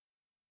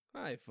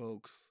Hi,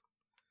 folks.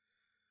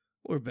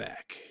 We're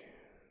back.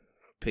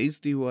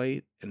 Pasty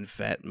White and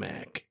Fat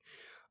Mac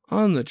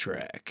on the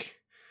track.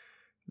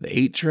 The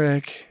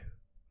 8-track.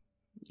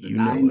 The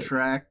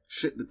 9-track.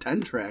 Shit, the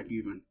 10-track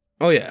even.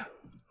 Oh, yeah.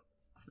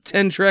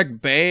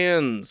 10-track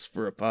bands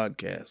for a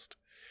podcast.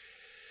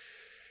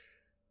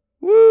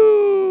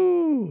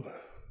 Woo!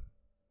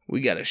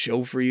 We got a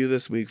show for you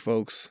this week,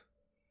 folks.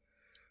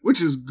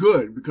 Which is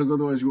good, because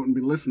otherwise you wouldn't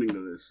be listening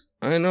to this.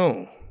 I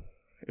know.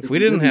 If we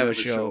didn't have a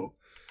show,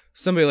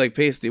 somebody like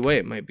Pasty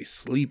White might be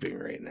sleeping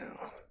right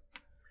now.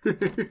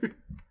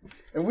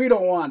 And we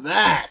don't want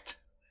that.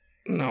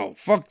 No,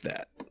 fuck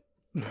that.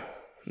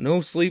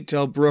 No sleep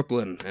till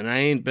Brooklyn, and I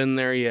ain't been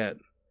there yet.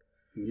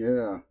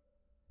 Yeah.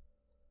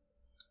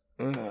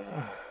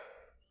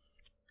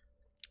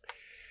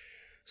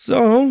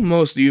 So,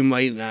 most of you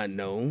might not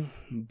know,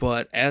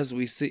 but as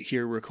we sit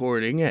here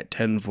recording at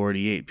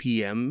 10:48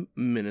 p.m.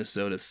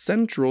 Minnesota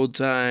Central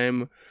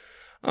Time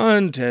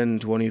on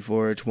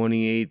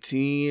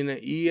 10/24/2018,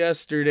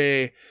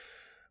 yesterday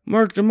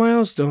marked a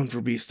milestone for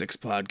B6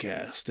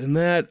 Podcast, and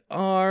that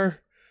our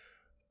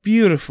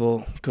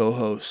beautiful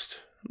co-host,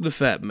 the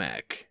Fat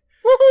Mac,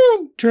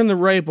 Woohoo! turned the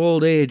ripe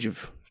old age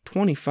of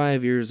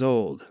 25 years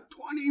old.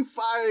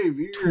 25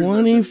 years.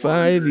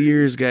 25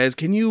 years, guys.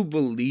 Can you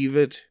believe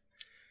it?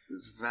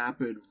 This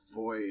vapid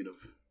void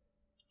of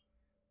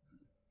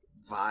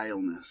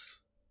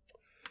vileness.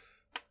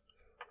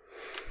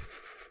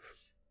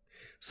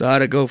 So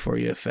how'd it go for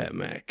you, Fat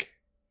Mac?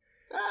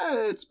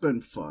 It's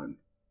been fun.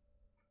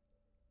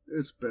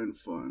 It's been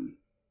fun.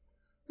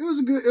 It was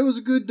a good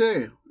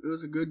day. It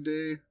was a good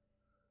day.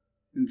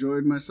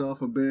 Enjoyed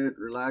myself a bit,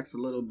 relaxed a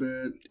little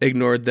bit.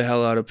 Ignored the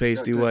hell out of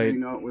Pasty White.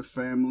 Hang out with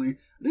family.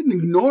 I didn't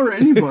ignore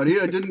anybody.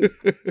 I didn't.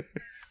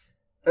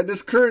 At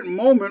this current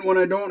moment, when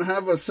I don't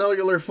have a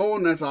cellular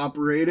phone that's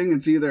operating,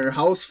 it's either a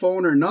house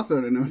phone or nothing.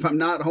 And if I'm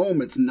not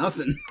home, it's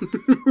nothing.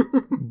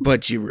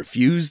 But you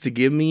refuse to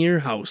give me your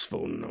house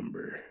phone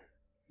number.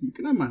 You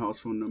can have my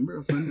house phone number.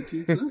 I'll send it to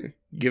you tonight.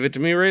 Give it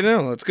to me right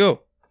now. Let's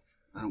go.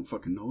 I don't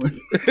fucking know it.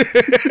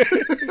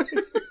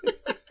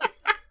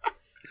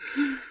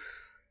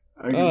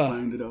 I can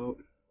find it out.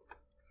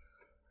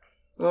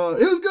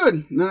 It was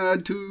good. Then I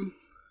had two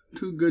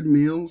good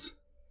meals.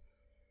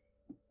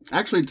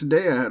 Actually,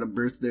 today I had a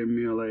birthday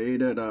meal. I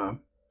ate at,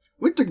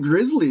 went to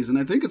Grizzlies, and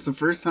I think it's the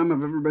first time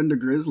I've ever been to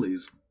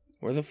Grizzlies.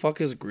 Where the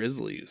fuck is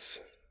Grizzlies?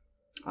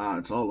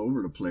 It's all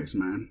over the place,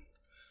 man.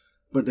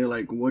 But they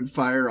like wood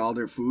fire all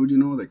their food, you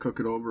know? They cook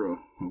it over a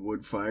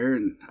wood fire,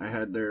 and I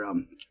had their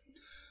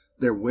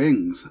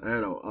wings. I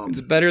had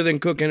it's better than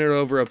cooking it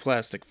over a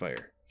plastic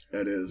fire.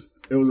 It is.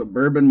 It was a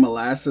bourbon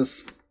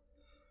molasses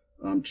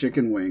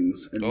chicken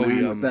wings. And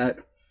man, with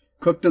that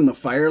cooked in the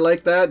fire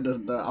like that,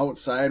 the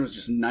outside was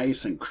just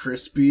nice and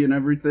crispy and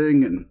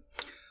everything. And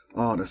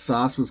the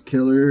sauce was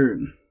killer.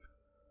 And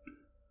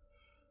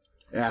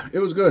yeah, it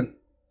was good.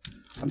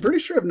 I'm pretty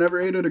sure I've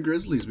never ate at a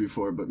Grizzlies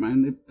before, but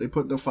man, they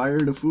put the fire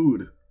to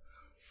food,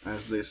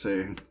 as they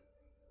say.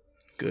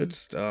 Good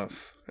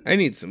stuff. I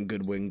need some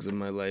good wings in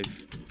my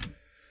life.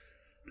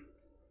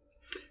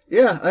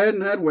 Yeah, I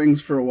hadn't had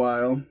wings for a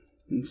while.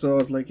 And so I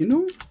was like, I'm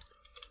going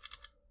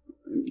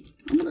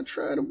to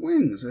try the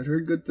wings. I'd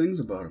heard good things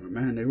about them. And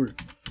man, they were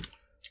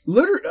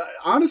literally,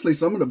 honestly,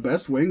 some of the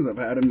best wings I've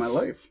had in my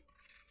life.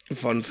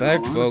 Fun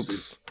fact,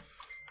 folks.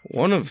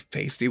 One of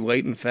Pasty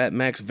White and Fat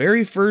Mac's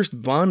very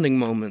first bonding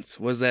moments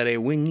was at a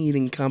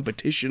wing-eating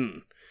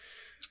competition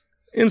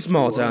in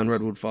small-town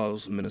Redwood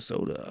Falls,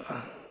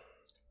 Minnesota.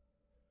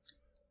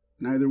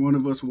 Neither one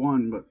of us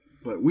won, but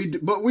we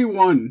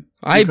won.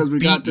 I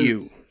beat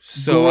you.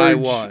 So I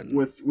won.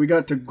 We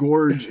got to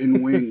gorge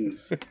in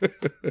wings.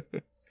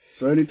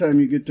 So anytime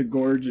you get to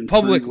gorge in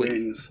publicly,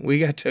 wings, we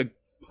got to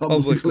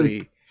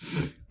publicly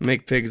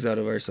make pigs out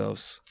of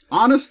ourselves.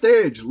 On a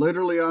stage,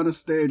 literally on a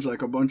stage,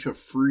 like a bunch of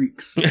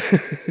freaks.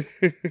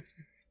 It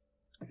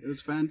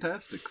was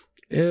fantastic.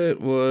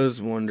 It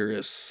was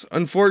wondrous.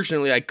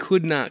 Unfortunately, I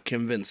could not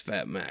convince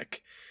Fat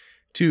Mac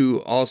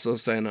to also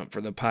sign up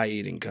for the pie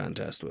eating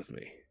contest with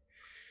me.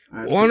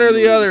 One or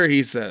the other,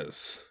 he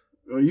says.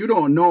 Well, you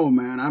don't know,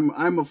 man.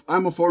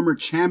 I'm a former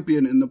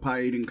champion in the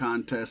pie eating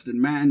contest,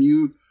 and man,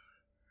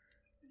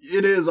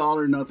 it is all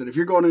or nothing. If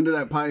you're going into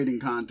that pie eating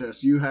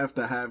contest, you have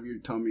to have your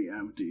tummy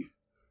empty.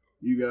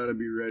 You gotta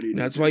be ready.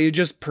 That's why you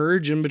just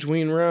purge in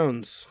between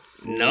rounds.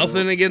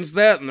 Nothing against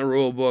that in the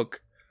rule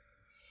book.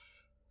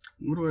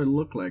 What do I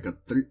look like? A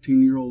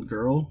 13-year-old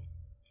girl?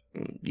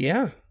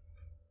 Yeah.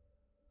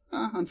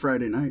 On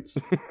Friday nights.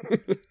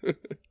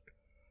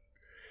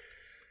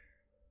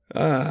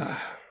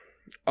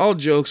 All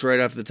jokes right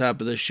off the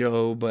top of the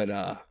show,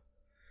 but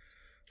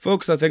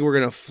folks, I think we're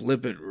gonna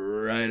flip it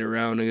right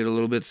around and get a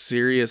little bit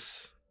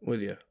serious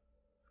with you.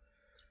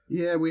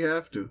 Yeah, we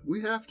have to.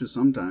 We have to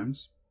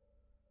sometimes.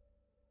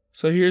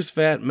 So here's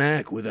Fat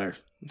Mac with our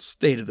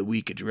State of the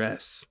Week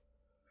address.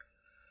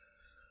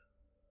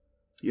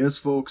 Yes,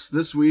 folks,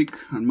 this week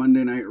on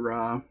Monday Night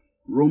Raw,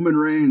 Roman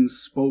Reigns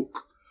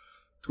spoke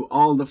to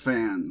all the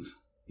fans.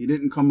 He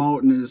didn't come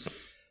out in his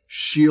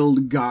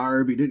Shield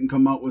garb. He didn't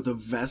come out with a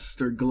vest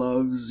or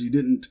gloves. He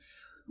didn't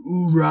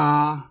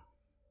oorah.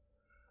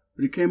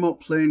 But he came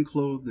out plain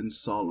clothed and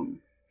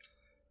solemn.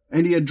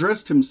 And he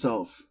addressed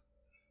himself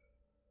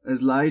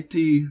as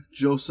Laiti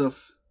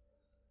Joseph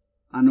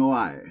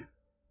Anoa'i,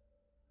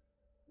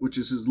 which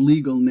is his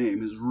legal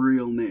name, his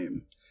real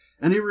name.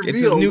 And he revealed...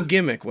 It's his new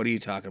gimmick. What are you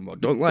talking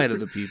about? Don't lie to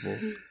the people.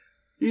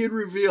 He had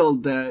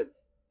revealed that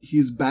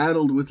he's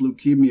battled with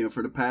leukemia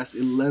for the past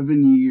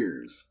 11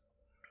 years.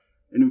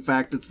 And in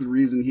fact, it's the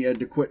reason he had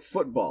to quit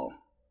football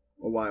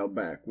a while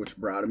back, which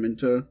brought him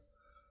into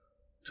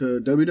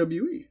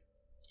WWE.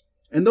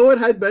 And though it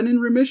had been in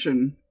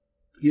remission,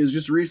 he has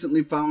just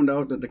recently found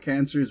out that the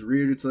cancer has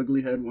reared its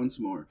ugly head once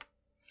more.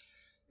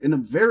 In a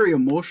very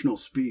emotional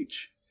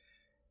speech,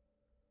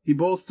 he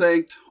both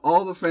thanked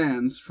all the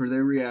fans for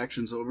their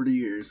reactions over the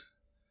years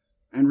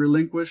and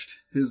relinquished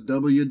his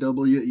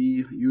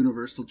WWE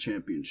Universal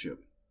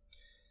Championship.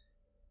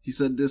 He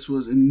said this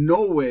was in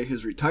no way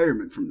his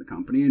retirement from the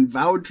company and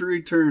vowed to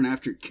return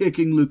after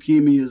kicking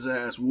leukemia's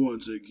ass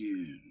once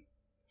again.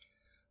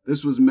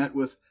 This was met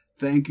with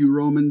 "Thank you,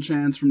 Roman"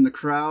 chants from the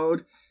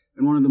crowd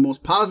and one of the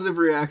most positive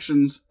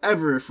reactions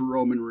ever for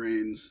Roman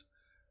Reigns.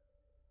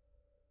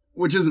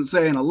 Which isn't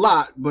saying a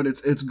lot, but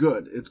it's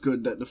good. It's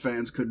good that the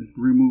fans could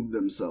remove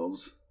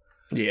themselves.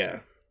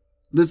 Yeah.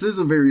 This is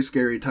a very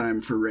scary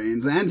time for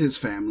Reigns and his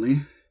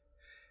family.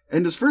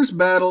 And his first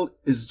battle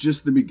is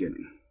just the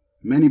beginning.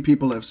 Many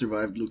people have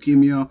survived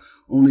leukemia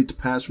only to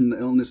pass from the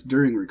illness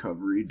during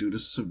recovery due to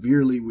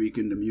severely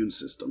weakened immune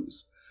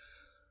systems.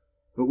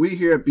 But we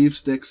here at Beef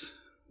Sticks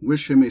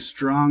wish him a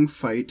strong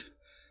fight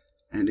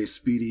and a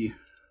speedy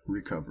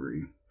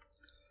recovery.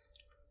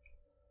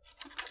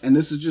 And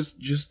this is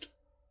just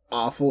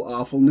awful,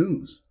 awful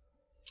news.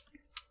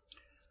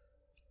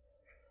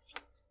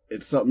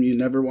 It's something you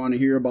never want to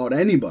hear about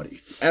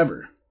anybody,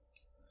 ever.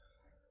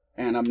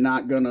 And I'm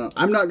not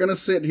gonna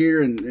sit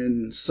here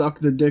and suck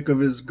the dick of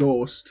his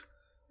ghost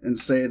and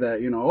say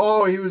that,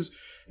 oh,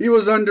 he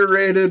was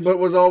underrated but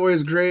was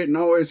always great and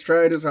always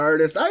tried his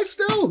hardest. I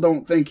still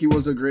don't think he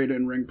was a great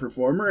in-ring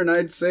performer, and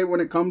I'd say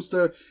when it comes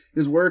to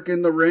his work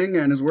in the ring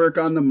and his work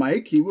on the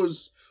mic, he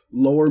was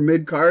lower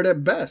mid-card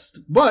at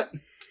best. But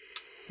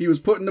he was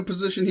put in the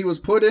position he was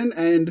put in,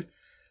 and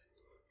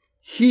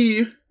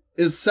he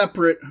is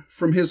separate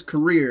from his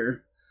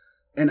career,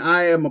 and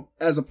I am,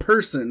 as a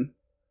person,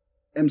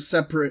 am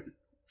separate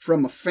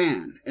from a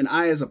fan, and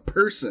I, as a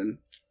person,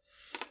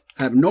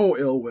 have no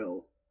ill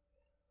will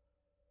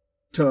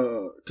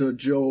to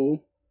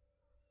Joe,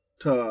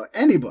 to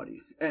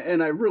anybody,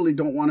 and I really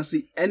don't want to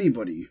see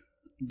anybody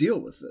deal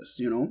with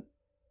this,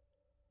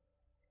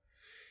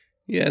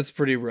 Yeah, it's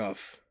pretty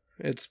rough.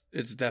 It's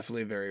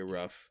definitely very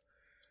rough.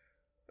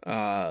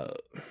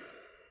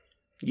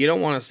 You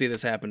don't want to see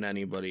this happen to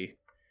anybody.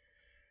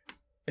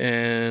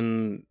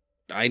 And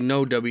I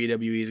know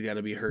WWE's got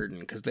to be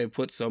hurting because they've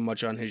put so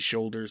much on his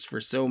shoulders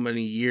for so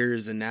many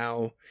years, and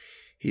now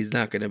he's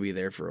not going to be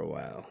there for a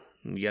while.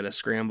 You got to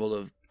scramble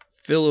to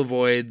fill a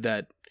void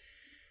that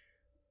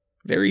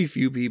very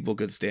few people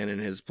could stand in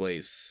his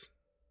place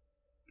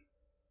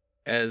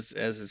as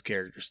his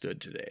character stood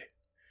today.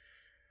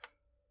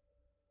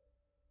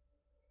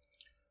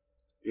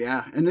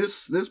 Yeah, and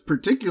this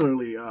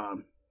particularly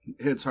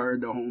hits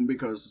hard to home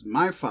because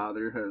my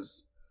father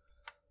has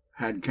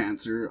had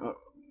cancer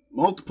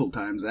multiple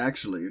times,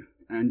 actually,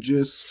 and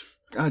just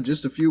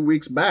a few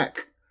weeks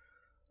back,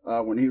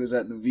 when he was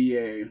at the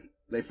VA,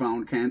 they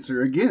found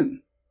cancer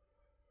again,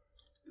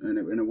 and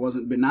it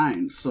wasn't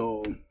benign.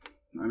 So,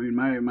 I mean,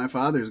 my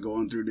father's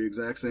going through the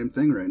exact same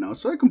thing right now,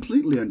 so I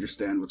completely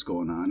understand what's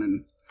going on,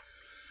 and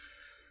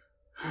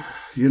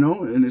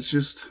and it's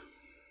just,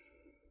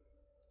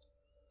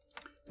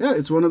 yeah,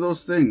 it's one of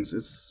those things.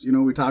 It's,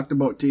 we talked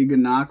about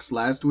Tegan Knox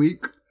last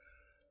week,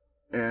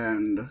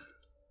 and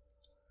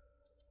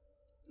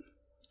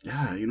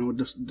yeah,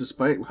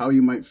 despite how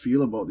you might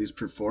feel about these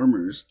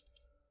performers.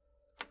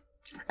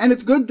 And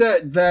it's good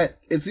that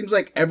it seems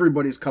like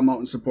everybody's come out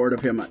in support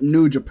of him.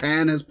 New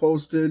Japan has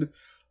posted,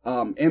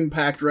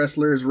 Impact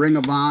Wrestlers, Ring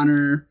of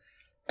Honor.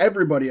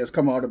 Everybody has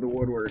come out of the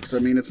woodworks. I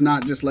mean, it's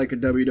not just like a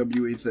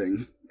WWE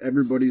thing.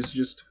 Everybody's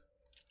just,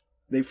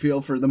 they feel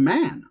for the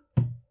man.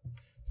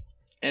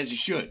 As you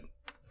should.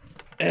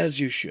 As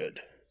you should.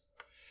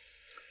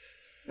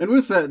 And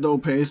with that, though,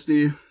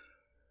 Pasty,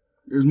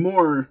 there's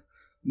more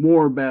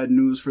bad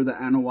news for the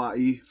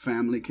Anoa'i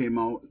family came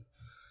out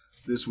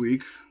this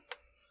week.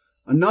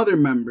 Another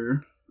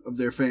member of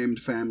their famed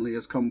family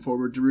has come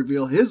forward to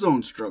reveal his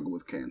own struggle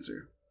with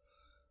cancer.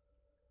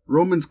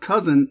 Roman's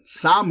cousin,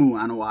 Samu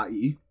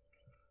Anoa'i,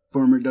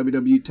 former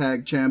WWE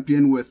Tag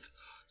Champion with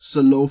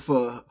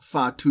Salofa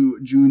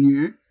Fatu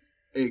Jr.,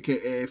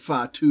 a.k.a.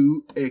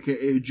 Fatu,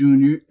 a.k.a.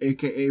 Junior,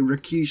 a.k.a.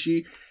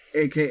 Rikishi,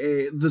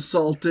 a.k.a. The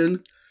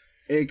Sultan,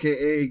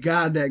 a.k.a.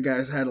 God, that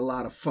guy's had a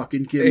lot of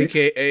fucking gimmicks.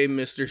 A.k.a.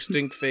 Mr.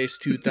 Stinkface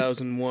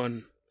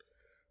 2001,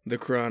 The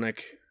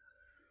Chronic.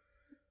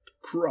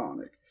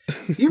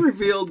 He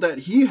revealed that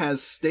he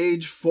has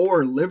stage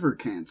 4 liver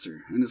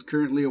cancer and is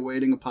currently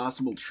awaiting a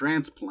possible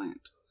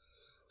transplant.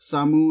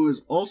 Samu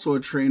is also a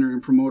trainer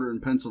and promoter in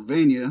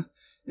Pennsylvania,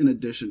 in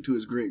addition to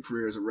his great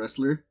career as a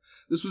wrestler.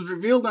 This was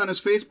revealed on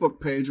his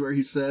Facebook page where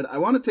he said, "I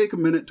want to take a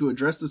minute to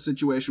address the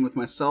situation with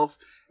myself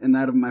and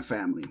that of my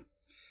family.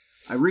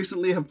 I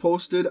recently have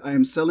posted I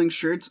am selling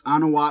shirts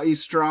Anoa'i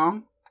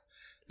Strong.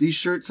 These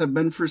shirts have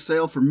been for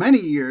sale for many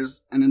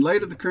years, and in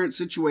light of the current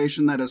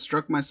situation that has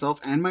struck myself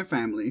and my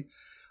family,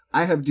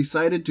 I have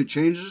decided to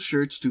change the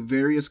shirts to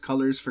various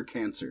colors for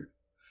cancer.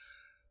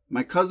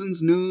 My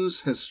cousin's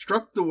news has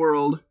struck the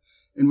world,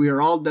 and we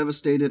are all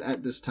devastated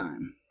at this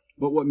time.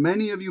 But what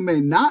many of you may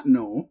not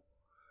know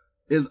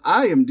is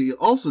I am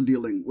also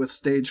dealing with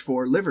stage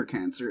 4 liver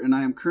cancer, and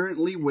I am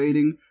currently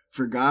waiting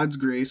for God's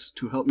grace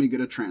to help me get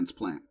a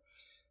transplant.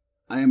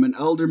 I am an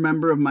elder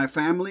member of my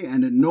family,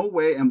 and in no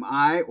way am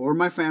I or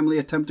my family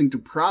attempting to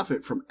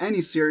profit from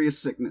any serious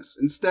sickness.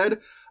 Instead,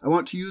 I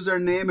want to use our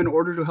name in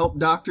order to help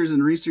doctors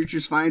and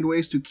researchers find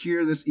ways to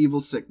cure this evil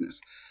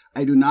sickness.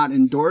 I do not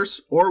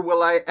endorse, or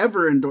will I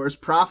ever endorse,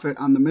 profit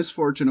on the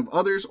misfortune of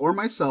others or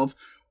myself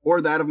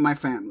or that of my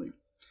family.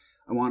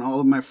 I want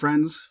all of my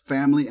friends,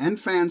 family, and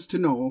fans to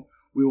know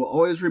we will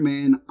always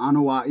remain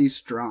Anoa'i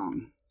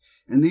Strong.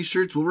 And these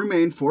shirts will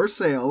remain for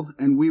sale,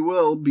 and we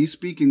will be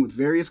speaking with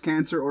various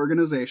cancer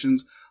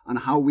organizations on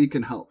how we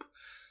can help.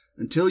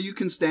 Until you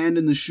can stand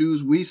in the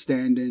shoes we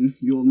stand in,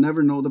 you will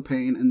never know the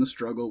pain and the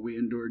struggle we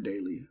endure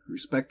daily.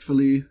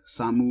 Respectfully,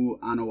 Samu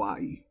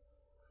Anoa'i."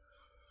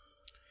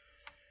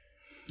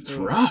 It's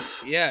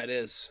rough. Yeah, it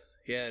is.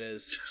 Yeah, it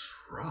is. Just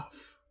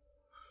rough.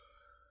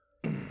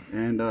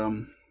 And,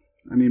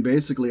 I mean,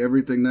 basically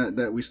everything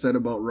that we said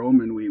about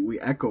Roman, we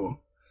echo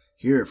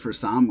here for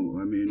Samu.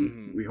 I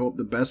mean, we hope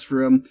the best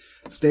for him.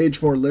 Stage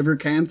 4 liver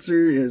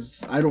cancer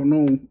is, I don't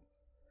know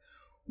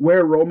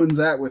where Roman's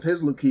at with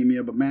his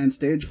leukemia, but man,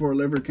 stage 4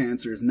 liver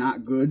cancer is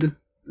not good.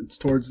 It's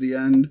towards the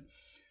end.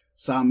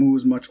 Samu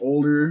is much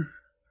older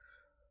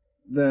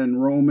than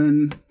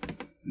Roman.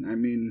 I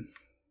mean,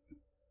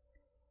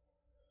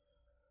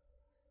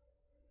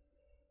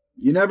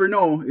 you never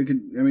know.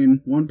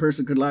 One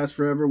person could last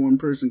forever, one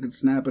person could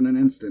snap in an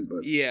instant,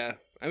 but yeah.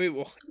 I mean,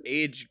 well,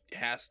 age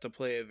has to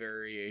play a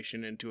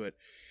variation into it,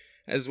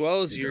 as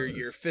well as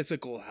your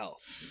physical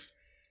health.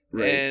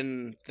 Right.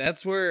 And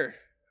that's where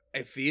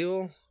I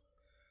feel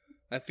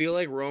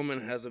like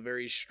Roman has a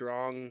very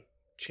strong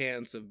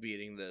chance of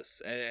beating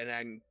this. And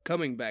I'm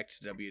coming back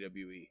to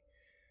WWE.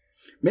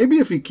 Maybe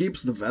if he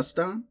keeps the vest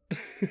on.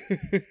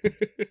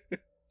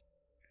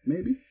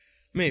 Maybe.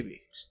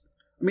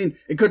 I mean,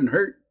 it couldn't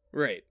hurt.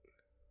 Right.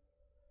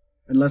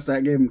 Unless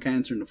that gave him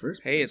cancer in the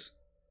first place. Hey,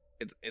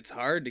 it's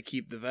hard to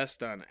keep the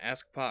vest on.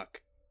 Ask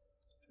Pac.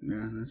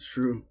 Yeah, that's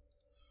true.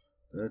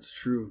 That's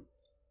true.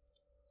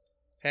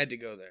 Had to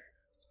go there.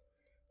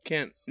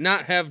 Can't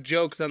not have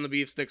jokes on the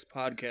Beef Sticks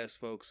podcast,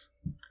 folks.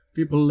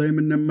 People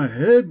laming in my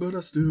head, but I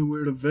still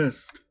wear the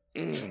vest.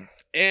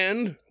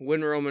 And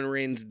when Roman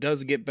Reigns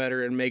does get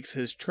better and makes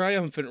his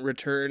triumphant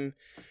return,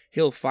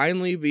 he'll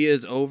finally be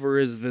as over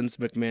as Vince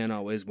McMahon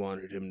always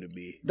wanted him to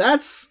be.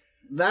 That's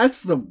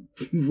the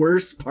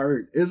worst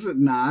part, is it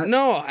not?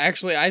 No,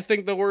 actually, I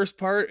think the worst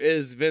part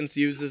is Vince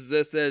uses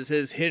this as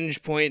his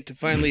hinge point to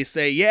finally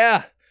say,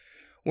 yeah,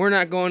 we're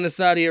not going to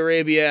Saudi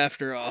Arabia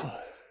after all.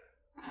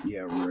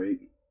 Yeah, right.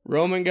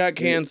 Roman got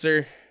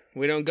cancer.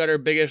 We don't got our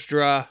biggest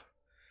draw.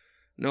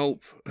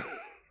 Nope.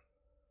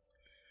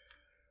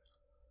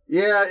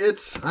 Yeah,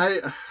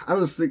 I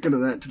was thinking of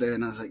that today,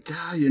 and I was like,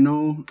 God,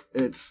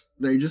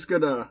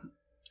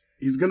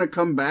 he's gonna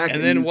come back,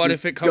 and then what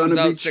if it comes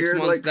out 6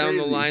 months down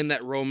the line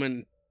that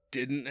Roman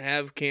didn't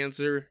have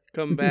cancer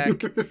come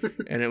back,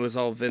 and it was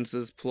all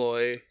Vince's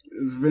ploy? It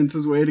was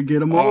Vince's way to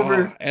get him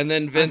over. And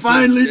then Vince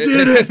finally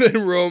did it. And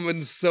then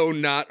Roman's so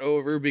not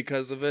over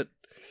because of it.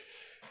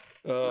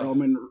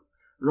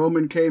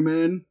 Roman came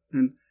in,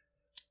 and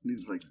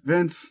he's like,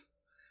 Vince,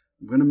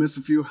 I'm gonna miss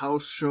a few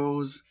house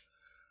shows.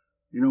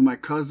 You know, my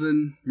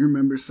cousin, you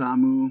remember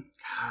Samu?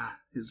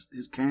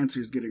 His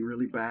cancer is getting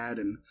really bad,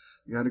 and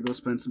you got to go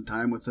spend some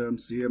time with him,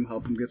 see him,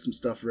 help him get some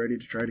stuff ready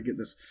to try to get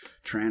this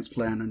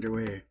transplant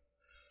underway.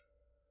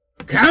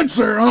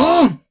 Cancer,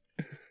 huh?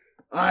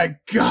 I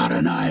got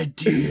an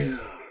idea.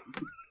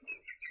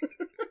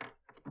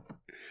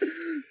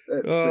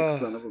 That sick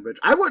son of a bitch.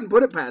 I wouldn't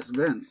put it past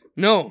Vince.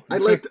 No.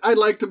 I'd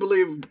like to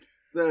believe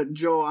that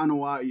Joe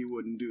Anoa'i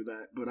wouldn't do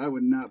that, but I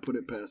would not put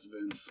it past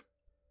Vince.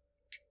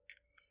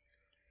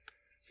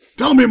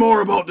 Tell me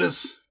more about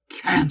this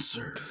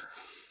cancer.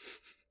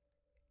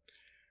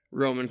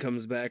 Roman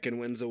comes back and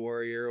wins a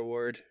Warrior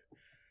Award.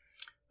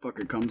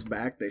 Fucker comes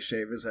back, they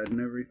shave his head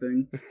and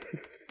everything.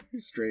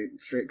 Straight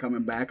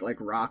coming back like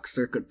Rock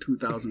circa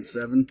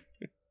 2007.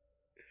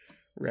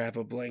 Wrap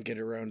a blanket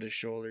around his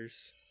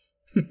shoulders.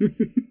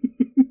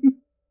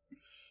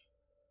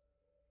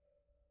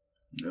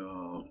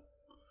 No.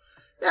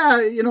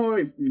 Yeah, you know,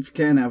 if you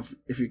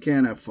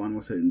can't have fun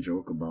with it and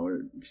joke about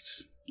it,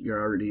 you're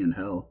already in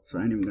hell. So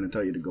I ain't even gonna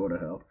tell you to go to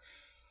hell.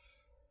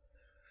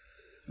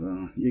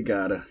 So you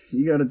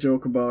gotta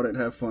joke about it,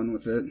 have fun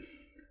with it.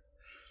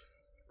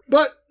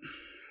 But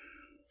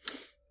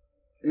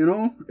you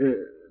know,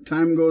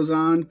 time goes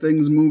on,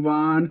 things move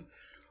on.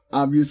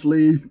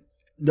 Obviously,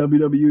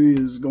 WWE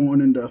is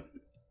going into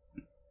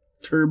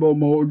turbo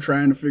mode,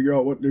 trying to figure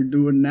out what they're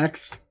doing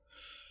next.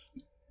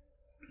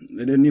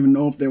 They didn't even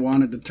know if they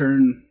wanted to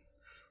turn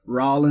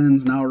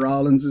Rollins. Now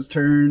Rollins is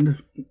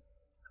turned.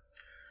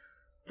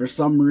 For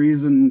some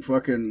reason,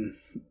 fucking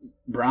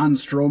Braun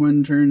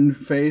Strowman turned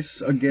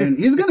face again.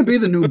 He's going to be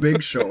the new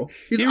Big Show.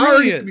 He's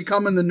already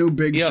becoming the new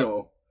Big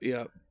Show.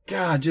 Yep.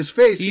 God, just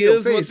face, he heel,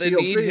 is face, what they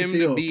heel, need face, him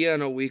heel. to be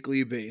on a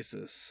weekly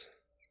basis.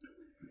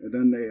 And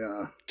then they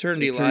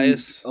turned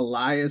Elias.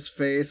 Elias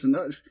face, and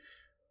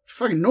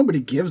fucking nobody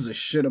gives a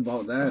shit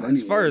about that.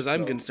 As far as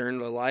I'm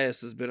concerned,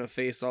 Elias has been a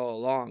face all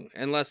along,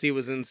 unless he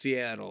was in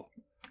Seattle.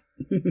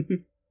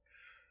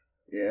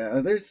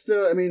 Yeah, there's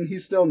still. I mean,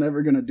 he's still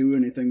never gonna do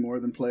anything more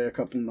than play a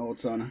couple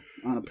notes on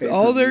a paper.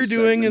 All they're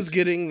doing is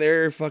getting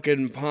their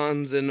fucking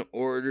pawns in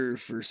order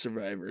for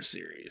Survivor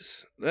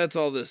Series. That's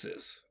all this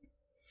is.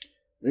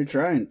 They're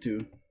trying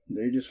to.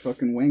 They're just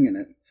fucking winging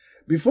it.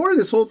 Before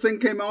this whole thing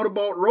came out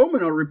about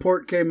Roman, a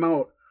report came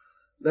out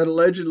that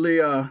allegedly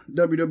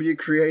WWE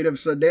Creative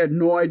said they had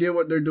no idea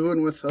what they're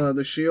doing with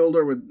the Shield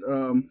or with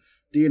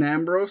Dean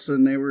Ambrose,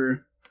 and they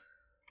were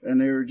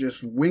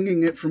just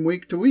winging it from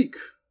week to week.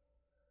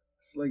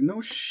 It's like,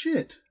 no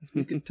shit.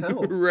 You can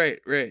tell. Right.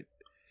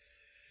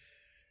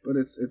 But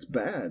it's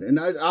bad. And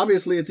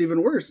obviously it's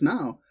even worse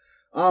now.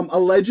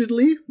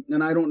 Allegedly,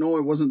 and I don't know,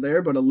 I wasn't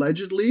there, but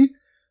allegedly,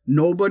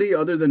 nobody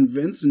other than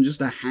Vince and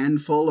just a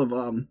handful of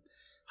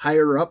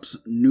higher-ups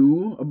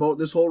knew about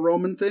this whole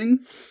Roman thing.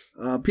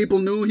 People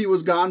knew he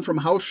was gone from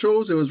house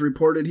shows. It was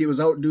reported he was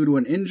out due to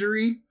an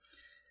injury.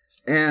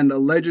 And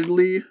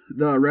allegedly,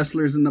 the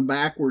wrestlers in the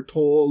back were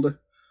told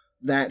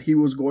that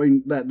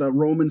the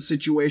Roman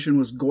situation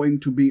was going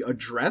to be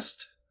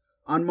addressed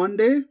on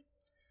Monday.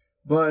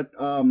 But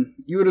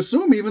you would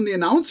assume even the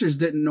announcers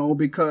didn't know,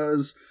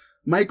 because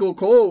Michael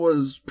Cole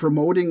was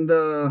promoting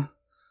the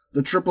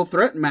triple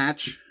threat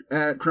match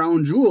at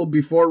Crown Jewel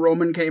before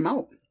Roman came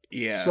out.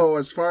 Yeah. So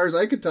as far as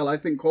I could tell, I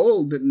think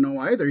Cole didn't know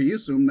either. He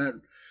assumed that,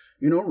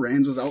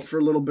 Reigns was out for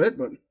a little bit,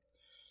 but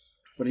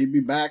he'd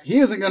be back. He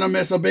isn't going to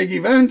miss a big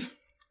event.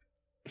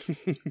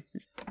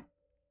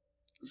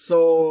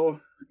 So,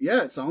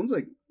 yeah, it sounds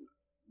like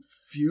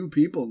few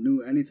people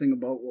knew anything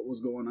about what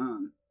was going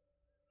on.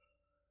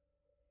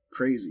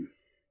 Crazy.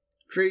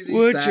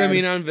 Which, sad. I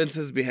mean, on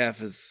Vince's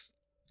behalf is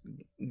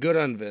good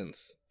on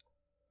Vince.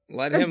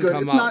 Let That's him good.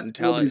 come It's out not and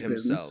tell it nobody's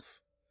himself. business.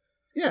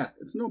 Yeah,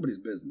 it's nobody's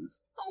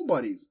business.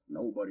 Nobody's.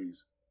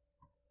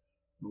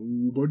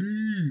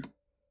 Nobody.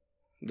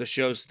 The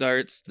show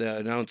starts. The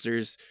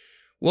announcers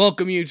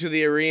welcome you to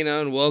the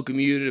arena and welcome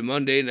you to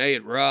Monday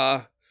Night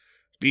Raw.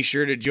 Be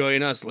sure to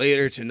join us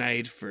later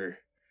tonight for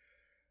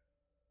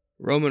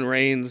Roman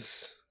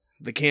Reigns,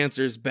 the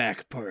Cancer's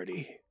back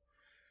party.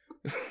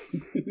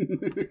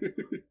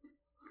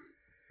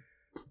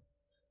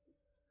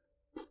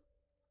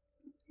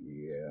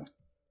 Yeah.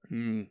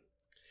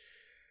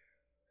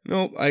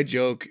 Nope, I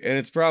joke, and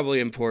it's probably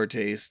in poor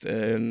taste,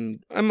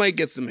 and I might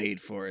get some hate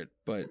for it,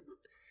 but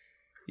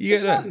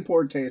it's not in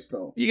poor taste,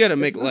 though. You gotta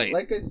make light,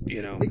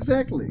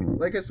 Exactly.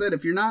 Like I said,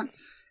 if you're not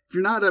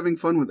having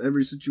fun with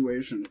every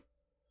situation,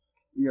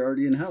 you're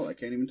already in hell. I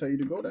can't even tell you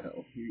to go to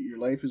hell. Your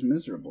life is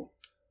miserable.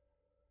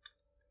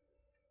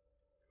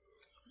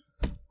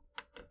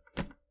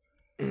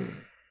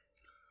 And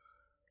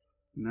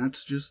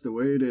that's just the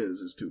way it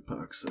is, as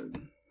Tupac said.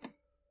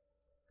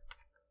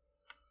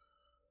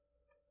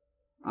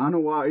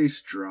 Anawai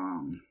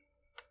Strong.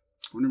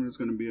 I wonder if there's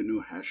going to be a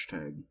new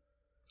hashtag.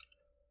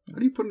 How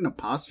do you put an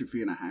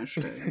apostrophe in a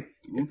hashtag?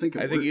 I don't think it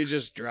I think works. you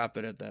just drop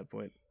it at that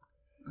point.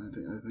 I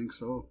think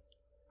so.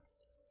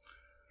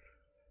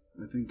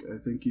 I think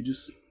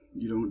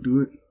you don't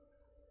do it.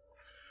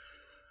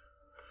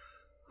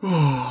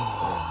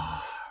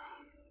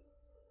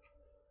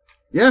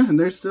 Yeah, and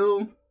they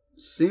still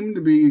seem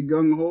to be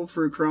gung-ho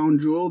for Crown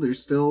Jewel. They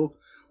still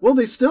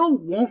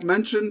won't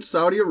mention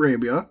Saudi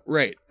Arabia.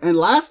 Right. And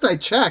last I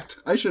checked,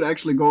 I should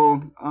actually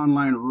go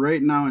online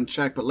right now and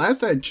check, but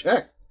last I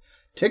checked,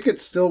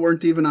 tickets still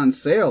weren't even on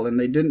sale,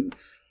 and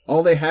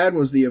all they had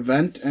was the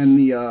event and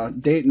the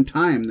date and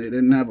time. They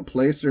didn't have a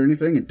place or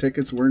anything, and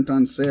tickets weren't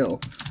on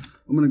sale.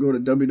 I'm going to go to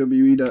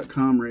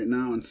WWE.com right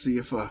now and see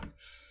if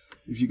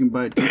you can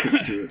buy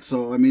tickets to it.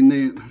 So, I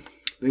mean,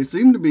 they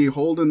seem to be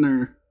holding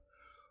their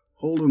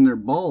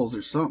balls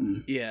or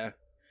something. Yeah.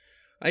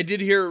 I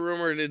did hear a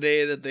rumor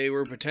today that they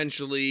were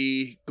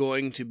potentially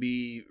going to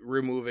be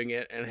removing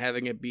it and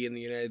having it be in the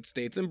United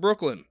States, in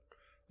Brooklyn,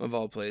 of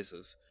all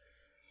places.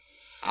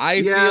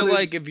 I feel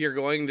like if you're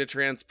going to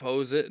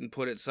transpose it and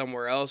put it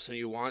somewhere else and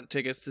you want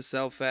tickets to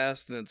sell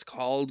fast and it's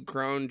called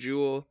Crown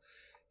Jewel,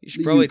 you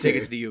should probably take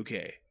it to the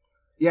UK.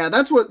 Yeah,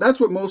 that's what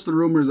most of the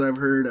rumors I've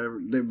heard.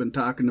 They've been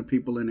talking to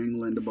people in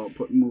England about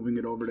moving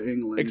it over to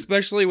England.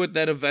 Especially with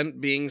that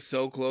event being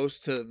so close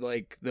to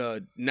like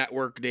the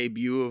network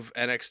debut of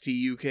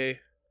NXT UK.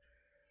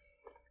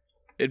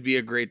 It'd be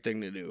a great thing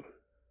to do.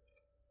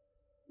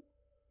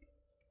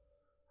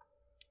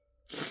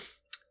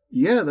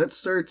 Yeah, that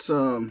starts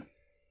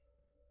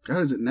God,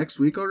 is it next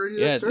week already?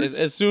 Yeah,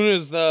 as soon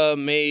as the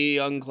Mae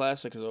Young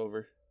Classic is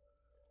over.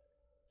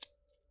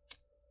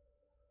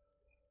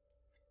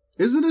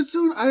 Is it as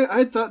soon?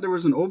 I thought there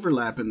was an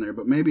overlap in there,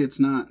 but maybe it's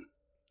not.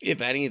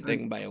 If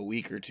anything, by a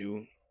week or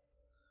two.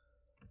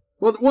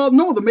 Well,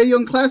 no, the Mae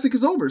Young Classic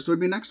is over, so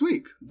it'd be next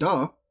week.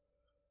 Duh.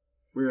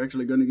 We're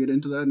actually going to get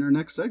into that in our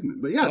next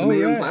segment. But yeah, the Mae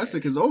Young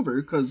Classic is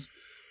over because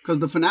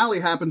the finale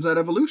happens at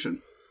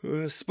Evolution.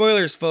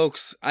 Spoilers,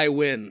 folks. I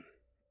win.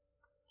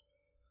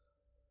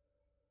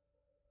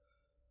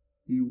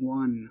 You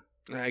won.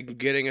 I'm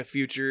getting a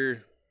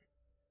future...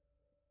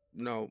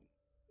 No,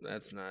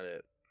 that's not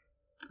it.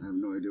 I have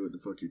no idea what the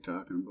fuck you're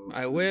talking about.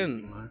 I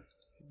win.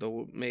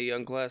 The Mae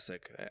Young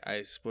Classic.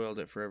 I spoiled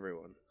it for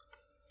everyone.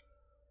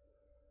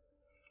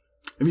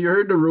 Have you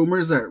heard the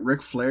rumors that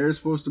Ric Flair is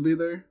supposed to be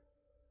there?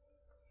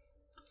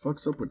 The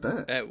fuck's up with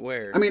that? At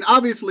where? I mean,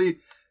 obviously,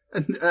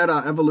 at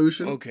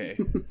Evolution. Okay.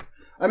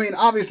 I mean,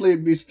 obviously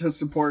it'd be to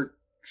support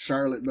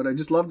Charlotte, but I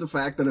just love the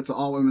fact that it's an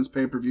all-women's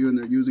pay-per-view and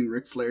they're using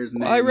Ric Flair's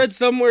name. Well, I read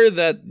somewhere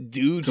that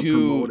due to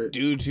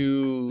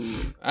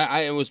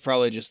it was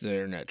probably just an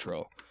internet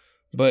troll,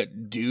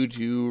 but due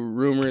to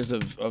rumors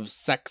of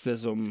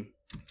sexism,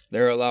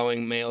 they're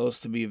allowing males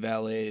to be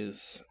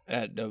valets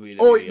at WWE.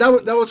 Oh,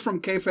 that was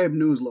from Kayfabe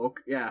News,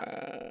 Loke.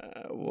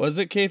 Yeah. Was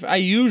it Kayfabe? I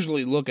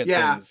usually look at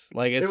things.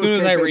 Like, as soon as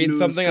Kayfabe I read News,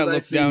 something, I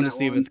look down to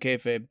see if it's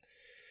Kayfabe.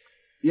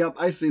 Yep,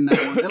 I seen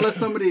that one. Unless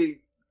somebody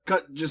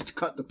cut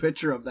the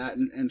picture of that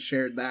and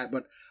shared that,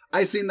 but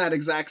I seen that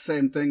exact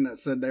same thing that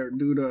said they're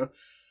due to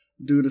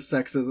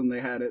sexism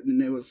they had it,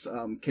 and it was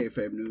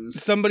Kayfabe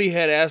News. Somebody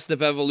had asked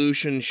if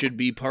Evolution should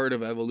be part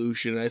of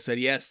Evolution. I said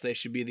yes, they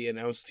should be the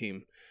announce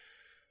team.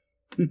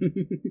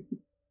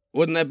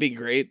 Wouldn't that be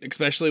great,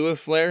 especially with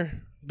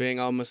Flair being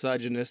all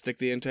misogynistic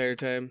the entire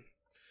time?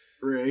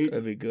 Right.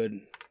 That'd be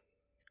good.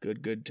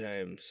 Good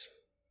times.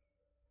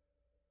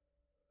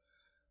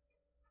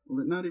 Will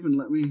it not even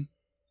let me?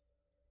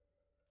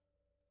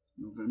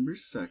 November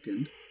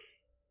 2nd.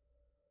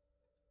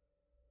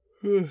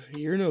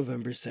 You're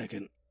November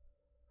 2nd.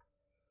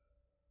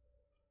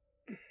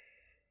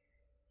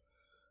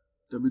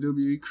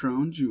 WWE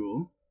Crown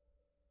Jewel.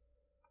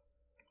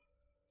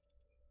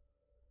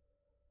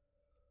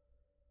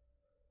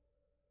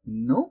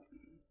 Nope.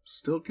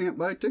 Still can't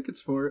buy tickets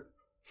for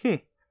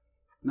it.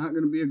 Not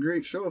going to be a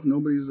great show if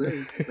nobody's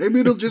there.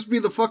 Maybe it'll just be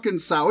the fucking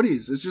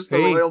Saudis. It's just the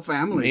royal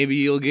family. Maybe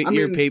you'll get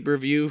your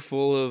pay-per-view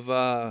full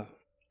of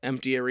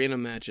empty arena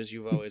matches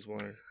you've always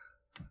wanted.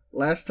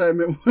 Last time,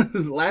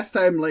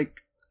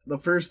 like, the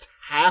first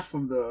half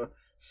of the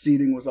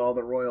seating was all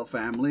the royal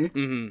family.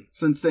 Mm-hmm.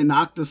 Since they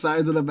knocked the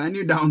size of the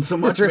venue down so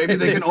much, maybe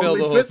they can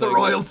only fit the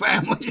royal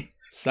family.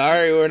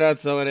 Sorry, we're not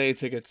selling any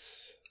tickets.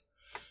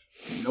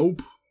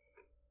 Nope.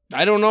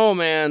 I don't know,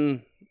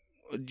 man.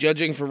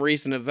 Judging from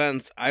recent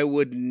events, I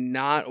would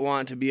not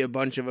want to be a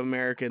bunch of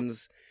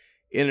Americans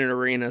in an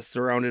arena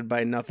surrounded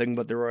by nothing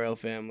but the royal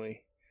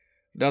family.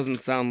 Doesn't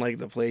sound like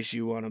the place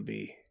you want to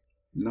be.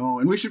 No,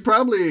 and we should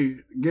probably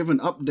give an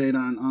update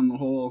on the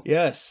whole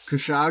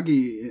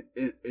Khashoggi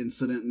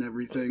incident and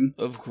everything.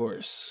 Of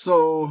course.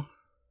 So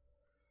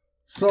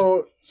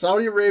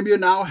Saudi Arabia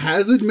now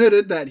has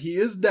admitted that he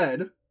is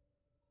dead.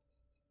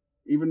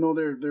 Even though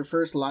their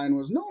first line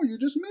was, no, you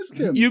just missed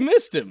him. You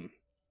missed him.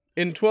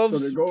 In 12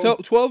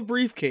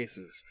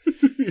 briefcases.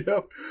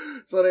 Yep.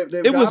 So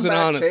they've it was an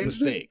honest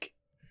mistake.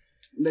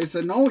 They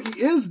said, no, he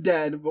is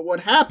dead, but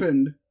what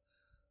happened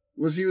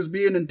was he was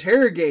being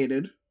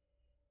interrogated,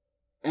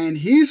 and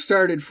he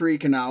started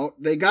freaking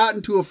out. They got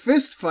into a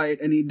fist fight,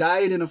 and he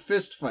died in a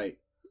fist fight.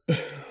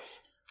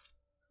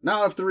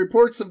 Now, if the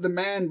reports of the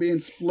man being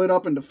split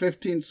up into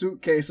 15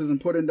 suitcases and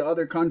put into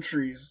other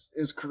countries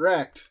is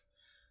correct,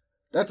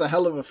 that's a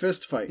hell of a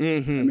fist fight.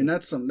 Mm-hmm. I mean,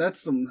 that's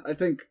some, I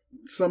think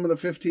some of the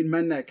 15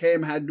 men that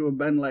came had to have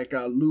been like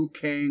Liu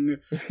Kang,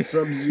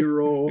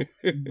 Sub-Zero,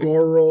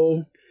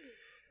 Goro.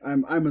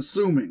 I'm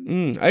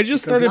assuming. I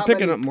just started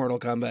picking up Mortal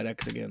Kombat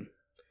X again.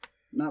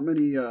 Not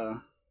many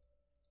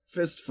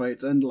fist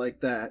fights end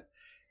like that.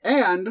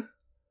 And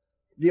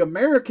the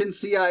American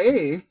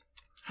CIA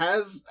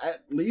has,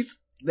 at least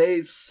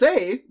they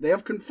say, they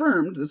have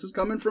confirmed, this is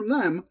coming from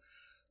them,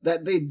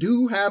 that they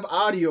do have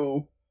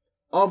audio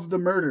of the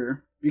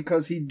murder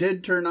because he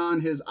did turn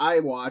on his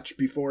iWatch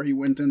before he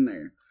went in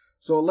there.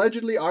 So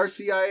allegedly our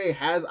CIA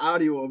has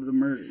audio of the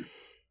murder.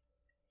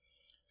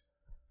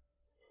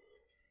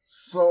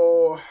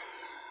 So,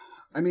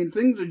 I mean,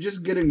 things are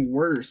just getting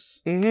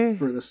worse for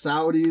the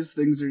Saudis.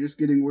 Things are just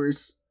getting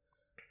worse.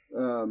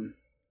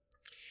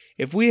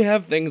 If we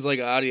have things like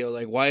audio,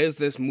 like, why is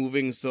this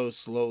moving so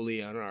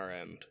slowly on our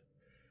end?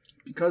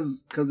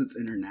 Because it's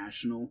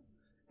international,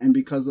 and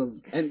because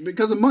of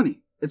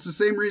money. It's the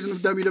same reason of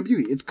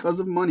WWE. It's because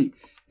of money.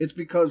 It's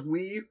because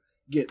we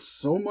get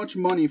so much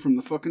money from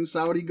the fucking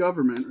Saudi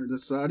government or the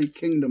Saudi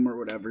kingdom or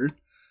whatever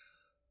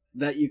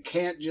that you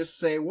can't just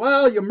say,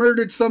 well, you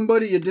murdered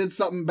somebody, you did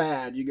something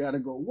bad. You gotta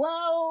go,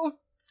 well,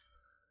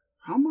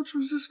 how much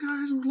was this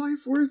guy's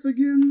life worth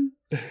again?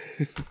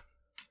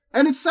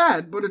 And it's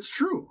sad, but it's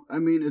true. I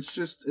mean, it's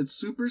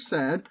super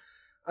sad.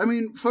 I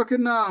mean,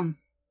 fucking,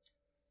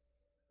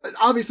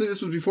 obviously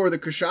this was before the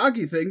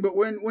Khashoggi thing, but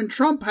when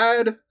Trump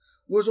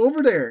was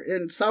over there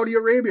in Saudi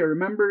Arabia,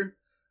 remember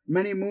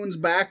many moons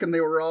back, and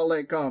they were all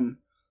like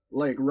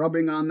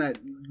rubbing on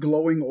that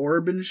glowing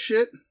orb and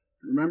shit?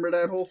 Remember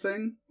that whole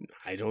thing?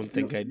 I don't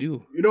think I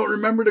do. You don't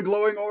remember the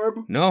glowing orb?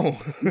 No.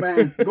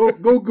 Man, go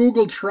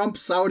Google Trump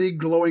Saudi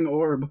glowing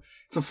orb.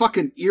 It's a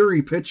fucking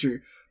eerie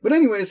picture. But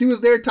anyways, he was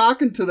there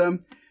talking to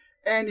them,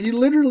 and he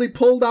literally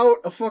pulled out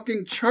a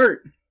fucking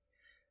chart.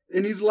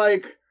 And he's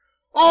like,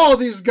 oh,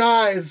 these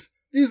guys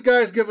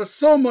give us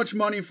so much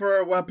money for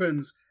our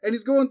weapons. And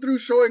he's going through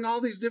showing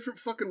all these different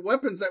fucking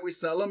weapons that we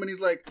sell them. And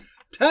he's like,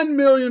 10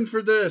 million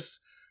for this.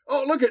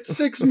 Oh, look at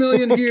 6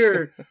 million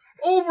here.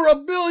 Over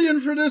 $1 billion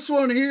for this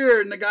one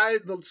here. And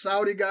the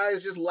Saudi guy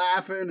is just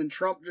laughing, and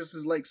Trump just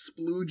is like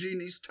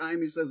splooging each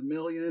time he says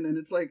million. And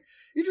it's like,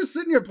 he's just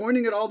sitting here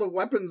pointing at all the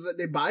weapons that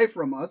they buy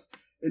from us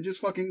and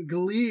just fucking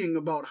gleeing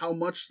about how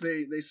much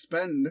they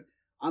spend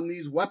on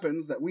these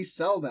weapons that we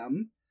sell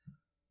them.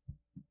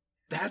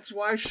 That's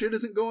why shit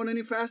isn't going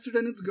any faster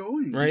than it's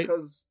going. Right.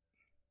 Because,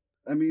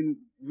 I mean,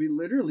 we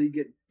literally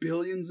get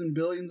billions and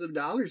billions of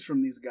dollars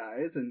from these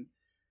guys, and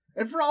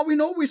for all we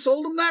know, we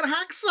sold them that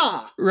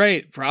hacksaw.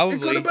 Right, probably.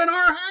 It could have been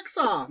our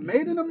hacksaw,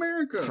 made in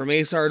America. From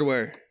Ace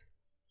Hardware.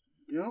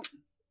 Yep.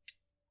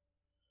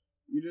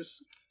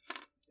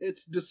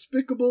 It's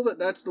despicable that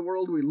that's the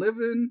world we live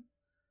in.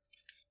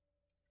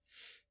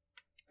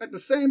 At the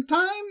same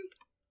time,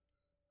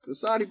 if the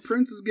Saudi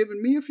prince is giving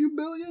me a few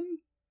billion,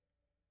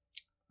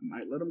 I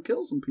might let him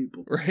kill some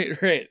people.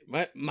 Right.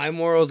 My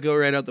morals go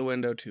right out the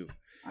window, too.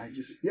 I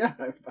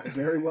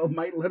very well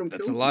might let him kill some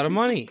people. That's a lot of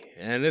money,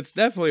 and it's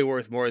definitely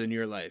worth more than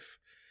your life.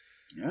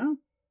 Yeah.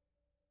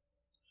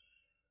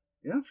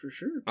 Yeah, for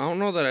sure. I don't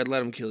know that I'd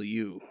let him kill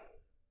you.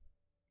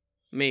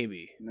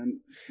 Maybe. And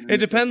it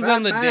depends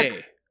on the Mac.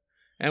 day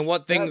and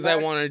what things I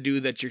want to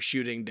do that you're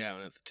shooting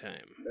down at the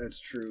time. That's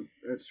true.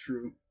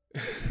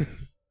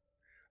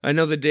 I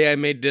know the day I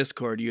made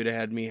Discord, you'd have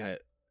had me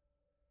hit.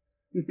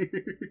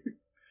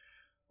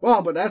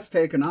 Well, but that's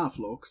taken off,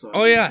 Loke.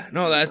 So yeah.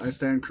 No, I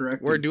stand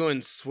corrected. We're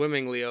doing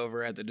swimmingly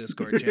over at the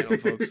Discord channel,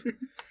 folks.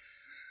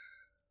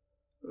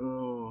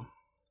 Oh.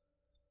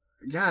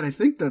 God, I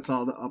think that's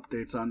all the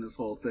updates on this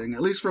whole thing.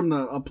 At least from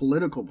a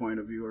political point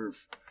of view, or,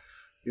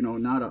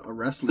 not a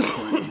wrestling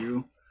point of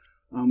view.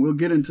 We'll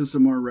get into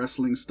some more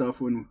wrestling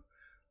stuff when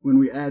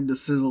we add the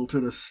sizzle to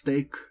the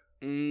steak.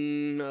 I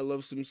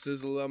love some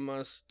sizzle on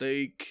my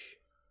steak.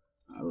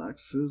 I like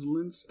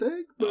sizzling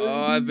steak, baby.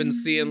 Oh, I've been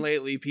seeing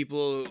lately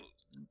people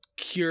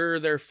cure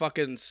their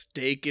fucking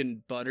steak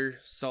in butter,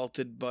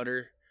 salted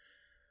butter.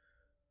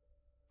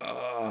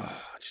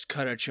 Just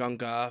cut a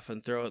chunk off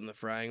and throw it in the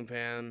frying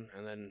pan,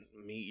 and then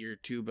meet your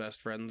two best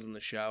friends in the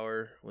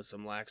shower with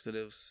some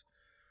laxatives.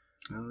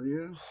 Hell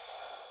yeah.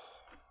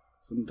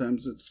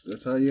 Sometimes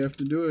that's how you have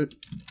to do it.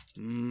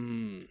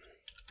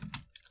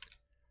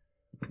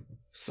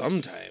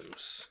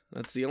 Sometimes.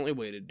 That's the only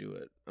way to do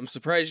it. I'm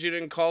surprised you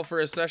didn't call for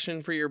a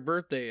session for your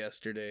birthday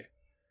yesterday.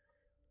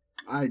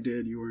 I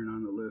did. You weren't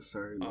on the list.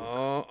 Sorry. Luke.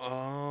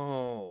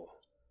 Oh.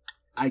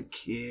 I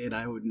kid.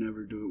 I would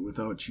never do it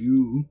without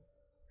you.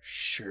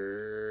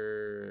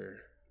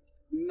 Sure.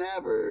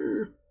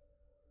 Never.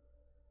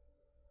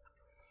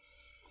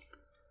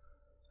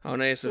 How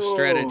nice of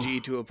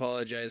strategy to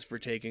apologize for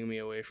taking me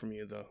away from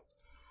you, though.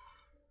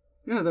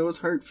 Yeah, that was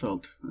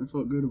heartfelt. I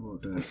felt good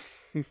about that.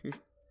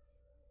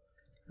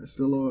 I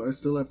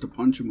still have to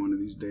punch him one of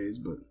these days,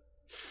 but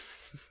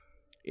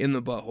in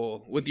the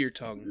butthole with your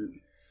tongue.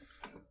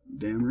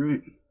 Damn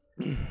right.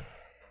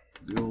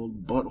 The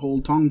old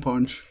butthole tongue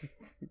punch.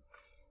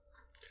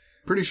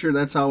 Pretty sure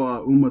that's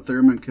how Uma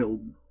Thurman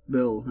killed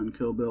Bill in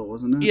Kill Bill,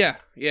 wasn't it? Yeah.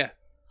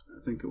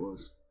 I think it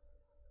was.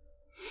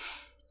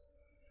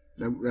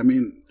 I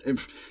mean,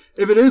 if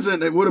it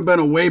isn't, it would have been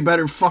a way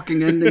better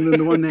fucking ending than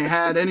the one they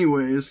had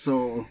anyways,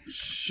 so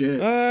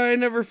shit. I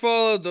never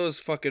followed those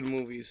fucking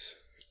movies.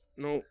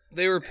 No,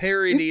 they were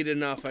parodied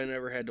enough I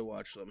never had to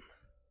watch them.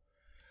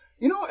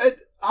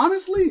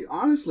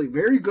 Honestly,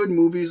 very good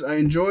movies. I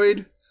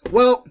enjoyed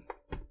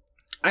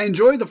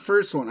the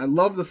first one. I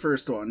love the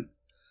first one.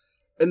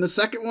 And the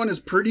second one is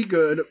pretty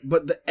good,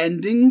 but the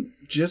ending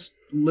just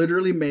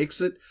literally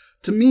makes it,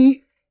 to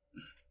me,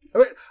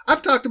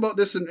 I've talked about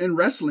this in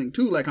wrestling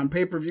too, like on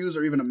pay-per-views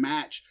or even a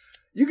match.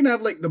 You can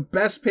have like the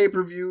best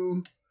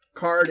pay-per-view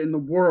card in the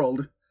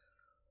world,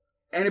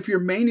 and if your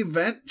main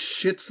event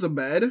shits the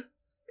bed,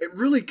 it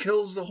really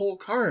kills the whole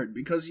card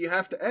because you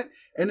have to end.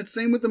 And it's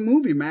same with the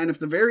movie, man. If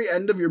the very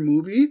end of your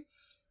movie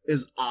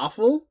is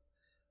awful,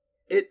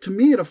 to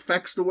me it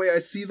affects the way I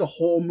see the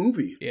whole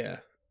movie. Yeah.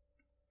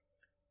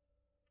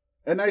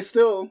 And I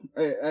still,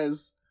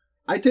 as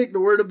I take the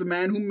word of the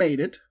man who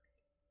made it,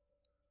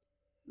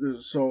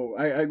 so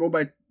I go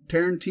by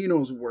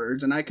Tarantino's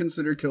words, and I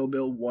consider Kill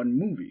Bill one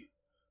movie.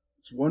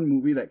 It's one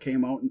movie that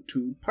came out in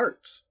 2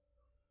 parts.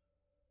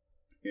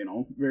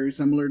 Very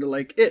similar to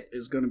like It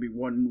is going to be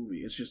one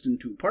movie. It's just in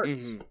 2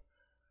 parts. Mm-hmm.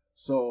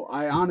 So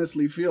I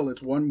honestly feel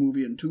it's one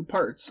movie in 2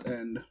 parts,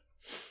 and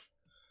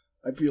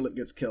I feel it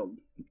gets killed.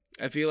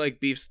 I feel like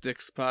Beef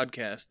Sticks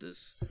podcast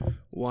is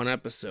one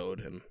episode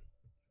and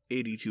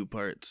 82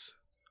 parts.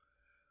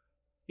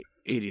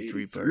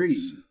 83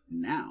 parts.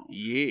 Now.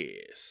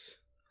 Yes.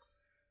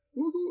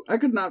 Woo-hoo. I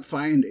could not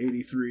find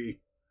 83.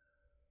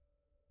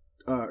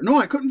 No,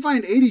 I couldn't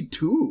find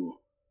 82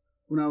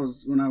 when I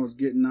was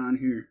getting on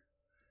here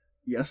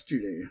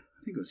yesterday.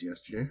 I think it was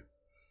yesterday.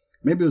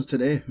 Maybe it was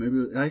today.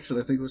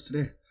 Actually, I think it was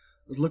today.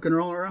 I was looking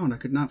all around. I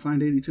could not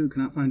find 82.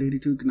 Could not find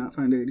 82. Could not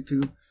find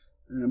 82.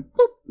 And then,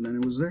 boop, and then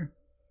it was there.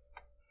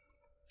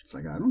 It's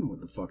like, I don't know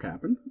what the fuck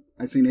happened.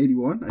 I seen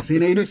 81. I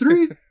seen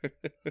 83.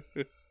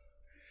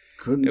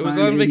 Couldn't It find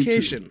was on 82.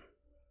 vacation.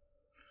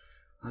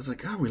 I was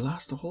like, we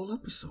lost a whole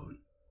episode.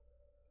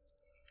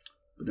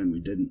 But then we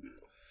didn't.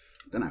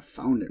 Then I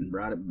found it and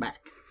brought it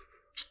back.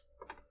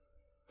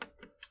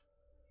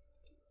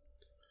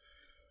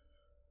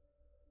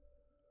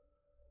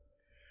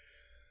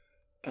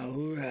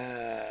 All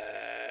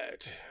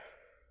right.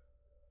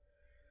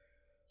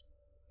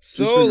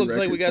 So, looks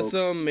like we got folks,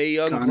 some Mae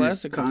Young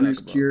Classic. Connor's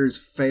cure is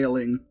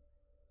failing.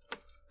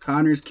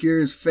 Connor's cure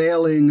is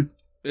failing.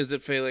 Is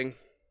it failing?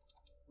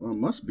 Well, it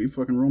must be.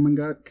 Fucking Roman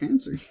got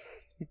cancer.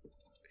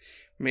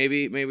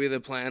 Maybe the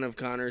plan of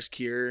Connor's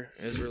cure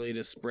is really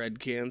to spread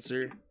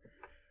cancer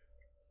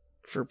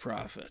for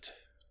profit.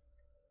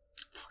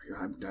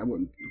 I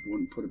wouldn't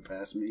put it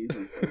past me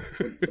either.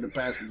 Put it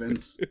past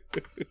Vince.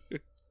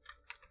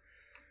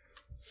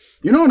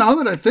 You know, now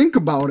that I think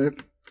about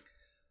it,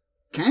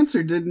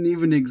 cancer didn't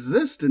even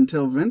exist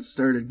until Vince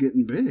started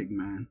getting big,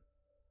 man.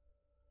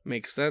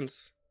 Makes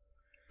sense.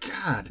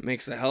 God.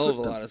 Makes a hell of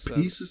a lot of sense.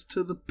 Pieces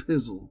to the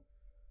pizzle.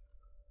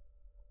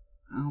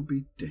 I'll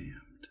be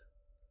damned.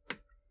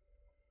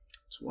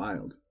 It's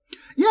wild.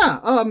 Yeah,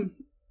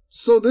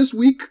 so this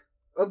week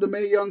of the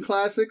Mae Young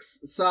Classics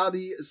saw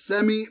the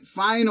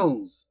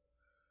semi-finals.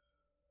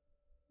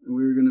 And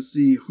we're going to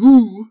see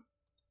who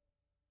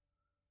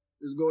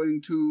is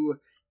going to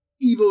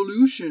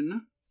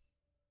Evolution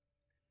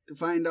to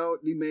find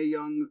out the Mae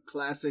Young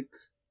Classic,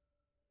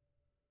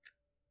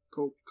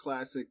 Coke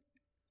Classic,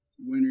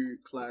 Winter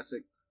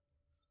Classic,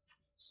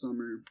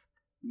 Summer,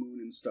 Moon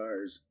and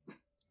Stars.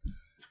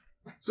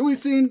 So we've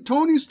seen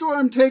Toni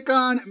Storm take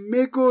on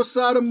Meiko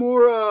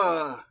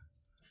Satomura.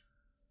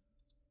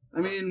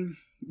 I mean,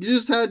 you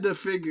just had to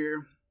figure.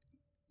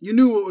 You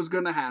knew what was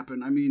going to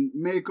happen. I mean,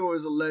 Meiko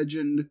is a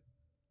legend,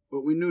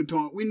 but we knew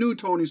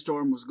Toni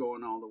Storm was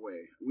going all the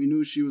way. We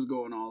knew she was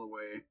going all the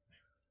way.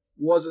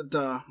 Wasn't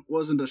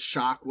a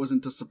shock,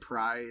 wasn't a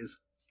surprise.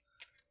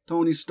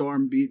 Toni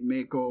Storm beat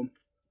Meiko.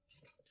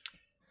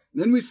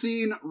 Then we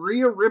seen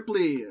Rhea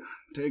Ripley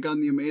take on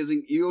the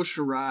amazing Io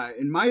Shirai.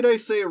 And might I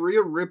say,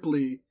 Rhea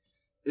Ripley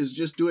is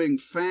just doing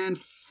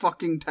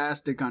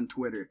fan-fucking-tastic on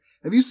Twitter.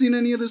 Have you seen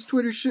any of this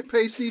Twitter shit,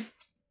 Pasty?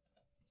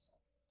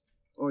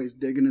 Oh, he's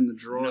digging in the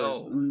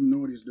drawers. No. I don't even know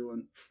what he's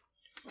doing.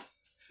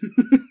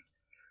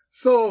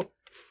 So,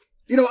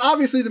 you know,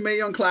 obviously the Mae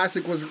Young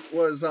Classic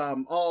was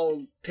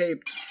all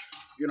taped,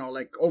 you know,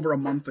 like over a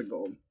month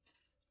ago.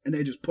 And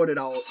they just put it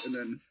out, and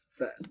then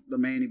the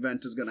main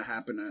event is going to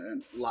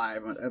happen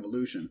live on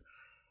Evolution.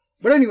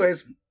 But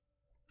anyways,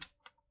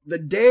 the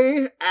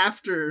day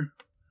after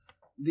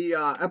the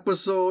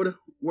episode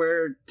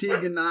where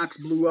Tegan Nox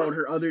blew out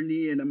her other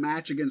knee in a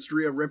match against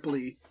Rhea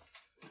Ripley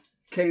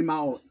came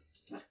out,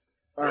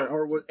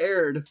 or was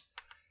aired,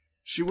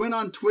 she went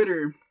on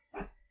Twitter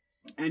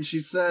and she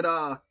said,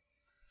 oh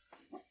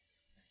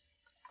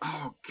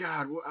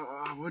God,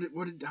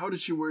 how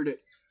did she word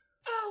it?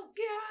 Oh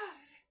God,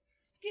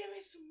 give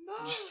me some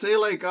more. She say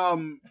like,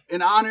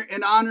 in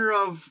honor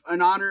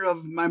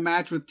of my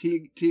match with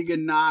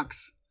Tegan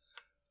Nox,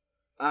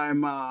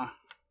 I'm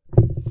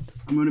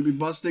gonna be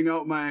busting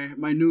out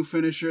my new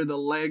finisher, the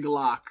leg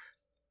lock.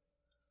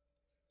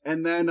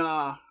 And then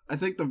I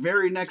think the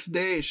very next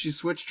day she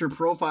switched her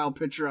profile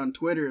picture on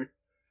Twitter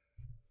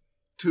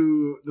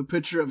to the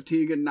picture of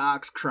Tegan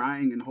Nox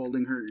crying and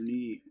holding her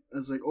knee. I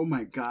was like, oh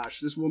my gosh,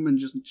 this woman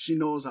she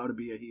knows how to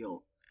be a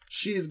heel.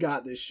 She's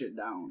got this shit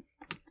down.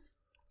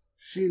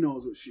 She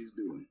knows what she's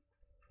doing.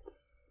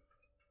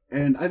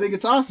 And I think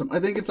it's awesome.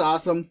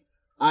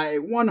 I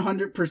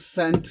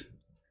 100%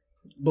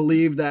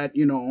 believe that,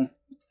 you know,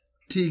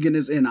 Tegan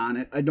is in on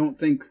it. I don't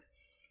think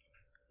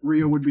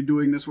Rhea would be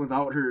doing this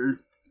without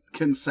her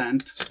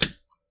consent.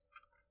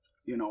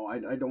 You know, I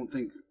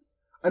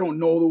don't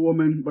know the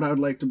woman, but I would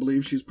like to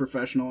believe she's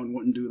professional and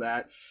wouldn't do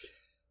that.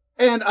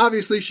 And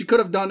obviously she could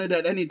have done it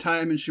at any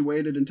time and she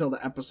waited until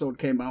the episode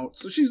came out.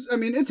 So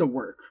it's a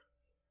work.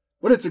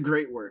 But it's a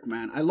great work,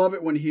 man. I love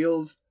it when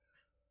heels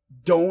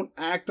don't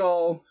act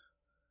all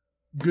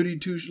goody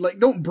two, like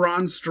don't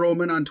Braun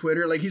Strowman on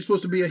Twitter. Like he's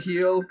supposed to be a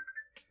heel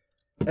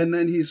and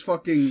then he's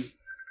fucking...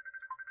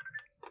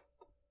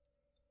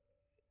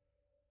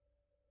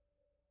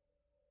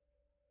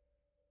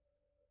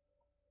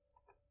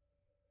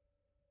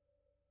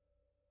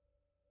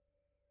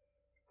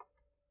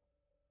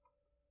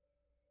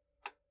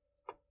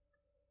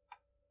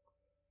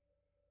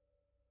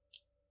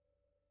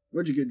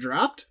 What'd you get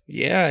dropped?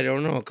 Yeah, I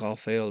don't know. A call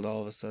failed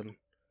all of a sudden.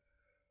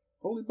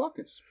 Holy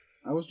buckets.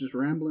 I was just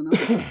rambling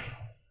on.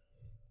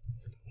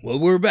 Well,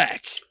 we're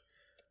back.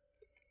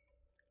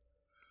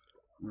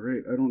 All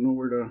right, I don't know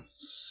where to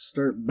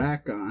start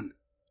back on.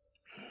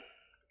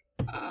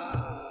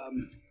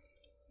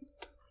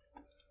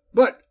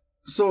 But,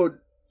 so...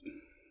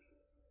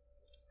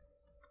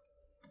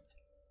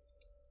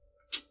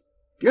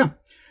 Yeah.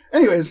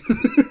 Anyways.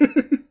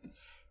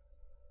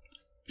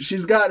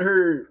 She's got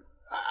her...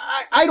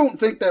 I don't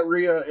think that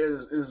Rhea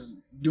is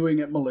doing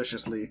it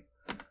maliciously.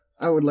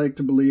 I would like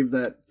to believe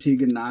that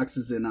Tegan Nox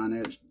is in on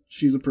it.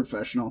 She's a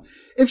professional.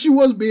 If she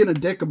was being a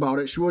dick about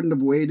it, she wouldn't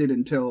have waited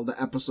until the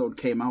episode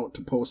came out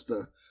to post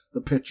the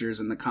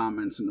pictures and the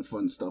comments and the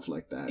fun stuff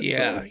like that.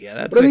 Yeah, so, yeah,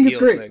 that's but I think it's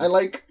great. Thing.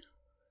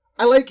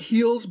 I like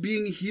heels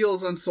being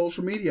heels on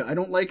social media. I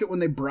don't like it when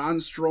they Braun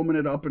Strowman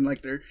it up and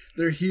like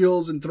they're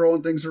heels and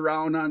throwing things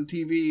around on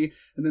TV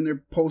and then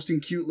they're posting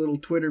cute little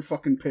Twitter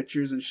fucking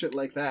pictures and shit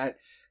like that.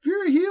 If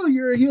you're a heel,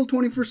 you're a heel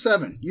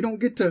 24/7. You don't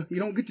get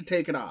to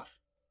take it off.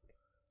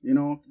 You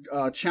know,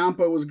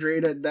 Ciampa was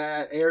great at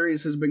that.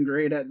 Aries has been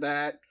great at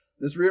that.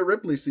 This Rhea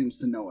Ripley seems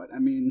to know it. I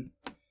mean,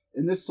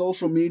 in this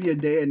social media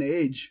day and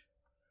age,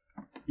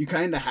 you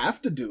kind of have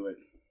to do it.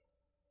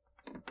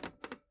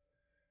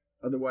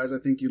 Otherwise, I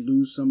think you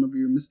lose some of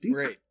your mystique.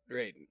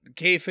 Right.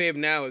 Kayfabe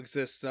now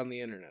exists on the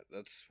internet.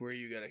 That's where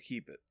you gotta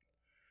keep it.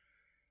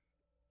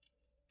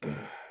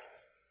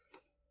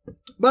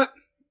 But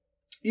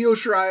Io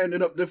Shirai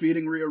ended up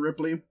defeating Rhea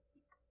Ripley.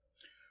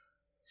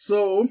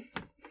 So,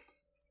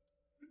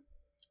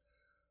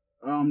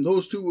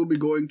 those two will be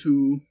going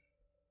to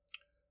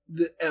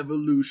the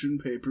Evolution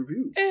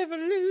pay-per-view.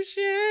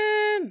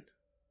 Evolution!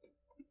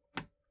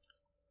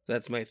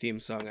 That's my theme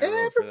song I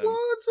wrote for them.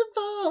 Everyone's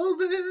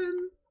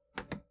evolving.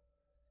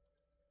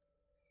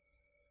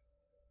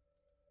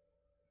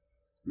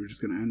 We're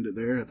just going to end it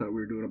there? I thought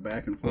we were doing a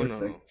back and forth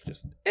thing.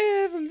 Just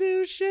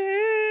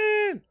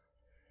Evolution!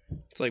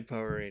 It's like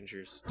Power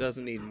Rangers.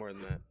 Doesn't need more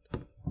than that.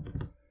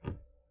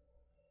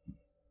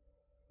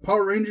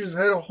 Power Rangers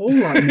had a whole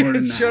lot more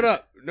than that. Shut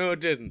up. No, it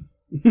didn't.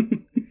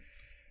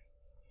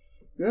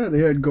 Yeah, they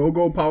had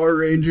Go-Go Power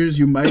Rangers,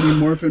 You Mighty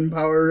Morphin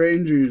Power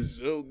Rangers.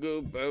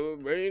 Go-Go Power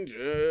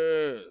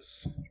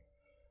Rangers.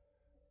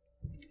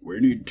 We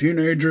need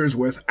teenagers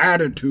with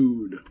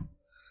attitude.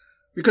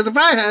 Because if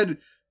I had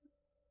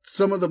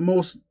some of the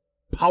most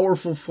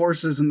powerful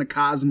forces in the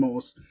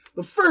cosmos,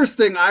 the first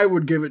thing I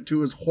would give it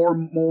to is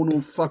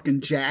hormonal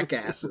fucking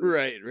jackasses.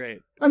 Right.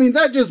 I mean,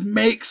 that just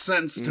makes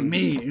sense to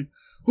me.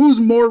 Who's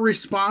more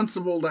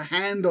responsible to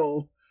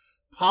handle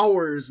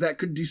powers that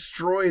could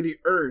destroy the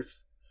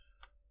Earth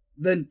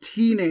than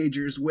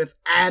teenagers with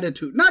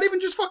attitude? Not even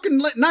just fucking,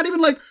 not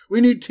even like,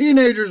 we need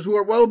teenagers who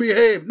are well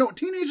behaved. No,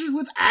 teenagers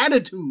with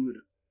attitude.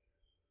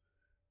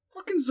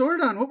 Fucking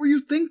Zordon, what were you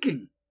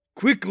thinking?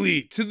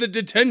 Quickly, to the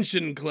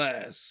detention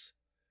class.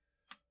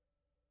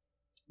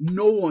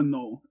 No one,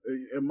 though,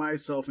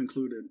 myself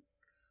included,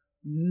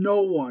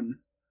 no one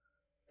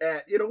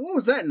at, what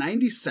was that,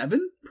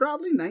 97?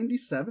 Probably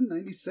 97,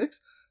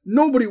 96?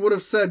 Nobody would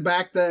have said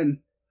back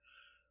then,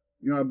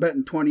 I bet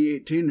in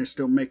 2018 they're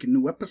still making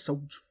new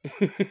episodes.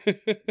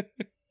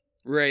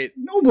 Right.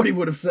 Nobody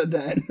would have said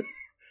that.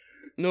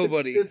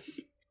 Nobody.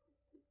 It's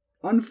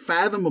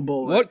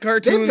unfathomable. What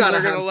cartoons are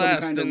going to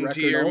last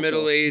into your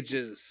Middle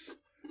Ages?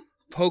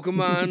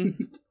 Pokemon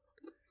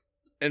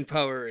and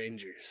Power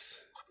Rangers.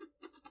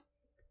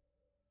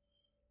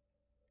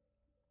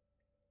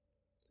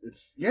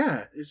 It's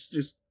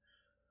just,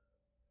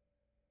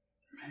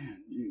 man,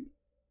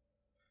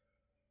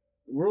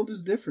 the world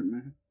is different,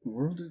 man. The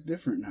world is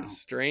different now. It's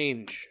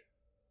strange.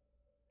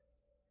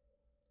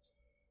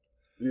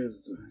 It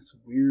is. It's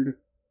weird.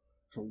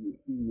 It's a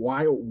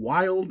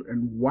wild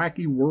and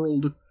wacky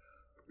world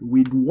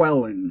we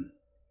dwell in.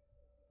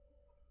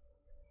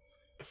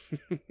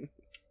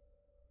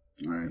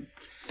 All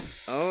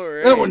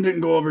right. That one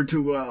didn't go over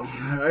too well.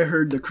 I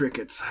heard the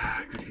crickets.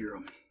 I could hear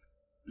them.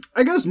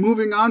 I guess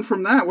moving on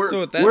from that,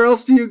 where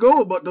else do you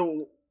go but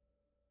the...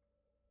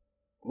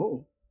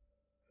 Oh.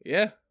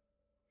 Yeah.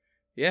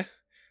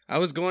 I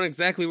was going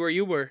exactly where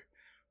you were.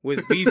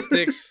 With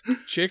B-Sticks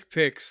chick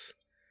picks.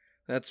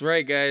 That's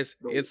right, guys.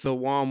 It's the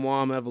Wom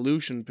Wom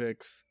Evolution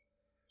picks.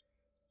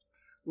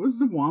 Where does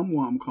the Wom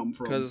Wom come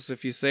from? Because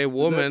if you say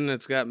woman,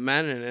 it's got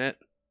men in it.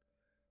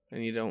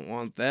 And you don't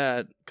want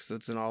that, because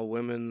it's an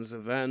all-women's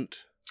event.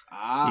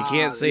 You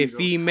can't say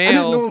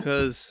female,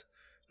 because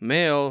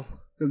male...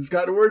 Because it's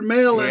got the word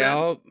male in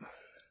it.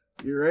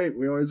 You're right.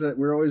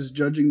 We're always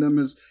judging them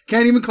as...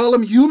 Can't even call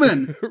them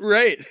human.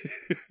 Right.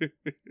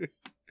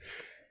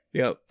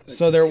 Yep.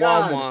 So they're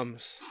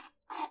wom-woms.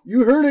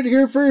 You heard it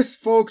here first,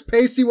 folks.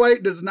 Pacey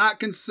White does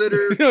not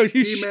consider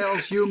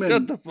females human.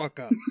 Shut the fuck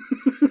up.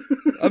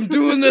 I'm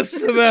doing this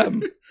for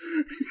them.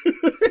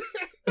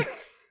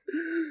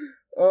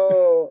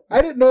 Oh,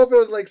 I didn't know if it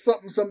was like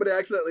something somebody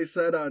accidentally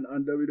said on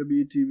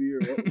WWE TV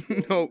or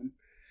what.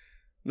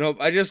 Nope.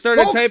 I just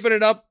started typing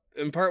it up,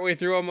 and partway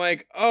through I'm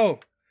like, oh,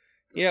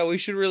 yeah, we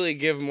should really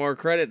give more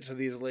credit to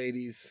these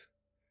ladies.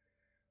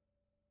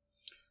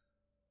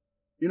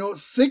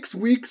 6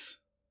 weeks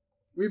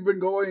we've been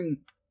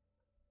going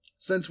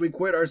since we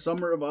quit our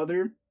Summer of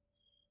Other.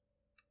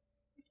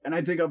 And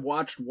I think I've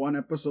watched one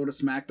episode of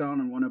SmackDown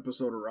and one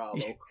episode of Raw,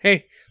 though.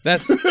 Hey,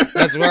 that's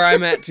where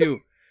I'm at, too.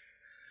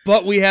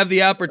 But we have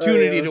the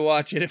opportunity to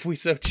watch it if we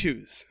so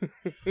choose.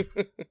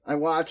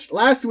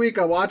 Last week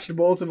I watched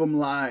both of them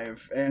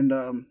live, and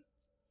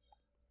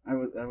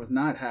I was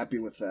not happy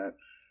with that.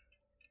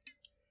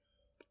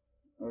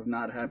 I was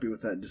not happy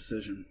with that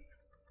decision.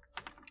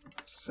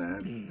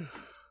 Sad.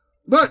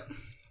 But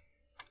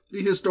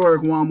the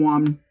historic Wham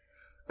Wham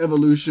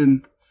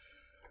Evolution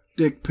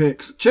chick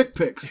pics.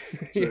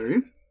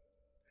 Sorry.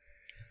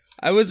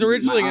 I was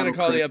originally going to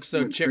call the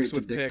episode Chicks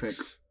with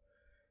Pics.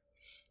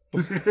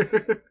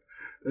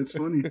 That's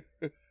funny.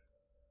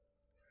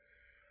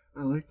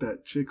 I like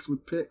that. Chicks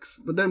with pics.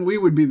 But then we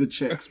would be the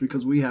chicks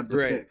because we have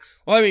the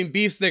pics. Well, I mean,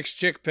 Beef Sticks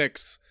Chick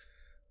Pics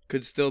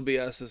could still be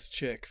us as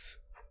chicks.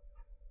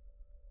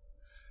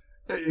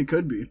 It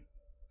could be.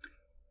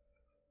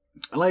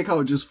 I like how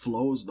it just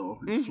flows, though.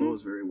 It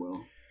flows very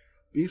well.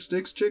 Beef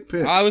Sticks Chick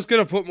Pics. I was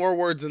going to put more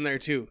words in there,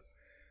 too.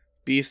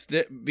 Beef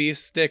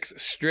Sticks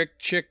Strict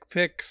Chick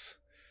Pics.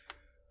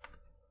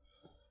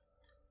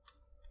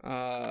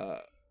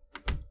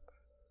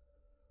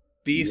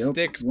 Beef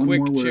Sticks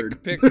Quick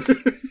Chick Pics.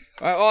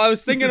 I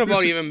was thinking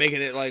about even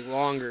making it like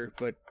longer,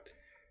 but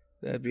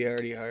that'd be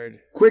already hard.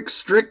 Quick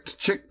Strict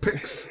Chick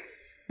Pics.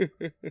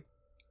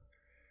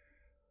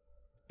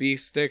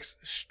 Beef Sticks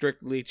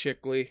Strictly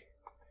Chickly.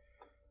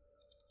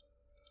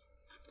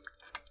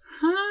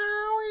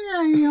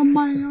 Oh yeah,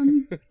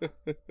 man.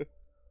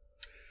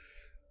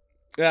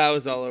 Yeah, I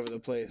was all over the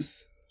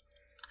place.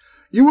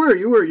 You were.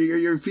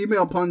 Your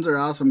female puns are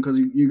awesome because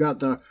you got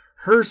the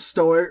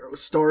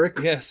historic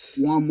yes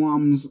Wham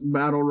Wham's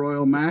Battle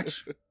Royal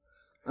match.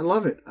 I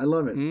love it.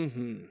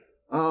 Mm-hmm.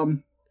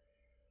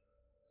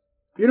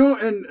 You know,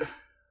 and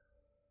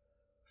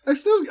I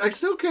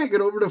still can't get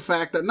over the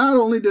fact that not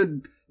only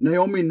did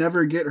Naomi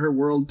never get her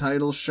world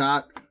title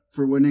shot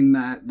for winning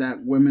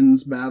that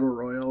women's Battle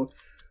Royal,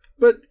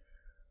 but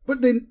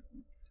they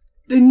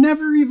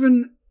never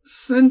even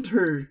sent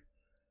her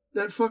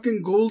that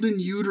fucking golden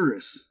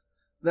uterus.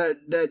 That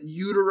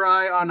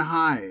uteri on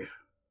high.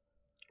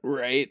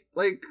 Right.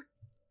 Like,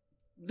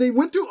 they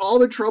went through all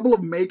the trouble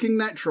of making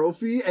that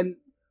trophy, and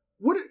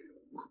what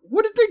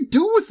did they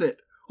do with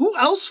it? Who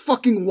else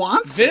fucking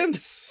wants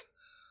Vince.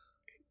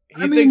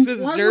 it? He thinks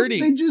it's why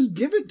dirty. Wouldn't they just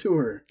give it to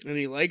her? And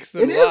he likes it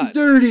a lot. It is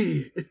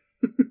dirty.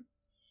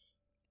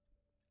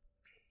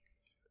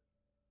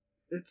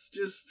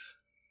 It's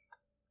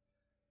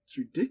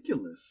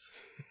ridiculous.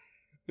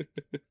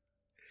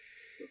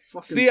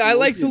 See, I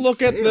like to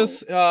look at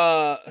this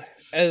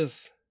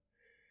as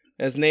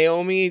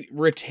Naomi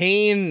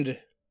retained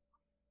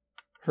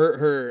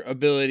her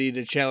ability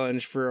to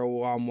challenge for a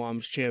Wham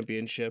Wham's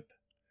championship.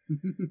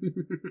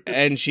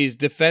 And she's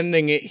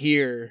defending it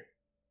here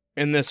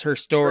in this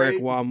historic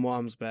Wham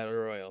Wham's Battle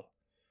Royal.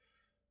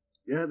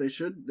 Yeah, they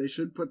should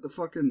put the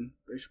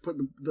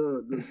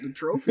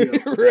trophy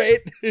up.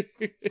 Right.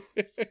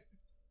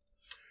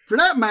 For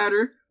that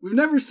matter, we've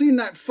never seen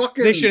that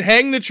fucking... They should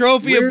hang the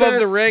trophy above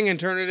the ring and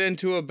turn it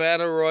into a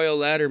Battle Royal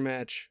ladder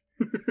match.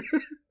 For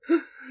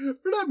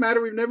that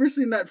matter, we've never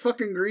seen that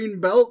fucking green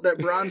belt that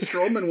Braun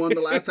Strowman won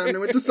the last time they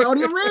went to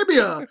Saudi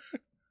Arabia.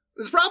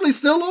 It's probably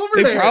still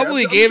over there. They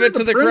probably gave sure it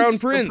to the Crown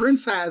Prince. The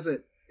Prince has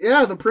it.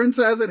 Yeah, the Prince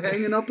has it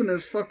hanging up in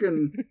his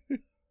fucking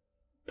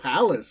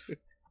palace.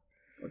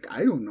 Like,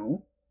 I don't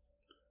know.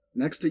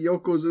 Next to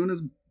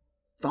Yokozuna's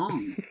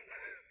thong.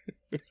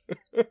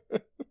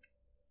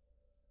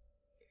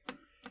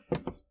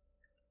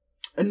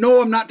 And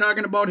no, I'm not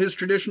talking about his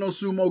traditional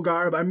sumo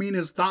garb. I mean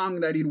his thong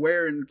that he'd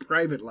wear in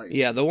private life.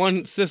 Yeah, the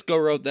one Cisco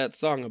wrote that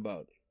song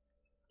about.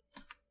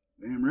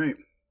 Damn right.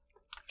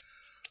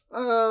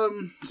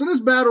 So this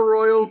Battle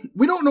Royal,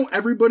 we don't know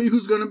everybody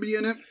who's going to be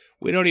in it.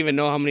 We don't even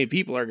know how many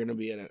people are going to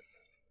be in it.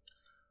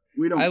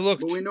 We don't.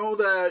 But we know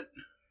that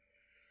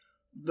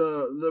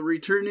the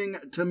returning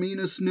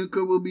Tamina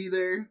Snuka will be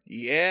there.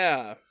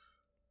 Yeah.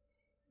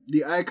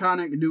 The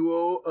iconic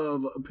duo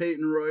of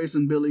Peyton Royce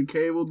and Billie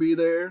Kay will be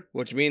there.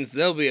 Which means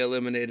they'll be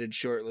eliminated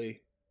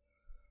shortly.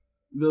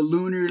 The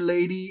Lunar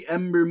Lady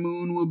Ember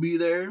Moon will be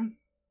there.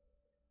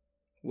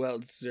 Well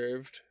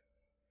deserved.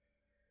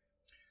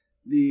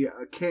 The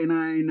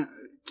canine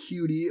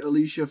cutie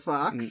Alicia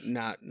Fox.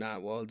 Not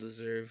well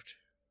deserved.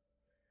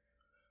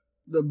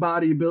 The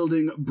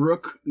bodybuilding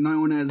Brooke,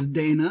 known as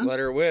Dana. Let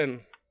her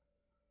win.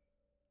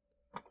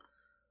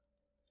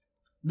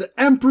 The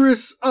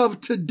Empress of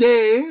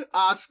Today,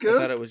 Asuka. I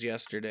thought it was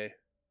yesterday.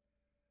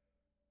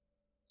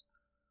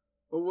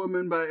 A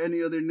woman by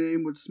any other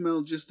name would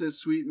smell just as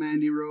sweet,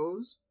 Mandy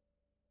Rose.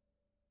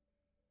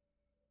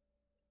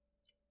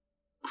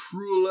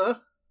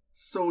 Cruella,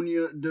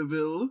 Sonya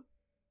Deville.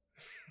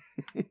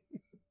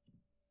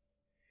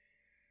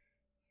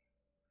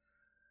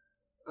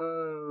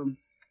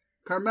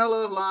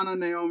 Carmella, Lana,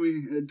 Naomi,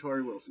 and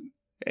Tori Wilson.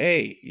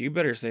 Hey, you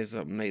better say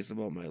something nice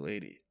about my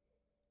lady.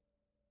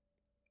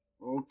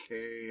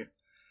 Okay.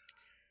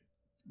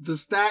 The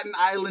Staten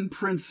Island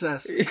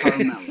Princess,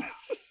 Carmella.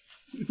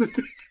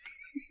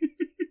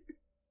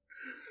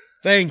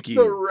 Thank you.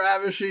 The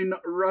ravishing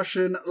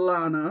Russian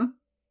Lana.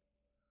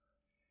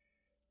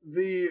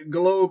 The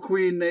Glow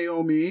Queen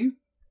Naomi.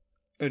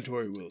 And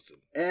Tori Wilson.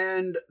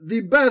 And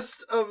the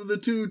best of the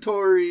two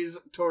Tories,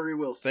 Tori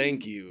Wilson.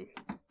 Thank you.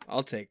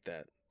 I'll take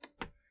that.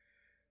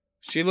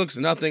 She looks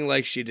nothing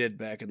like she did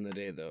back in the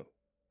day, though.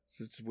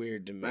 It's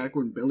weird to me. Back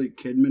when Billy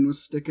Kidman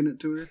was sticking it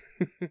to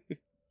her.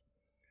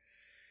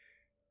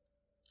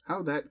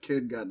 How that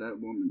kid got that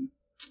woman,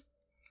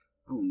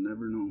 I'll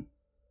never know.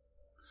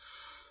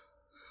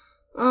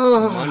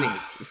 Money.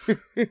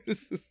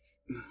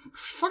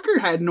 Fucker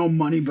had no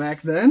money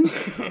back then.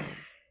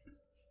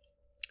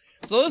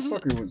 So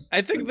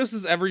I think this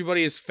is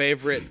everybody's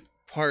favorite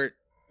part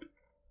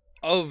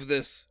of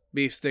this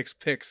Beef Sticks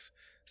Picks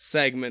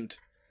segment,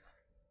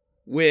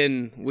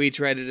 when we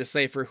try to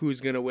decipher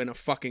who's going to win a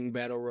fucking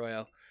battle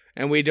royal,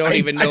 and we don't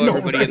even know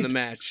everybody right? in the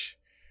match.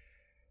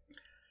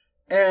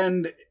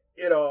 And,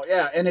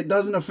 and it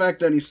doesn't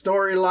affect any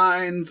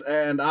storylines,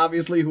 and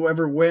obviously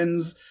whoever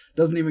wins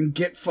doesn't even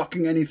get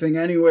fucking anything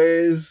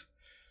anyways.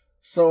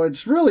 So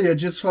it's really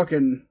just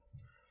fucking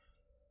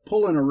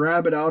pulling a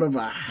rabbit out of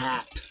a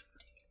hat.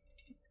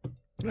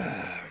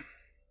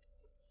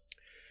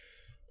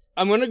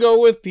 I'm going to go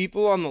with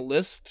people on the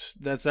list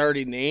that's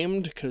already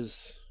named,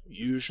 because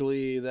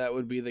usually that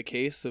would be the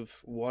case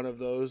if one of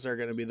those are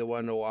going to be the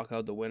one to walk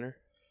out the winner.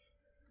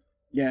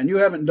 Yeah, and you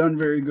haven't done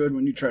very good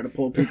when you try to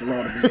pull people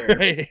out of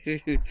the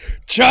air.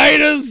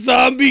 China's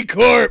zombie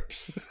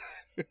corpse!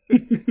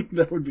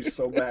 That would be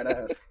so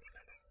badass.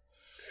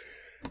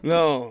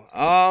 No,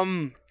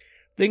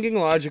 thinking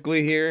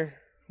logically here,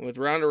 with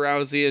Ronda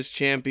Rousey as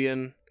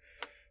champion,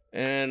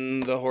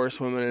 and the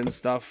horsewomen and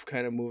stuff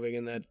kind of moving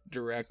in that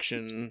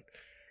direction.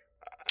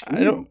 I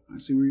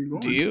see where you're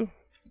going. Do you?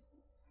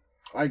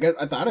 I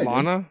thought I did.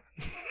 Lana?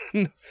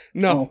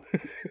 No.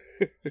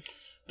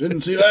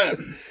 Didn't see that.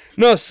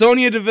 No,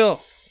 Sonya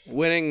Deville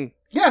winning.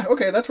 Yeah,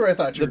 okay, that's where I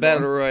thought you were the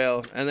Battle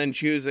Royal, and then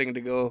choosing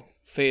to go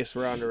face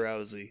Ronda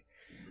Rousey.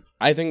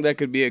 I think that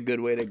could be a good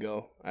way to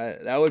go.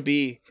 That would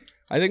be,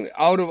 I think,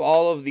 out of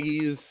all of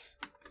these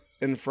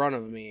in front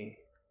of me,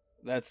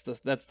 that's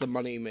the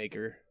money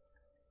maker.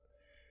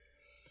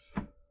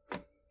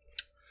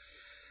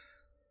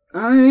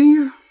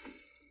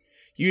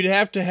 You'd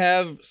have to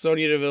have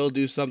Sonya Deville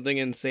do something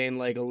insane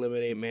like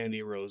eliminate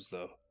Mandy Rose,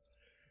 though.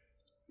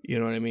 You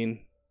know what I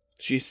mean?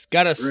 She's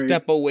got to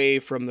step away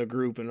from the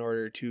group in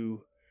order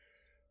to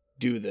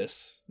do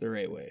this the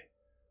right way.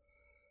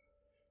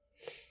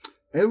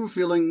 I have a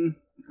feeling,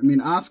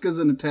 Asuka's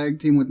in a tag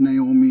team with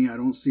Naomi. I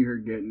don't see her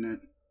getting it.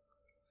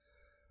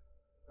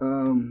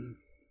 No,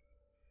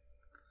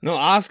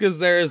 Asuka's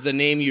there as the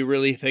name you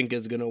really think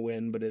is going to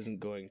win, but isn't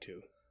going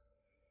to.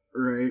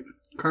 Right.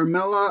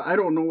 Carmella, I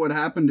don't know what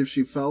happened, if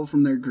she fell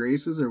from their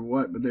graces or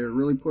what, but they were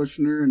really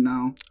pushing her, and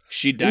now...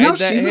 She dyed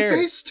that she's hair. A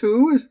face,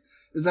 too?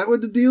 Is that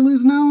what the deal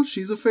is now?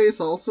 She's a face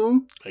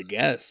also? I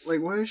guess.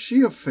 Like, why is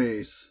she a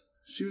face?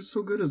 She was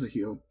so good as a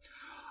heel.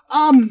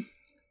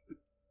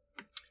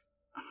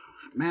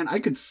 Man, I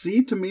could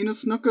see Tamina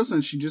Snuka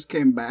since she just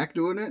came back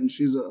doing it, and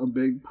she's a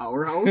big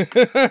powerhouse.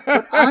 But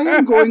I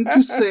am going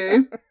to say...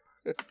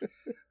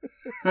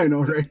 I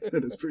know, right?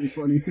 That is pretty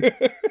funny.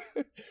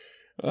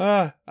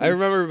 I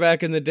remember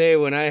back in the day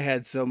when I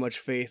had so much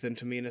faith in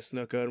Tamina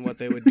Snuka and what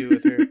they would do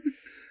with her.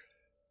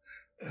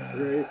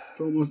 Right?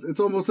 It's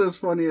almost as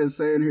funny as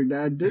saying her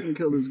dad didn't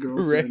kill his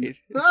girlfriend.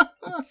 Right.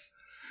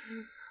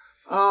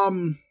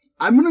 I'm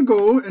gonna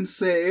go and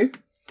say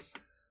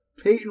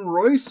Peyton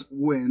Royce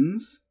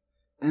wins,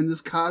 and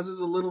this causes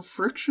a little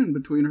friction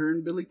between her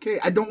and Billie Kay.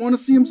 I don't want to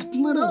see them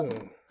split up,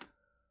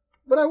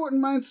 but I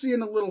wouldn't mind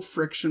seeing a little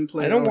friction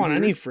play. I don't want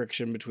any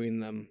friction between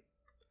them.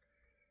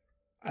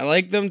 I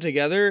like them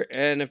together,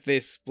 and if they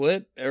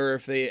split, or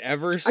if they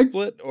ever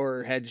split,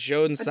 or had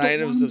shown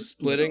signs of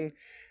splitting,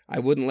 I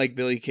wouldn't like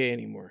Billie Kay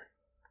anymore.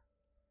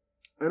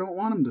 I don't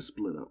want them to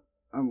split up.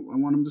 I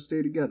want them to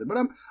stay together. But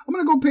I'm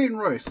gonna go Peyton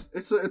Royce.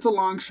 It's a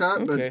long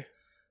shot, but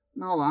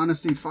in all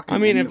honesty,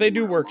 fucking. If they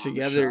do work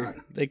together,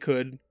 they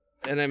could.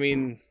 And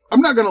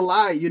I'm not gonna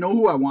lie. You know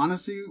who I want to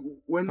see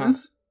win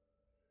this?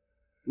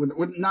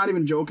 With not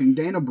even joking,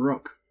 Dana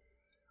Brooke.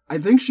 I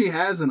think she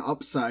has an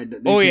upside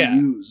that they can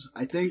use.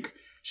 I think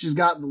she's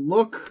got the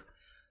look.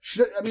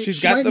 She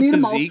might need a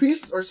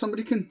mouthpiece, or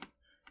somebody can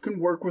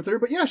work with her.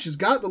 But yeah, she's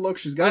got the look.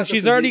 She's got. And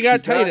she's already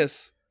got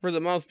Titus for the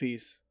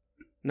mouthpiece.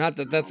 Not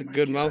that that's a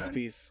good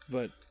mouthpiece,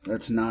 but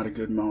that's not a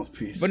good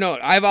mouthpiece. But no,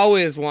 I've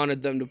always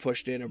wanted them to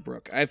push Dana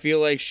Brooke. I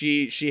feel like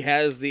she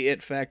has the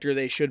it factor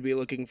they should be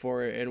looking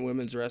for in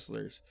women's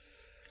wrestlers.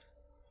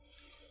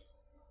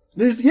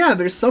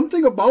 There's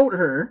something about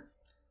her.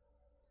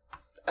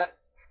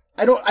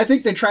 I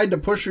think they tried to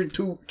push her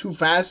too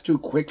fast, too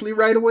quickly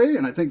right away,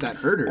 and I think that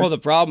hurt her. Well, the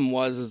problem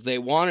was they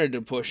wanted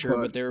to push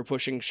her, but they were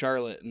pushing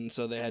Charlotte, and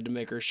so they had to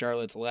make her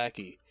Charlotte's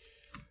lackey.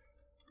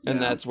 And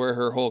that's where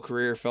her whole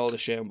career fell to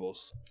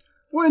shambles.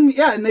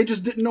 And they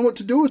just didn't know what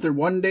to do with her.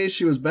 One day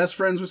she was best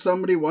friends with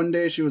somebody, one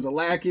day she was a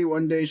lackey,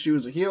 one day she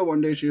was a heel,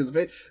 one day she was a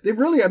face. They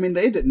really,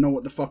 they didn't know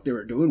what the fuck they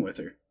were doing with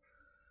her.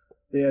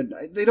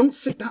 They don't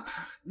sit down.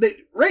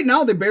 Right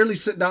now they barely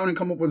sit down and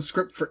come up with a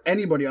script for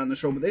anybody on the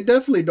show, but they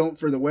definitely don't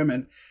for the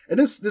women. And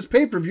this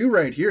pay-per-view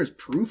right here is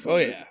proof of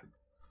it.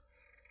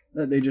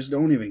 That they just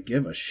don't even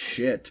give a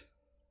shit.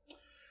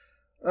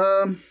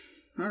 All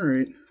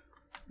right.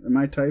 Am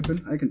I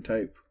typing? I can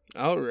type.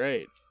 All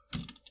right.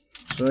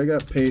 So I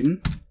got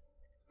Peyton,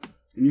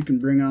 and you can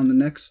bring on the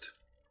next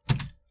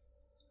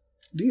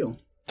deal.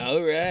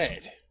 All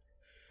right.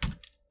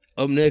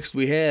 Up next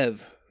we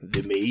have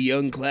the Mae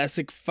Young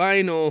Classic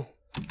Final.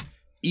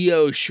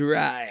 Io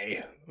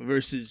Shirai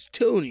versus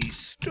Toni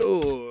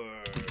Storm.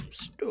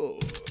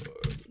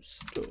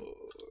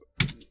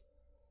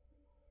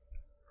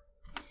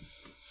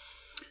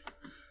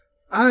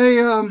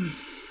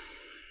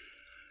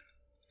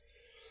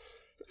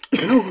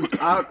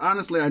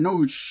 Honestly, I know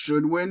who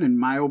should win, in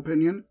my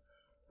opinion,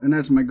 and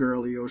that's my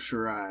girl, Io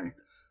Shirai.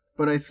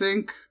 But I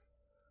think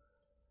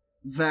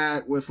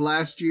that with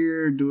last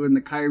year doing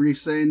the Kairi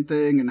Sane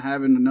thing and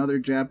having another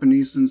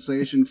Japanese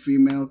sensation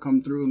female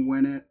come through and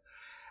win it,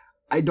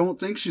 I don't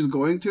think she's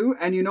going to.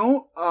 And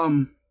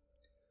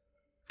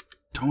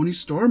Toni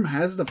Storm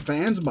has the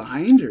fans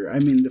behind her. I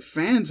mean, the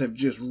fans have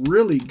just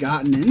really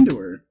gotten into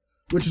her,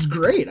 which is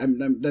great.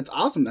 That's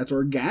awesome. That's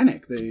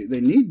organic. They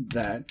need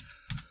that.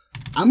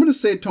 I'm going to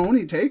say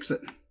Toni takes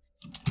it.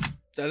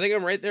 I think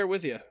I'm right there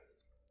with you.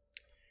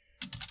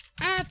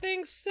 I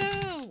think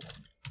so.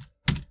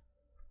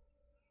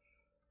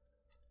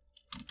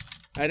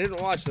 I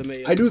didn't watch the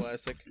Mae Young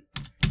Classic,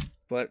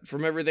 but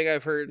from everything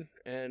I've heard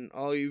and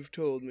all you've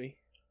told me,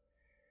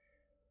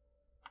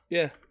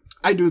 yeah.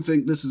 I do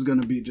think this is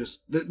going to be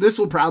this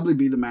will probably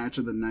be the match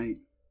of the night.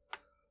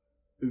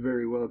 It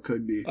very well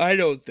could be. I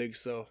don't think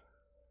so.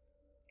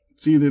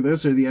 It's either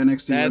this or the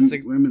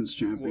NXT Women's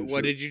Championship.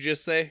 What did you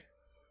just say?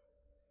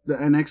 The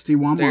NXT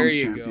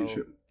Women's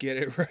Championship. Go. Get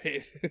it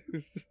right.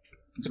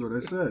 That's what I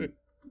said.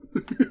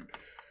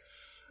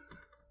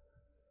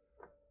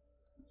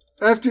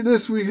 After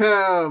this, we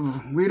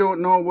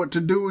don't know what to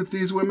do with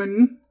these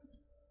women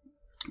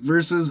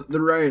versus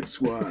the Riot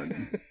Squad.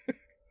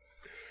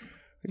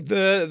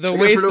 the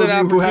wasted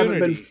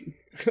opportunity.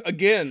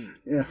 Again.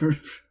 Yeah.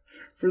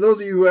 For those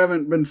of you who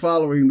haven't been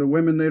following, the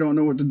women they don't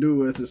know what to do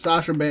with is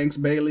Sasha Banks,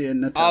 Bayley,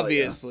 and Natalya.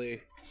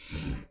 Obviously.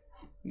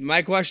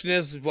 My question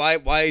is, why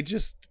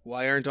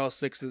aren't all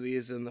 6 of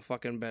these in the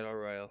fucking Battle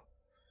Royal?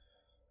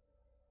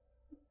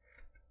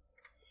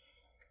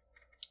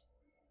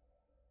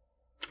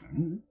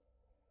 Mm-hmm.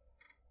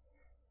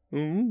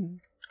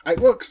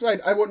 Because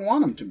I wouldn't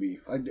want them to be.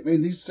 I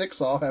mean, these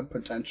 6 all have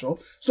potential.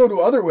 So do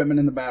other women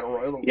in the Battle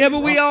Royal. Yeah,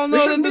 but we all know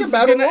that this is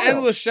going to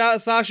end with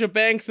Sasha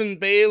Banks and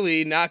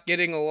Bayley not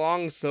getting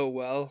along so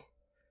well.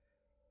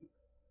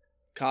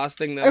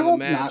 Costing them the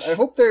match. Not. I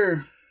hope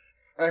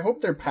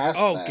they're past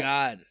that. Oh,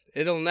 God.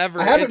 It'll never...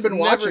 I haven't been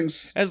watching...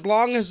 As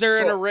long as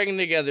they're in a ring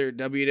together,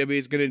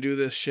 WWE's going to do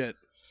this shit.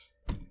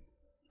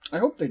 I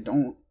hope they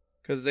don't.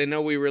 Because they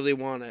know we really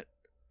want it.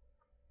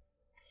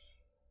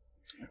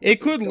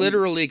 It could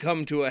literally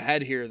come to a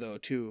head here, though,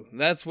 too.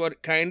 That's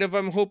what kind of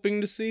I'm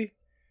hoping to see.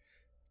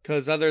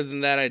 Because other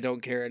than that, I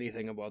don't care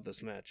anything about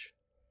this match.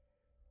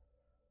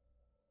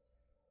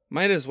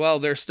 Might as well.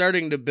 They're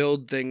starting to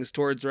build things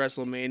towards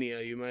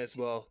WrestleMania. You might as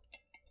well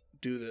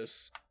do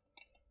this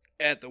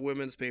at the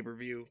women's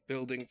pay-per-view,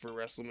 building for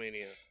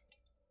WrestleMania.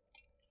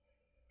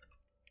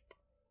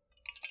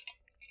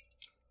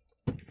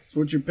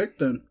 So what you picked,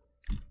 then?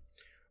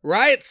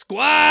 Riot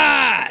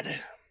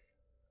Squad!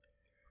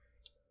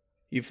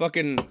 You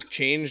fucking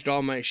changed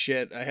all my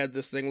shit. I had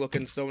this thing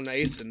looking so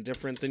nice and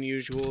different than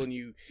usual, and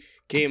you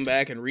came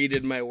back and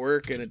redid my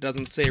work, and it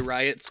doesn't say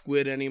Riot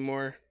Squid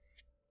anymore.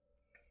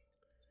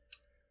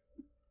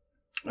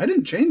 I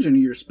didn't change any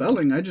of your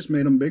spelling. I just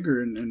made them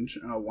bigger and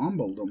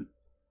wombled them.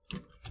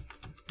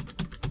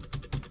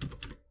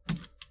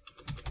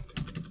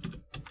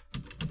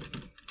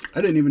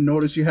 I didn't even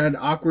notice you had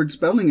awkward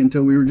spelling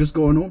until we were just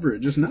going over it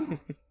just now.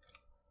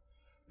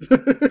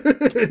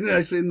 And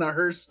I seen the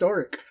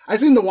historic. I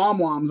seen the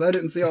wom-woms. I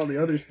didn't see all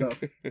the other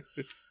stuff.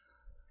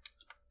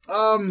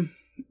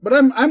 But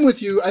I'm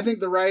with you. I think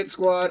the Riot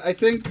Squad. I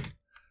think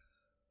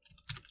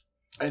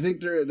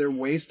they're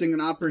wasting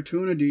an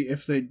opportunity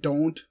if they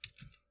don't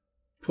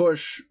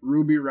push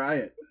Ruby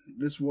Riott.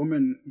 This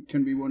woman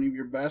can be one of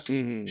your best.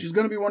 Mm-hmm. She's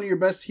going to be one of your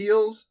best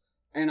heels,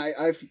 and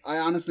I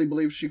honestly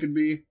believe she could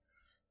be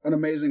an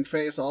amazing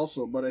face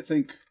also. But I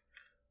think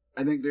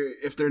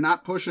if they're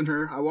not pushing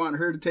her, I want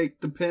her to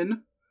take the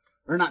pin,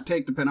 or not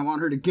take the pin. I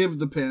want her to give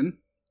the pin,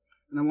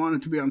 and I want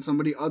it to be on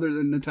somebody other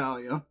than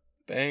Natalya.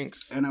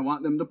 Thanks. And I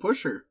want them to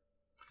push her.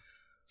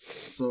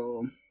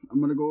 So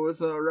I'm gonna go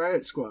with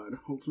Riot Squad.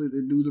 Hopefully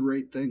they do the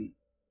right thing.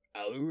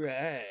 All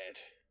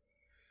right.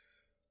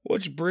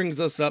 Which brings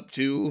us up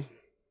to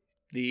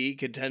the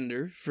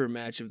contender for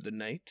match of the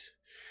night.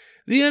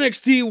 The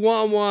NXT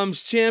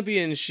Wom-Woms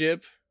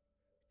Championship.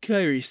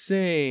 Kairi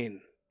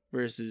Sane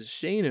versus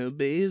Shayna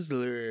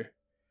Baszler.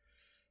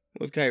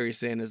 With Kairi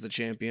Sane as the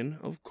champion,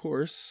 of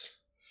course.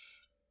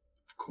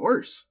 Of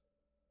course.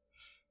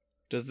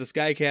 Does the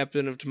Sky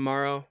Captain of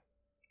Tomorrow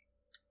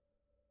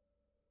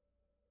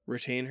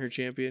retain her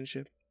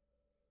championship?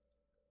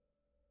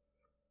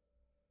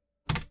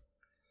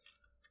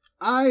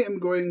 I am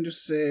going to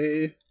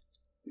say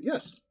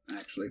yes,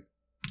 actually.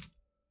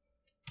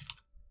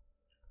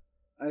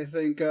 I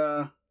think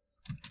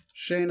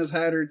Shayna's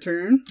had her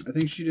turn. I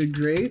think she did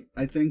great.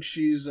 I think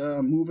she's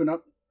moving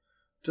up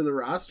to the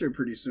roster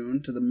pretty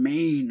soon, to the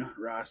main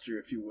roster,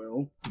 if you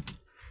will.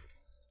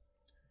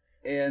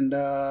 And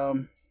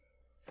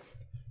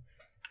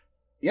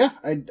yeah,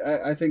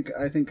 I think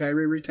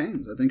Kairi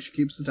retains. I think she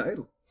keeps the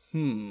title.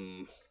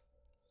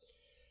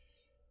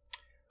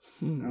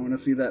 I want to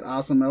see that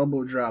awesome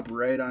elbow drop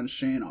right on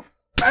Shayna.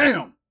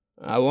 Bam!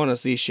 I want to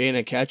see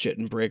Shayna catch it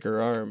and break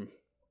her arm.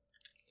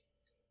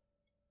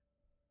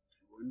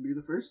 Wouldn't be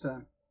the first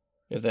time.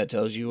 If that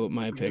tells you what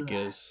my pick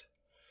is.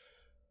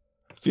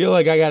 Feel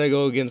like I gotta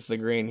go against the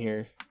grain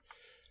here.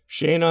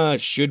 Shayna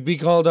should be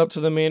called up to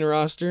the main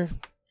roster.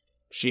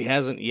 She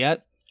hasn't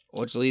yet,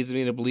 which leads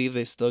me to believe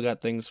they still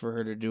got things for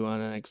her to do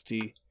on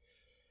NXT.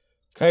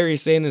 Kairi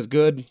Sane is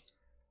good.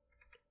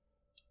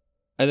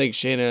 I think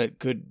Shayna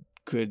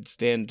could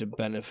stand to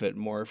benefit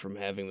more from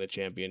having the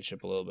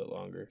championship a little bit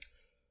longer.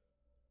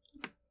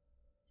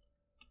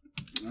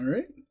 All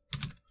right.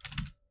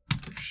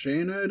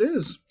 Shayna it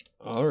is.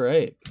 All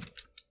right.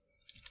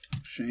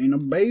 Shayna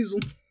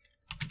Baszler.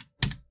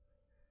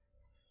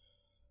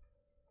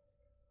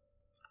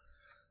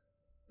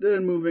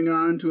 Then moving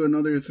on to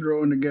another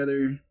throwing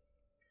together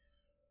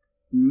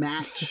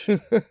match.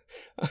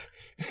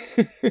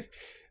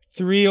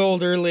 3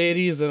 older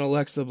ladies and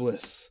Alexa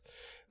Bliss.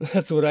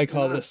 That's what I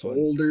call this one.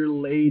 Older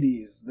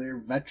ladies.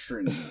 They're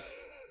veterans.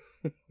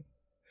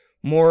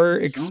 More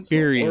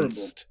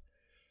experienced. So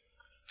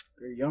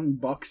they're young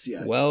bucks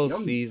yet. Well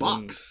young seasoned.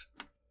 Bucks.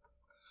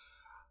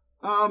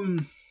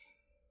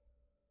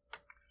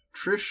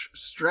 Trish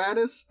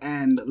Stratus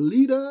and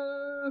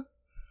Lita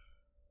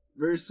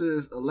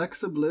versus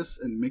Alexa Bliss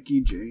and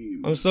Mickie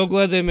James. I'm so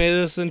glad they made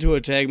this into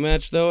a tag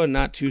match, though, and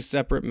not 2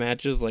 separate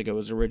matches like it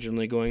was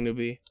originally going to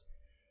be.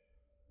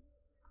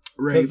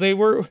 Right. Because they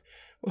were...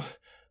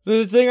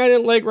 The thing I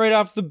didn't like right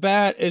off the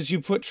bat is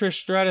you put Trish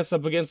Stratus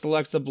up against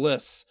Alexa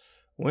Bliss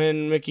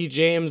when Mickie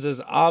James is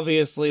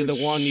obviously the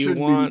one you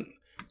want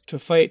to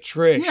fight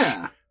Trish.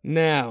 Yeah.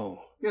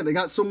 Now. Yeah, they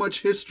got so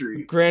much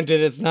history.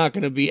 Granted, it's not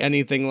going to be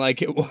anything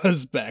like it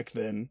was back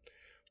then,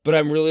 but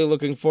I'm really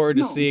looking forward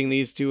to seeing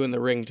these two in the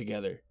ring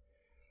together.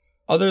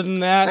 Other than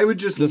that,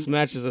 this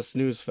match is a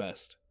snooze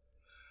fest.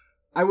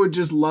 I would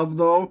just love,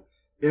 though,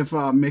 if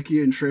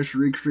Mickie and Trish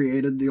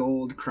recreated the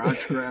old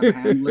crotch grab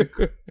hand lick.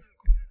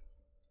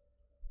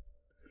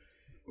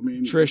 I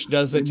mean, Trish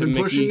does it to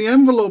Mickie. Pushing the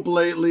envelope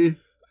lately.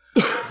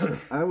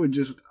 I would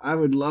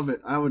love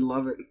it. I would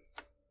love it.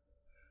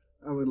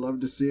 I would love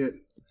to see it.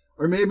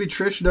 Or maybe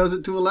Trish does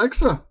it to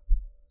Alexa.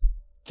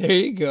 There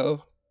you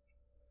go.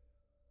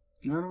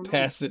 I don't know.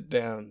 Pass it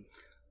down.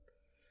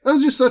 That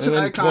was just such an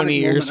iconic 20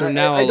 years moment. from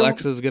now,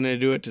 Alexa's going to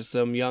do it to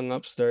some young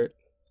upstart.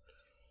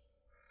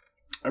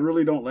 I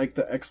really don't like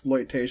the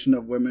exploitation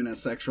of women as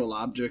sexual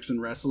objects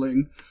in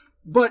wrestling.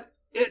 But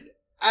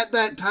at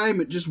that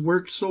time, it just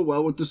worked so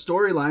well with the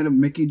storyline of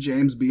Mickie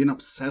James being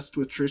obsessed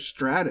with Trish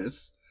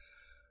Stratus.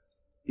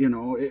 You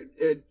know,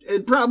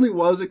 it probably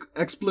was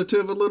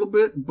expletive a little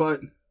bit,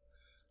 but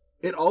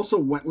it also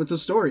went with the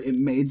story. It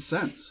made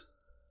sense.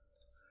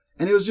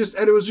 And it was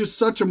just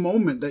such a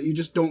moment that you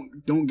just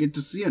don't get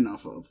to see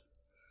enough of.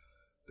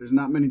 There's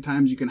not many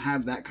times you can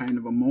have that kind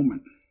of a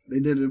moment. They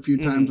did it a few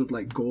times with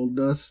like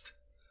Goldust.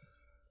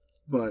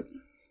 But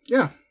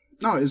yeah,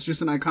 no, it's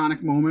just an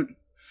iconic moment.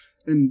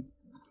 And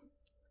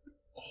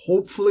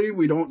hopefully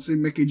we don't see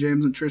Mickie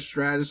James and Trish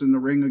Stratus in the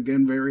ring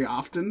again very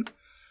often.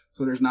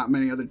 So there's not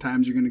many other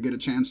times you're going to get a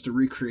chance to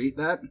recreate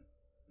that.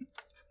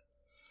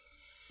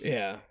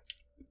 Yeah.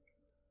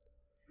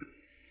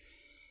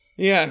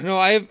 Yeah,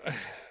 no,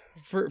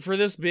 for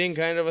this being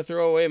kind of a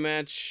throwaway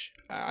match,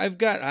 I've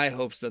got high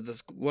hopes that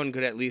this one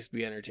could at least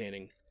be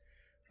entertaining.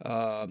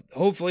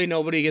 Hopefully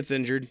nobody gets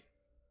injured.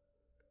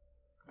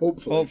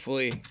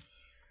 Hopefully.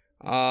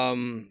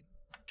 Trish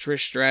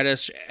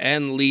Stratus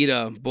and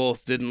Lita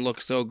both didn't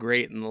look so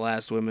great in the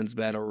last Women's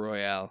Battle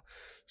Royale.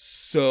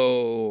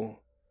 So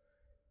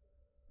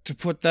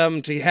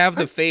to have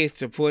the faith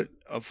to put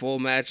a full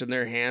match in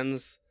their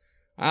hands,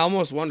 I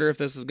almost wonder if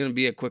this is going to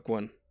be a quick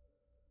one.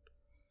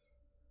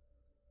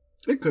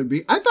 It could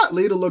be. I thought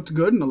Lita looked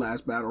good in the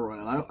last Battle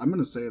Royale. I'm going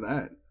to say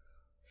that.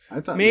 I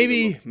thought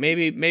maybe like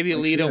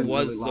Lita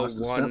was really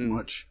the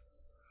one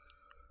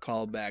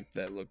callback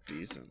that looked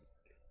decent.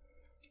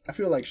 I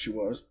feel like she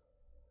was.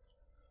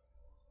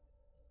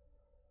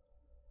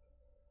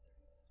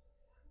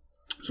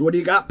 So what do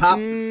you got, Pop?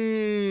 I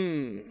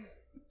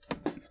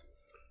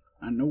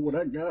know what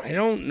I got. I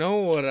don't know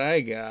what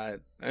I got.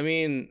 I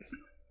mean,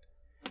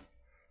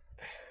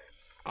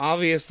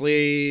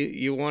 obviously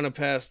you want to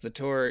pass the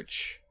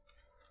torch,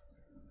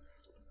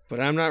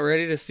 but I'm not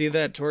ready to see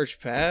that torch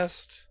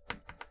passed.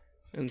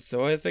 And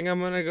so I think I'm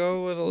going to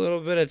go with a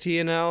little bit of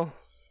TNL.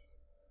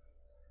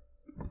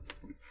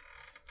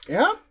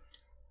 Yeah?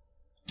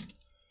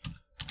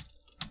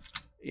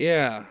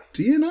 Yeah.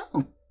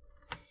 TNL.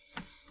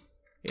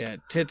 Yeah,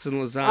 tits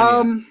and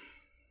lasagna.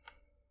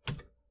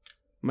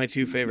 My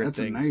two favorite that's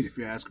things. That's a night, if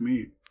you ask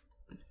me.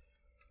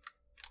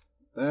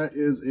 That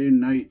is a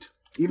night.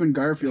 Even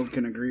Garfield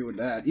can agree with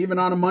that. Even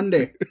on a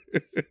Monday.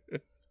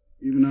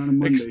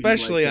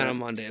 Especially on a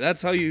Monday.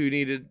 That's how you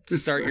need to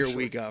start your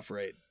week off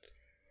right.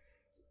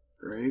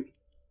 Right.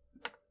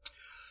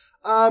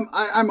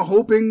 I'm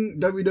hoping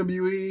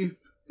WWE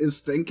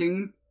is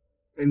thinking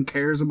and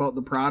cares about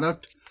the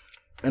product,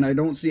 and I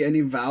don't see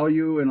any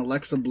value in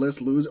Alexa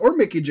Bliss losing or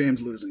Mickie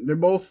James losing. They're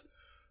both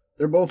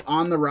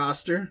on the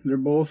roster. They're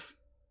both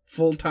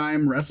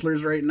full-time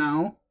wrestlers right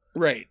now.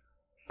 Right.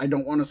 I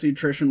don't want to see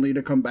Trish and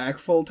Lita come back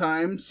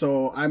full-time,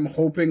 so I'm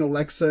hoping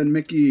Alexa and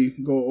Mickie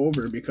go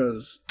over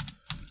because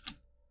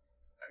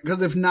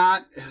if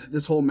not,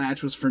 this whole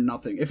match was for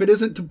nothing. If it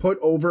isn't to put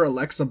over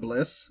Alexa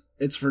Bliss,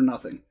 it's for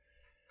nothing.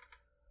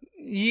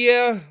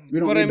 Yeah, we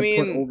don't need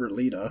to put over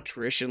Lita.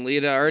 Trish and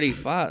Lita already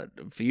fought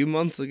a few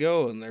months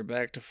ago, and they're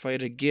back to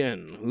fight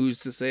again. Who's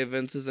to say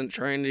Vince isn't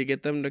trying to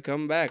get them to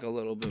come back a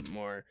little bit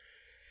more?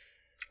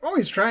 Oh,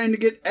 he's trying to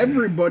get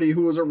everybody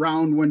who was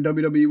around when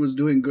WWE was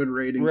doing good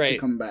ratings to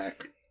come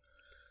back.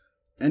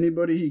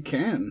 Anybody he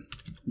can.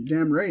 You're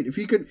damn right. If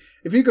he could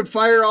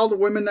fire all the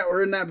women that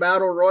were in that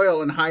battle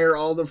royal and hire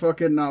all the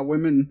fucking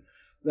women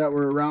that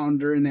were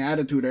around during the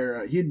Attitude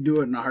Era, he'd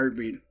do it in a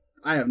heartbeat.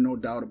 I have no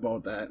doubt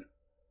about that.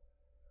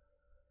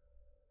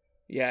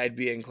 Yeah, I'd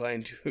be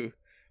inclined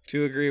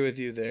to agree with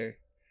you there.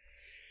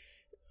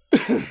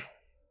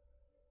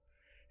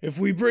 If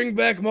we bring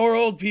back more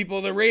old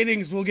people, the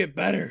ratings will get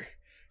better.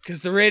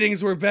 Because the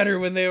ratings were better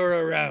when they were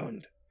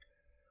around.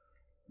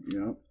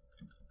 Yeah.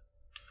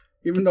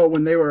 Even though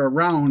when they were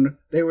around,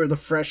 they were the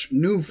fresh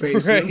new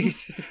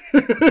faces.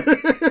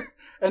 Right.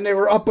 And they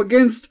were up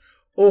against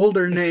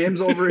older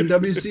names over in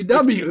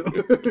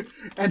WCW.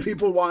 And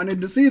people wanted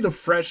to see the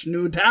fresh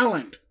new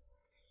talent.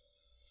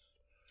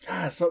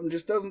 Something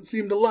just doesn't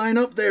seem to line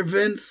up there,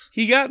 Vince.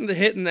 He got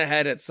hit in the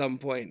head at some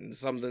point, and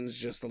something's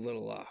just a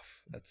little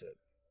off. That's it.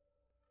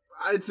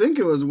 I think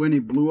it was when he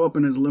blew up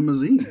in his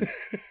limousine.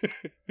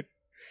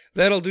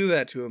 That'll do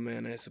that to a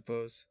man, I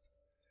suppose.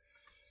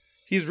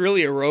 He's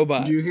really a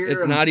robot. Did you hear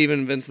it's not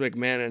even Vince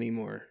McMahon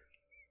anymore.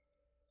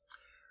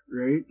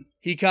 Right?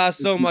 He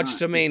costs so much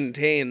to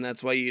maintain,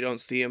 that's why you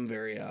don't see him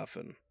very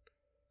often.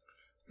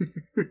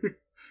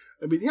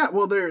 I mean, yeah,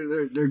 well,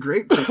 they're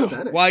great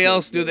prosthetics. Why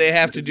else do they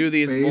have to do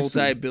these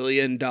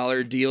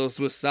multi-billion-dollar deals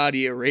with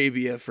Saudi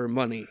Arabia for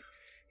money?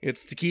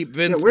 It's to keep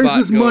Vince. Yeah, where's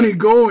this money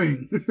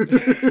going?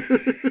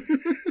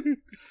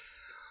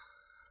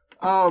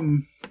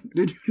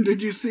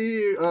 Did you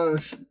see?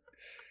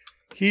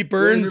 He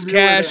burns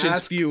cash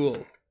as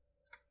fuel.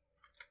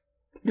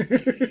 I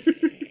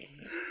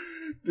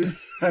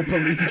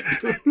believe it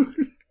too.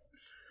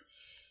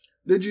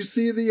 Did you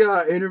see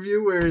the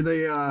interview where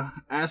they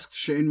asked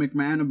Shane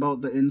McMahon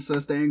about the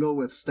incest angle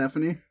with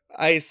Stephanie?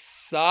 I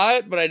saw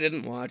it, but I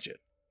didn't watch it.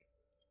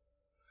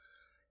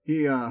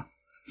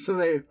 So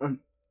they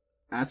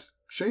asked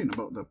Shane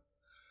about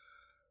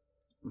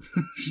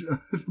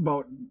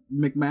about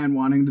McMahon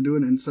wanting to do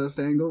an incest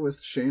angle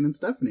with Shane and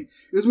Stephanie.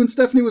 It was when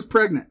Stephanie was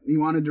pregnant. He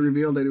wanted to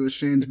reveal that it was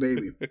Shane's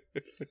baby.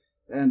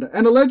 And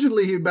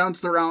allegedly he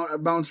bounced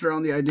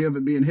around the idea of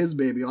it being his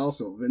baby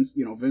also.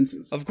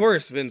 Vince's. Of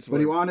course Vince would.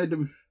 But he wanted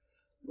to...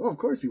 Well, of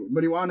course he would.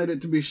 But he wanted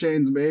it to be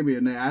Shane's baby,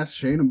 and they asked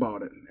Shane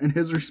about it. And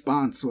his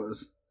response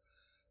was,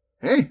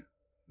 "Hey,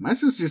 my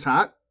sister's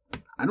hot.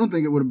 I don't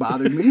think it would have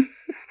bothered me."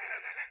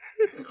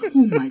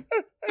 Oh my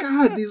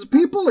God, these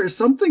people are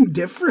something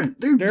different.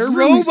 They're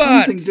really robots.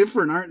 Something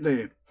different, aren't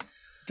they?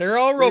 They're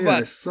all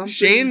robots.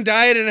 Shane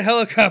died in a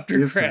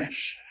helicopter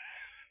crash.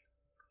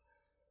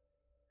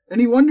 And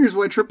he wonders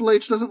why Triple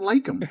H doesn't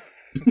like him.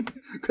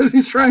 Because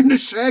he's trying to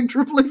shag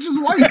Triple H's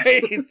wife.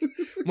 Right.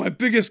 My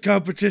biggest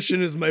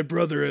competition is my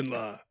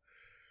brother-in-law.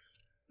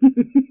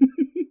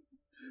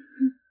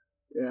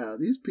 Yeah,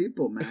 these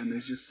people, man,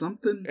 there's just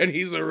something. And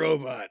he's a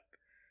robot.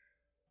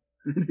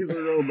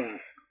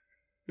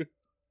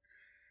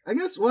 I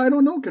guess, well, I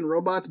don't know. Can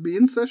robots be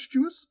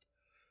incestuous?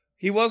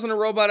 He wasn't a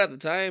robot at the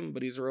time,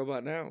 but he's a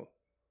robot now.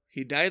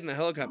 He died in the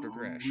helicopter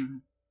crash.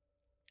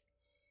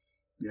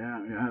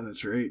 Yeah,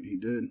 that's right. He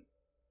did.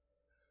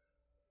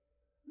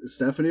 Is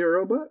Stephanie a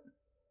robot?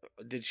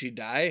 Did she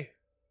die?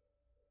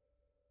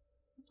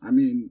 I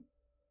mean,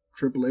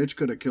 Triple H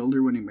could have killed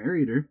her when he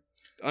married her.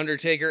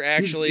 Undertaker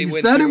actually he went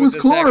said it was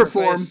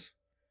chloroform. Sacrifice.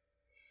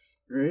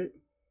 Right?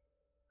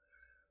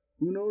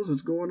 Who knows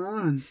what's going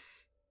on?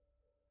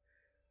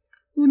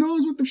 Who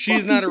knows what the fuck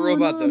She's not a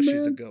robot, though. Man?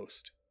 She's a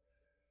ghost.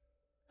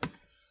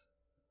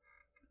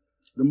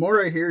 The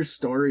more I hear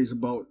stories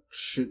about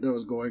shit that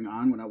was going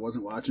on when I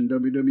wasn't watching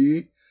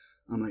WWE,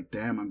 I'm like,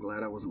 damn, I'm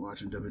glad I wasn't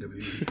watching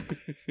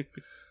WWE.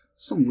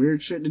 Some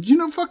weird shit. Did you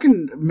know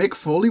fucking Mick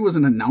Foley was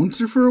an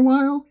announcer for a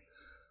while?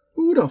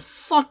 Who the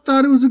fuck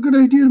thought it was a good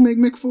idea to make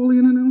Mick Foley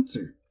an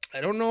announcer?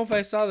 I don't know if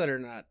I saw that or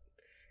not.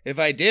 If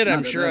I did,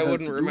 I'm sure I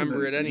wouldn't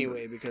remember it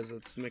anyway because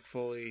it's Mick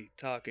Foley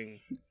talking.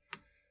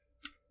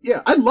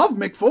 Yeah, I love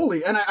Mick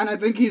Foley, and I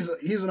think he's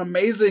an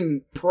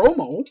amazing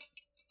promo.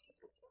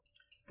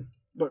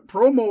 But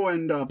promo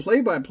and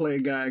play-by-play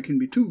guy can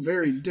be two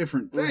very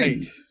different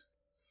things. Right.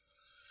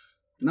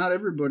 Not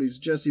everybody's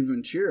Jesse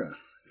Ventura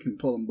can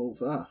pull them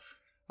both off.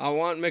 I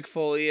want Mick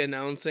Foley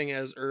announcing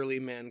as early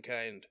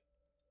Mankind.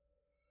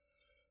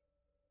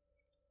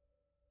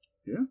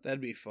 Yeah.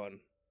 That'd be fun.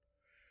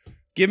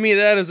 Give me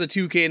that as a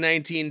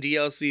 2K19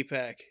 DLC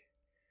pack.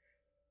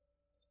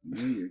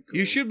 There you go.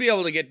 You should be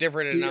able to get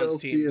different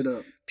announced teams. It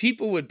up.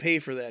 People would pay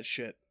for that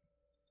shit.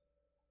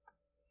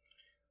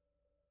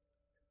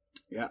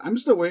 Yeah, I'm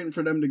still waiting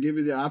for them to give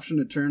you the option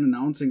to turn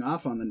announcing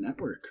off on the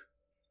network.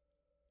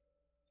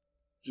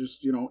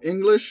 Just,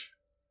 English,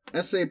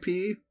 SAP,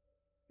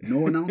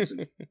 no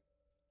announcing.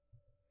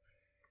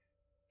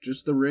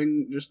 Just the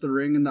ring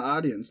in the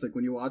audience, like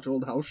when you watch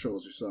old house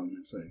shows or something.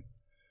 It's like,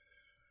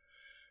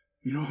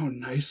 you know how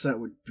nice that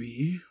would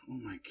be? Oh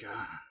my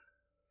god.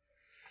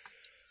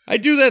 I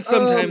do that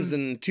sometimes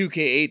in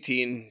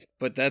 2K18,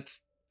 but that's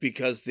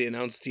because the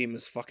announce team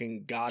is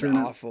fucking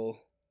god-awful.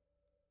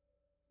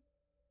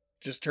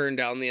 Just turn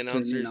down the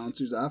announcers. Turn the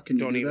announcers off. Can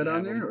you do that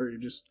on there? Or you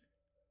just...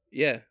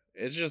 Yeah,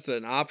 it's just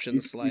an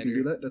option slider. You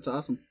can do that? That's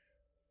awesome.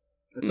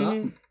 That's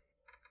awesome.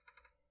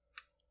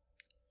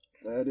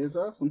 That is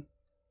awesome.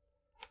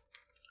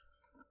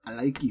 I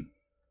like you.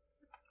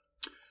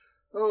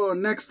 Oh,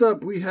 next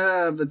up we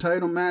have the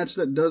title match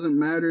that doesn't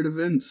matter to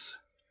Vince.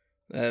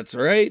 That's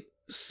right.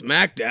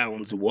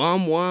 SmackDown's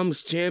Wom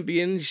Woms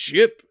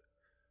Championship.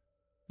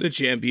 The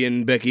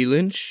champion, Becky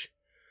Lynch,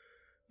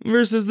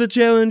 versus the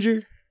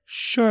challenger,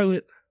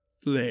 Charlotte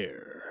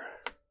Flair.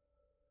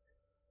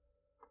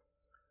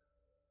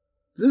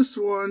 This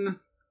one,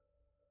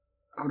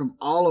 out of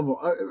all of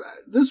them,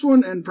 this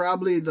one and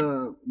probably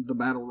the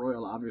Battle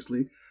Royal,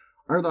 obviously,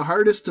 are the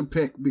hardest to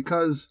pick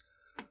because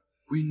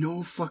we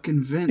know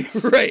fucking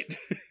Vince. Right.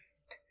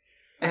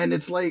 And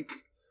it's like,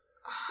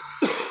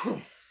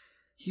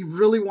 he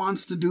really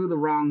wants to do the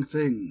wrong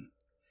thing.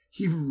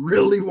 He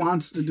really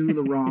wants to do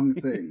the wrong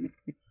thing.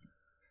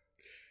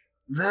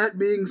 That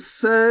being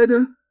said,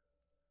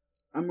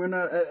 I'm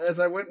gonna, as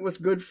I went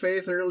with good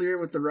faith earlier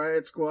with the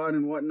Riot Squad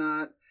and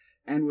whatnot,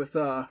 and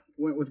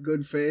went with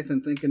good faith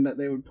and thinking that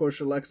they would push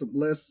Alexa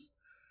Bliss,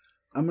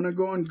 I'm gonna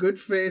go on good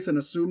faith and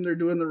assume they're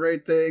doing the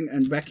right thing,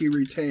 and Becky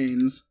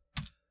retains,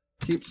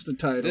 keeps the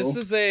title. This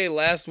is a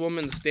last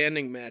woman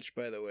standing match,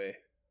 by the way.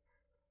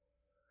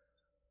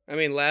 I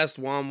mean, last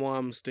Wom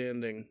Wom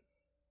standing.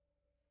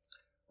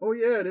 Oh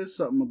yeah, it is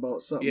something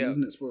about something,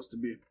 isn't it supposed to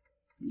be?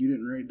 You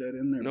didn't write that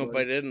in there. Nope,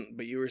 I didn't,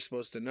 but you were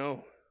supposed to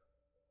know.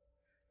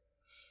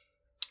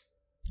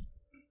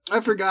 I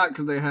forgot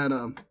because they had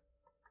a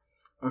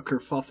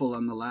kerfuffle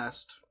on the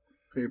last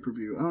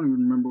pay-per-view. I don't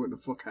even remember what the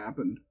fuck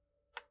happened.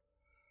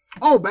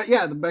 Oh, but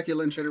yeah, the Becky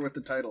Lynch hit her with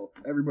the title.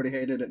 Everybody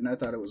hated it, and I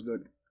thought it was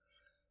good.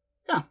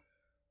 Yeah.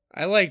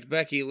 I liked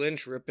Becky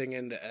Lynch ripping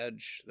into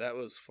Edge. That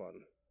was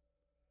fun.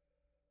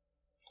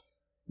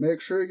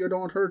 Make sure you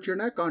don't hurt your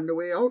neck on the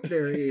way out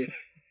there.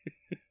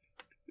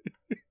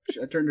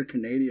 I turned her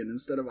Canadian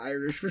instead of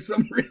Irish for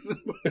some reason.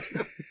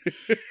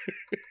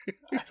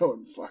 I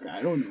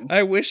don't know.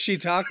 I wish she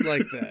talked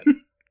like that.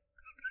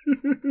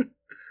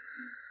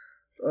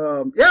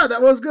 Yeah,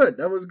 that was good.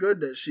 That was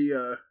good that she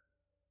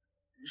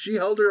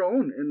held her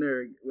own in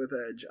there with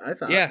Edge, I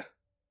thought. Yeah.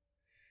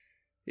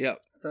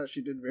 Yep. I thought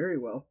she did very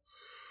well.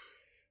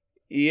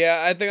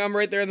 Yeah, I think I'm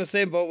right there in the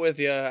same boat with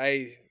you.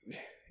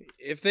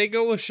 If they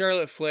go with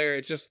Charlotte Flair,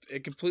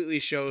 it completely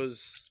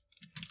shows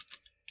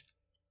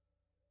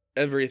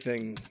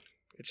everything.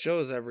 It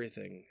shows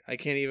everything. I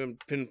can't even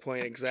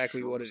pinpoint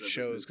exactly what it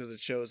shows because it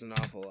shows an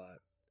awful lot.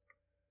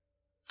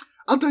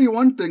 I'll tell you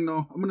one thing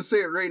though. I'm going to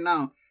say it right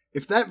now.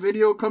 If that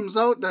video comes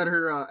out that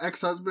her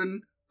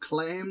ex-husband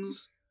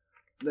claims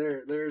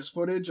there's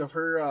footage of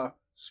her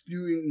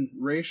spewing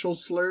racial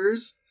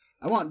slurs,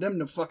 I want them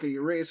to fucking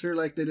erase her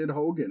like they did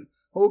Hogan.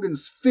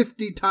 Hogan's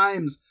 50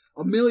 times,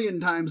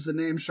 1,000,000 times the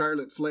name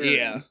Charlotte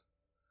Flair is.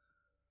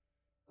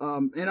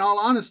 In all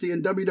honesty,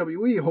 in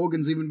WWE,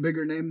 Hogan's even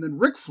bigger name than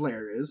Ric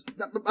Flair is.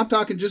 I'm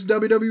talking just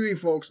WWE,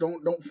 folks.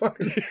 Don't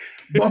fucking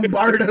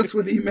bombard us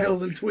with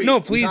emails and tweets. No,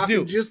 please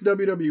do. Just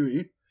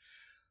WWE.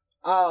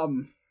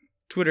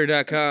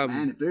 Twitter.com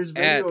man, if there's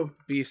video... at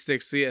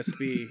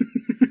BeefSticksCSB.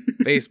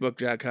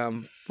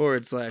 Facebook.com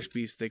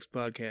 /Beefsticks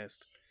Podcast.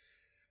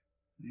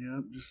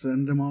 Yep, just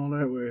send them all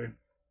that way.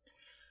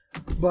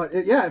 But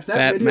yeah, if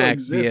that video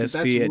exists, if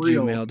that's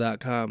real.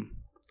 FatMaxBSB@gmail.com.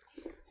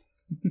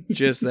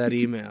 Just that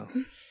email.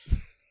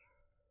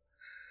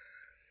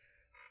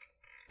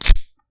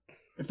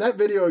 If that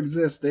video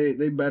exists,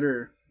 they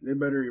better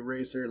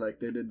erase her like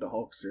they did the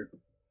Hulkster.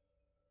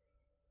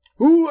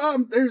 Who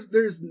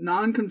there's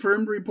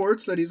non-confirmed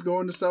reports that he's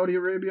going to Saudi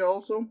Arabia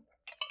also.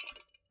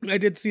 I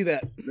did see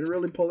that. They're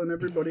really pulling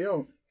everybody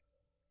out.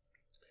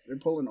 They're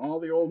pulling all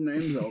the old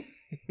names out.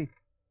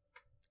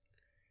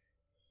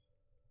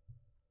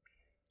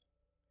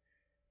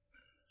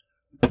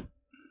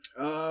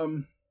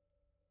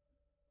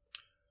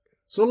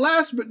 So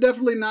last but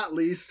definitely not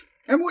least,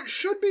 and what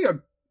should be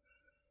a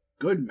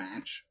good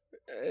match.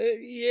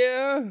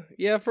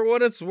 Yeah, for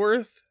what it's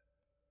worth.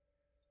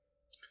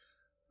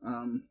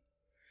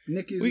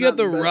 Nikki's We not got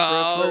the best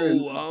wrestler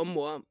in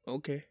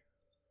Okay.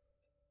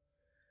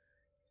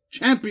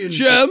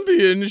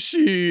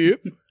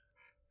 Championship.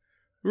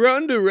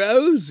 Ronda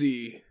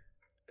Rousey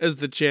as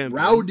the champion.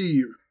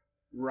 Rowdy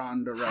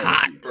Ronda Rousey.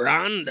 Hot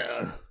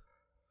Ronda.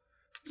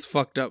 It's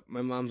fucked up.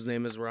 My mom's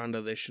name is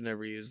Ronda. They should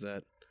never use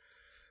that.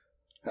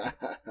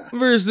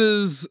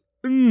 Versus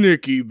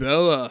Nikki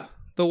Bella,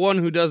 the one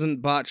who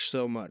doesn't botch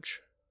so much.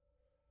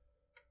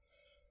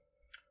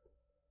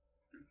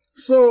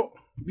 So,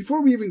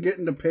 before we even get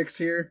into picks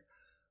here,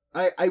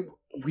 I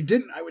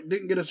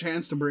didn't get a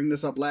chance to bring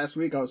this up last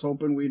week. I was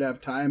hoping we'd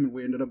have time, and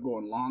we ended up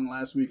going long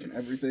last week and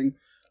everything.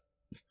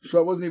 So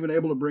I wasn't even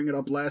able to bring it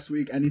up last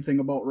week, anything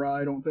about Raw,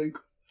 I don't think.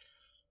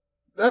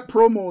 That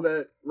promo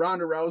that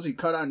Ronda Rousey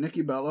cut on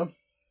Nikki Bella,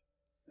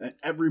 that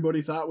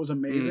everybody thought was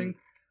amazing,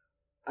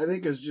 I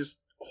think is just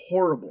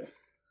horrible.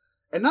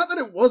 And not that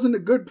it wasn't a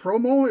good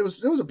promo, it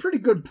was a pretty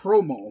good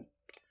promo.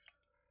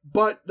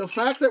 But the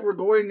fact that we're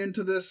going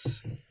into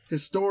this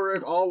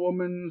historic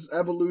all-women's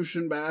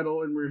evolution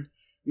battle, and we're,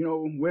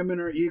 women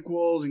are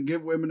equals and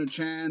give women a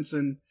chance,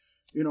 and,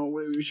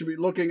 we should be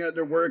looking at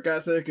their work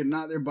ethic and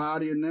not their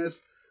body in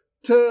this,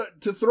 to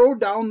throw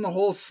down the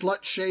whole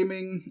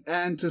slut-shaming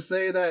and to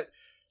say that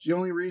the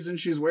only reason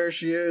she's where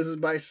she is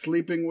by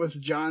sleeping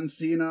with John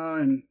Cena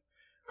and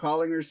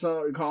calling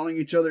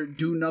each other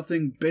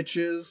do-nothing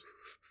bitches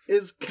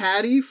is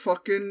catty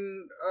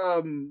fucking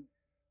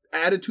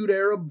Attitude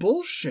Era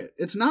bullshit.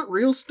 It's not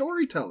real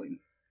storytelling.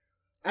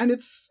 And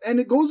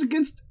it goes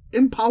against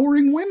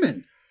empowering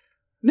women.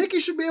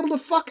 Nikki should be able to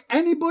fuck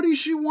anybody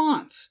she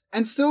wants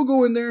and still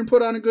go in there and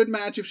put on a good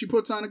match if she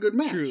puts on a good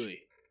match.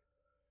 Truly.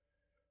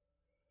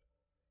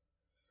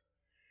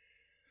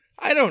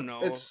 I don't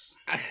know.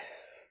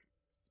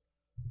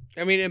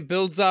 I mean, it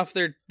builds off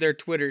their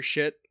Twitter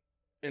shit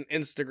and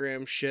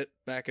Instagram shit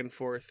back and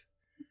forth.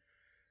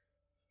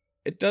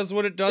 It does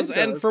what it does.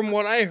 And from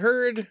what I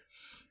heard,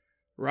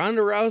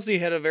 Ronda Rousey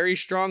had a very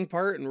strong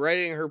part in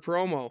writing her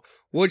promo,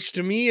 which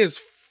to me is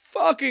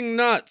fucking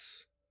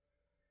nuts.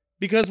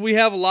 Because we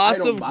have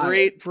lots of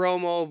great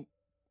promo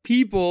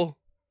people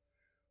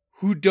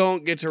who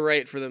don't get to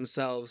write for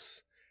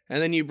themselves.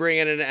 And then you bring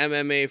in an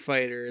MMA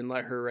fighter and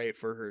let her write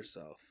for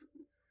herself.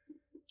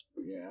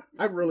 Yeah,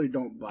 I really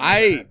don't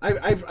buy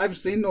that. I've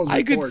seen those reports.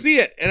 I could see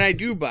it, and I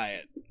do buy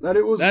it. That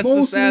it was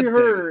mostly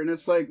her, and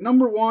it's like,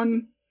 number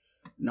one,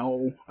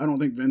 no, I don't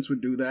think Vince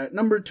would do that.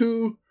 Number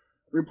two,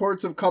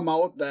 reports have come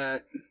out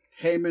that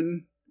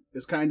Heyman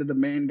is kind of the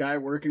main guy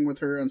working with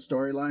her on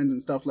storylines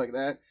and stuff like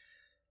that.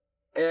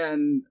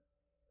 And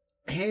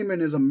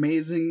Heyman is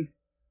amazing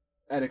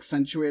at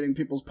accentuating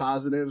people's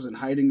positives and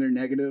hiding their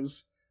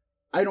negatives.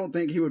 I don't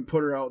think he would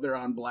put her out there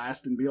on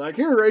blast and be like,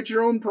 here, write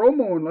your own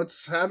promo and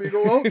let's have you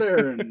go out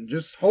there and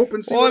just hope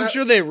and see I'm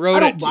sure they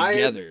wrote it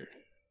together.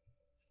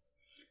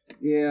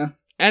 Yeah.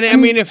 And I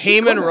mean, if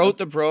Heyman wrote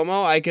the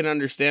promo, I can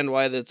understand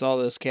why that's all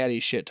this catty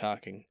shit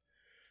talking.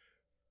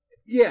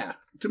 Yeah.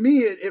 To me,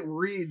 it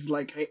reads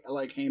like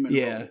Heyman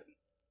wrote it.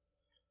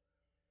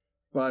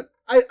 But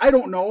I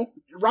don't know.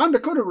 Ronda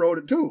could have wrote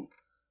it too.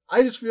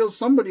 I just feel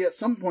somebody at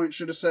some point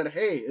should have said,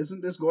 hey,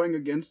 isn't this going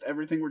against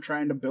everything we're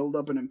trying to build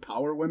up and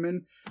empower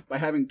women by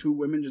having two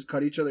women just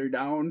cut each other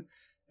down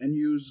and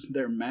use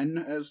their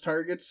men as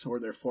targets or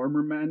their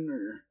former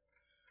men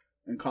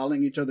and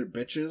calling each other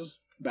bitches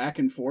back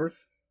and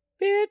forth?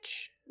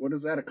 Bitch. What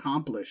does that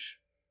accomplish?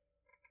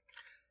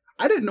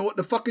 I didn't know what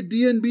the fuck a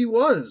DNB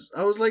was.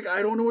 I was like,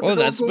 I don't know what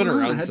the hell's going on. Well,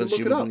 that's been around since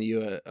she was in the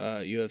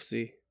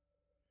UFC.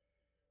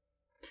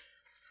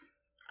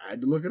 I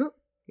had to look it up.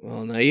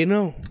 Well, now you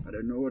know. I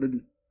didn't know what a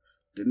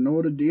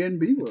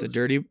DNB was. It's a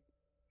dirty...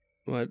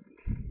 What?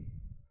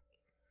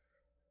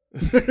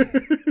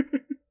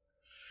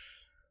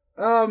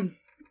 God,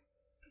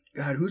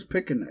 who's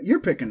picking that? You're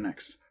picking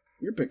next.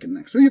 Who you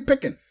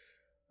picking?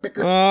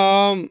 Picker.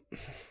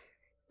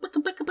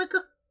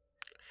 Picker.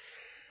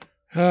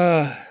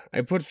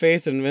 I put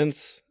faith in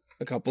Vince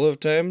a couple of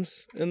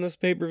times in this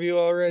pay-per-view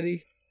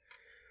already.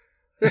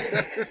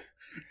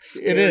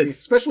 It is.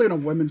 Especially in a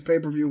women's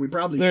pay-per-view, we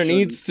probably There shouldn't.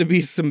 needs to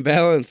be some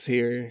balance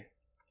here.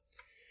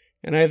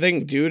 And I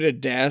think due to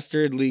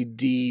dastardly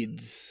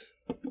deeds,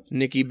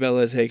 Nikki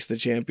Bella takes the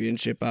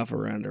championship off of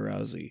Ronda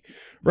Rousey.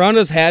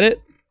 Ronda's had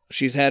it.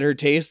 She's had her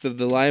taste of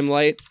the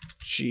limelight.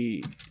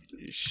 She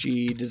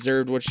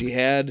deserved what she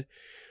had,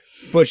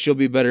 but she'll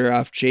be better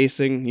off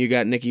chasing. You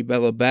got Nikki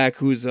Bella back,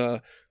 who's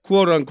a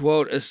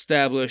quote-unquote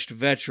established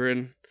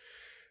veteran.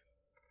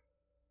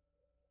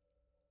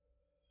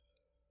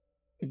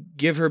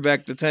 Give her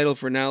back the title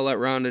for now. Let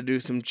Ronda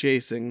do some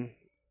chasing.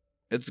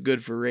 It's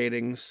good for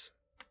ratings.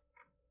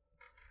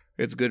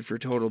 It's good for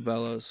total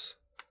Bellas.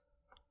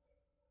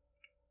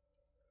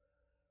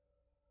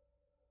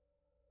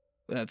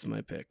 That's my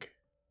pick.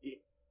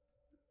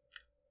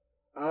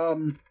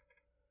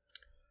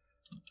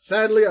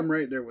 Sadly, I'm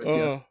right there with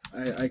you.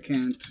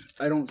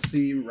 I don't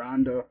see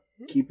Ronda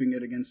keeping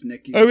it against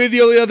Nikki. I mean,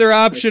 the only other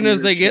option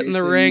is they get in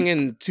the ring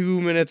and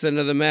 2 minutes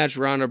into the match,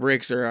 Ronda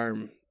breaks her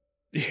arm.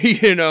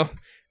 You know?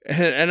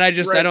 And I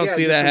don't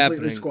see that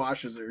happening.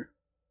 Squashes her.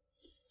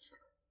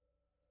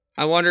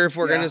 I wonder if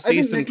we're going to I see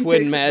think some Nikki twin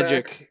takes it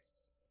magic. back.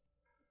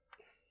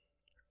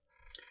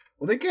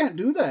 Well, they can't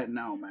do that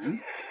now,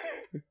 man.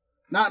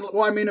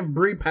 If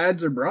Brie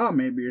pads her bra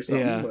maybe or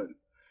something, Yeah. but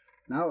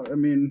now, I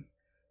mean,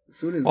 as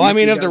soon as Well, I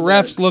mean, Nikki if the got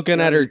ref's that- looking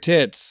at her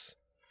tits.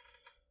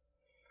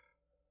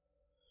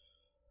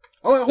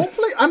 Oh,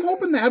 hopefully, I'm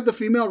hoping they have the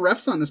female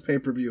refs on this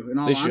pay-per-view, in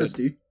all They should.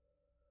 honesty.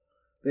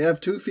 They have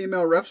 2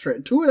 female refs,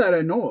 right? 2 that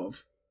I know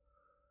of.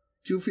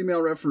 2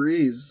 female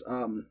referees.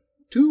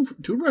 Two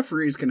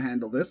referees can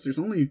handle this. There's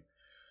only...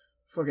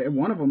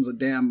 one of them's a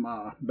damn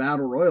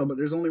battle royal, but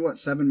there's only,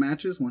 7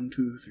 matches? 1,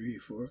 2, 3,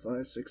 4,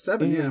 5, 6,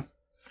 7, yeah.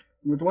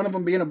 With one of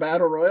them being a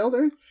battle royal,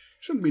 there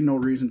shouldn't be no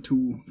reason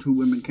two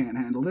women can't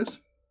handle this.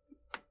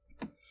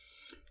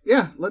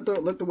 Yeah, let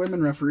the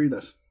women referee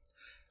this.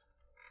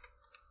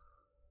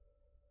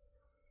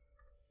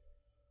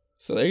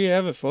 So there you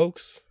have it,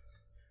 folks.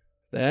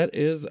 That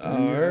is There you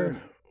have our it.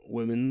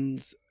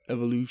 women's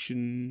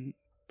evolution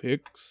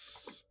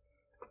picks.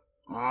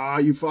 Ah,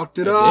 you fucked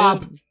it I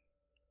up. did.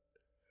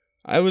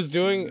 I was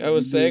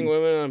saying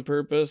women on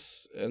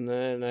purpose, and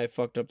then I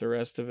fucked up the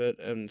rest of it,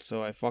 and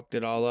so I fucked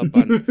it all up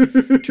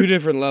on 2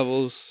 different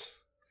levels.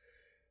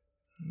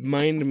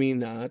 Mind me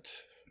not.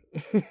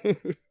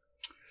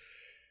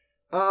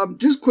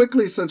 Just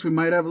quickly, since we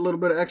might have a little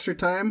bit of extra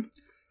time,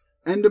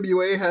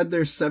 NWA had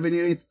their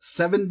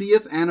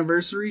 70th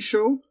anniversary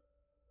show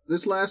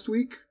this last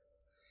week.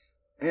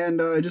 And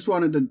I just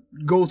wanted to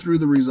go through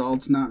the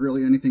results, not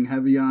really anything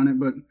heavy on it,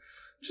 but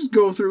just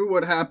go through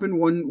what happened.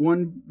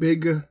 One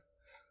big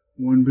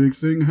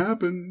thing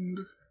happened,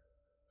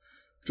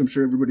 which I'm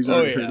sure everybody's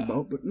already heard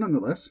about, but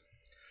nonetheless.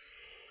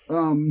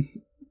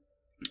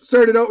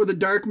 Started out with a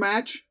dark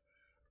match.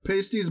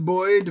 Pasty's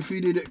Boy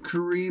defeated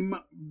Kareem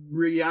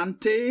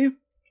Briante.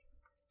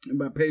 And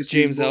by Pasty's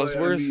James Boy,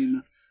 Ellsworth? I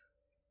mean,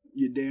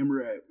 you're damn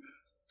right.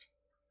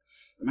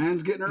 The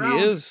man's getting around.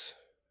 He is.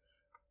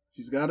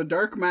 He's got a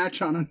dark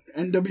match on an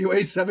NWA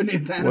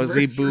 70th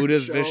anniversary Was he booed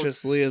as show.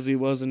 viciously as he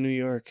was in New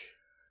York?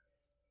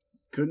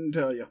 Couldn't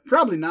tell you.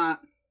 Probably not,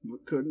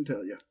 but couldn't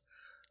tell you.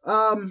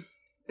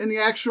 In the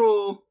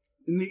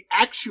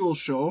actual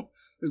show,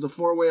 there's a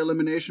 4-way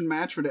elimination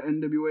match for the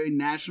NWA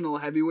National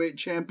Heavyweight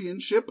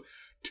Championship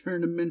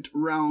Tournament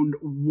Round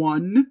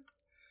 1.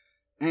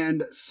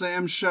 And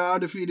Sam Shaw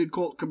defeated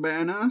Colt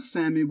Cabana,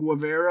 Sammy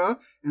Guevara,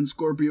 and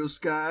Scorpio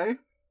Sky.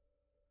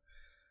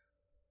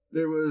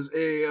 There was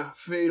a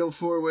fatal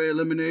 4-way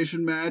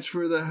elimination match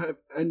for the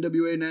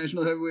NWA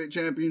National Heavyweight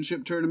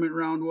Championship Tournament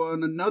Round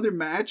 1. Another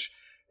match,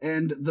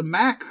 and the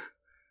Mac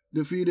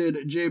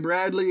defeated Jay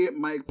Bradley,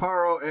 Mike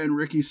Paro, and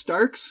Ricky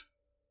Starks.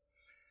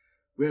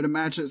 We had a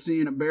match that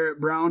seen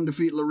Barrett Brown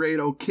defeat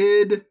Laredo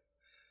Kid.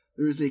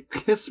 There was a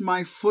Kiss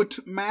My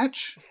Foot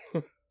match.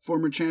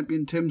 Former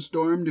champion Tim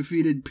Storm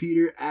defeated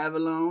Peter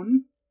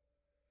Avalon.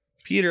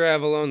 Peter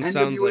Avalon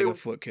sounds NWA like a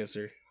foot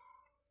kisser.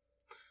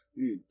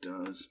 It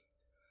does.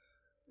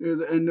 There's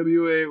the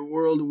NWA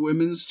World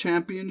Women's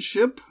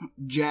Championship.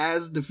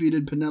 Jazz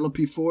defeated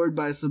Penelope Ford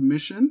by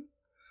submission.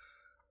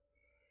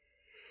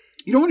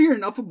 You don't hear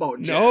enough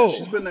about Jazz. No.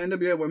 She's been the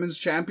NWA Women's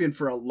Champion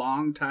for a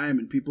long time,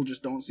 and people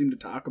just don't seem to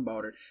talk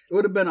about her. It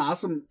would have been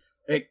awesome.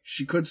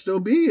 She could still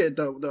be at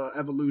the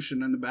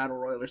Evolution and the Battle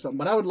Royal or something,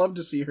 but I would love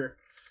to see her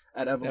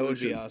at Evolution. That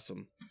would be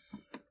awesome.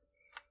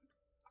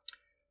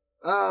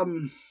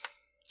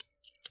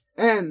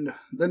 And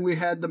then we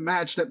had the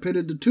match that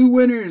pitted the 2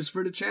 winners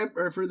for the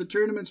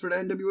tournaments for the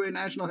NWA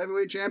National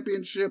Heavyweight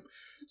Championship.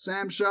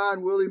 Sam Shaw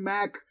and Willie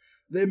Mack.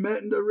 They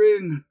met in the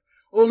ring.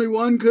 Only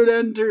one could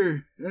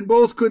enter, and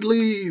both could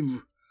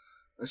leave.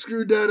 I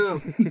screwed that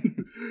up.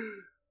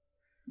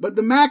 But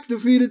the Mac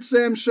defeated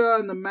Sam Shaw,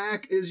 and the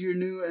Mac is your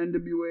new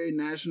NWA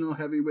National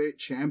Heavyweight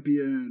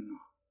Champion.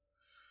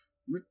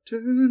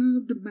 Return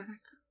of the Mac.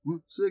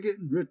 Once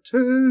again,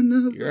 return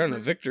of You're the on a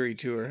Mac. victory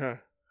tour, huh?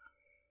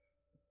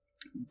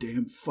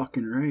 Damn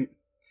fucking right.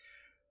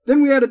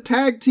 Then we had a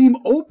tag team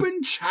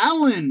open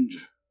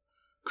challenge.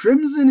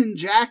 Crimson and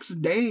Jax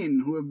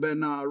Dane, who have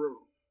been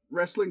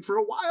wrestling for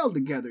a while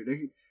together.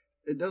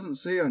 It doesn't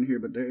say on here,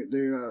 but they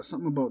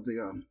something about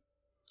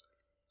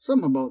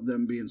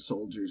them being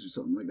soldiers or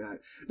something like that.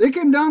 They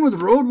came down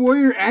with Road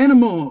Warrior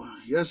Animal.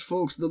 Yes,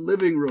 folks, the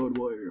living Road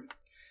Warrior.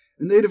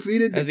 And they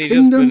defeated Has the he just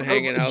Kingdom been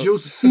hanging of out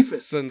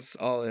Josephus. since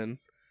All In?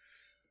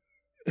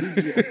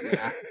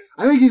 Yeah.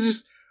 I think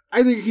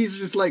he's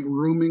just like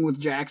rooming with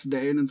Jax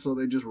Dane, and so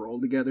they just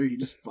roll together. He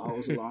just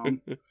follows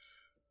along.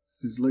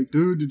 He's like,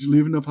 dude, did you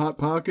leave enough Hot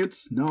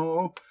Pockets?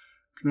 No.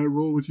 Can I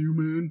roll with you,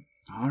 man?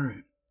 All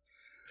right.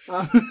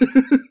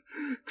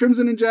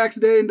 Crimson and Jax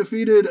Dane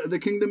defeated the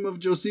Kingdom of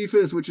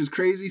Josephus, which is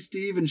Crazy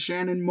Steve and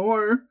Shannon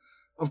Moore,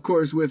 of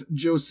course, with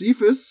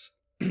Josephus.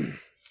 And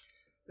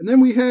then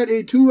we had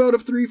a 2 out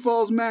of 3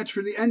 falls match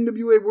for the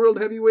NWA World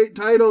Heavyweight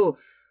title.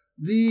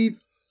 The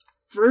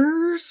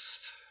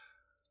first,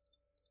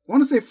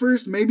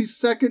 maybe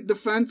second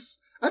defense.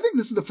 I think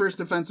this is the first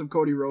defense of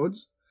Cody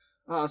Rhodes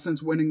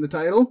since winning the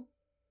title.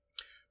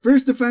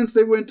 First defense,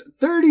 they went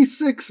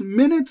 36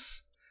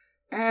 minutes,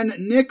 and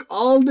Nick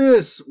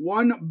Aldis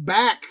won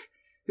back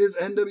his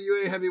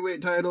NWA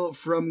heavyweight title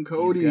from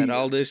Cody. He's got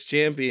all this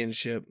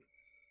championship.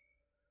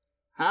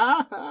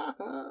 Ha ha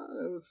ha!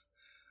 That was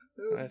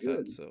I good.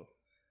 thought so.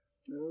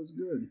 That was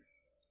good.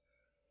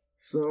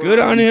 So good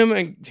on him,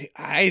 and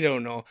I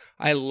don't know.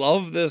 I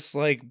love this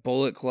like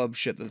Bullet Club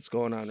shit that's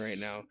going on right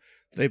now.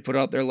 They put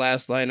out their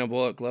last line of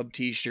Bullet Club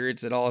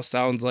t-shirts. It all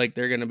sounds like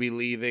they're gonna be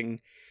leaving.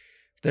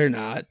 They're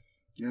not.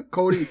 Yeah,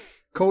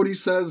 Cody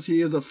says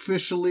he is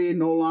officially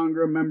no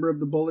longer a member of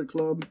the Bullet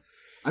Club.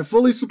 I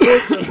fully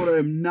support them, but I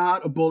am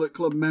not a Bullet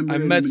Club member. I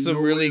met some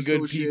really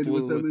good people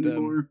with them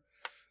anymore.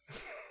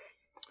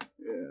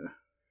 Yeah.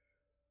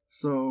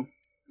 So,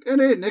 and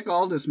hey, Nick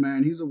Aldis,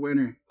 man, he's a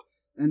winner.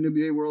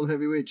 NWA World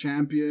Heavyweight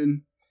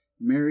Champion,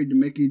 married to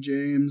Mickie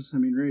James. I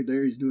mean, right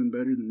there, he's doing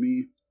better than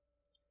me.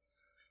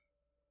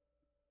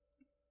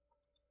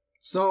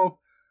 So,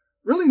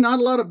 really not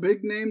a lot of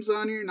big names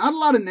on here. Not a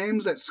lot of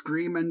names that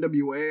scream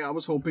NWA. I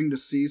was hoping to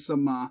see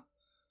some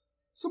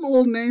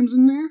old names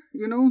in there.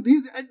 You know,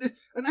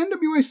 an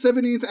NWA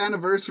 70th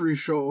anniversary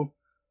show,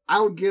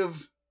 I'll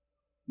give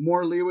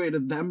more leeway to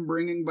them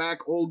bringing back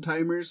old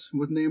timers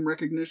with name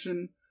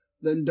recognition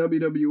than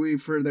WWE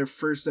for their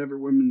first ever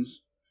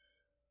women's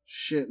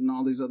shit and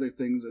all these other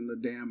things and the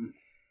damn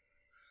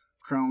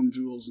crown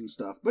jewels and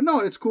stuff. But no,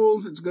 it's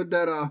cool. It's good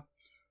that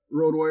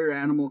Road Warrior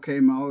Animal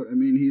came out. I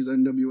mean, he's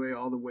NWA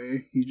all the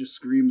way. He just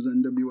screams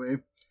NWA.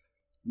 I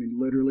mean,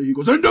 literally, he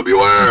goes,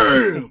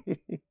 NWA!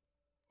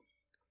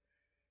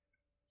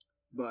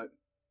 But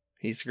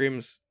he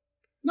screams,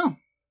 no.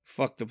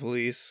 Fuck the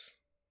police.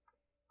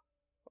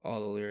 All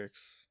the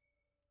lyrics.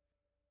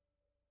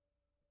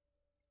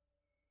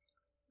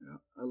 Yeah,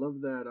 I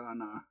love that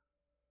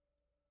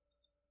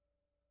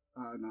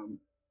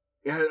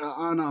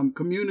on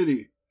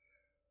Community.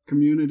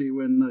 Community,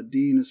 when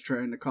Dean is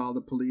trying to call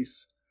the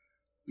police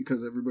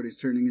because everybody's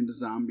turning into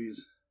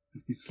zombies.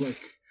 He's like,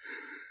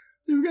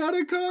 you've got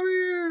to come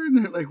here. And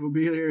they're like, we'll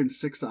be here in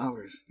 6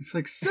 hours. He's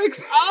like,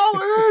 6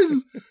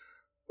 hours?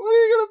 What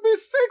are you going to be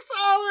 6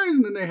 hours?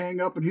 And then they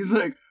hang up and he's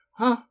like,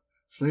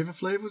 Flavor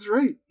Flav was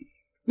right.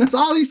 That's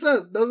all he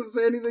says. Doesn't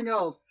say anything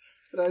else.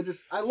 And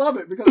I love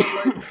it because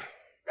I'm like,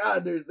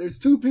 God, there's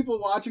two people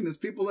watching this.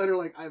 People that are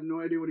like, I have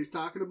no idea what he's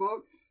talking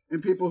about.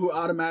 And people who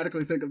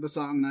automatically think of the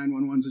song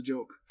 911's a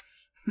joke.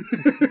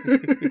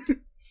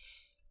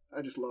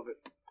 I just love it.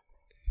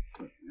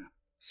 But, yeah.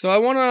 So I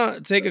want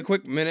to take a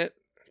quick minute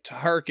to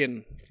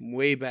hearken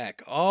way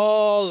back,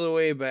 all the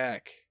way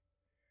back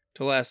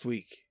to last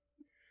week.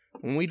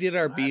 When we did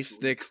our Beef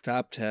Sticks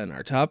top 10,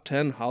 our top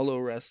 10 hollow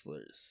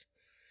wrestlers.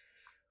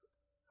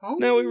 Oh.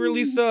 Now we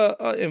released a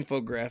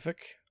infographic,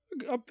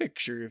 a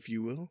picture, if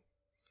you will,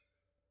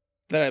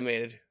 that I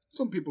made.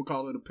 Some people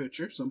call it a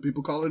picture. Some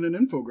people call it an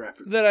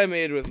infographic. That I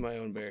made with my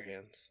own bare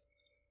hands.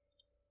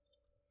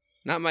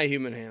 Not my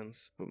human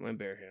hands, but my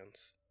bare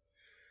hands.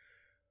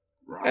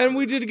 Rawr. And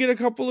we did get a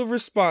couple of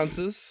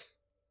responses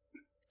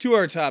to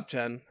our top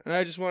 10. And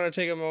I just want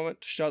to take a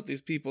moment to shout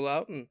these people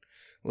out and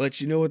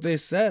let you know what they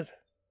said.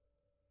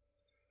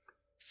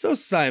 So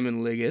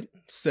Simon Liggett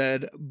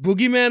said,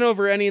 Boogeyman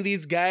over any of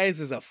these guys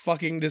is a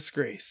fucking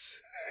disgrace.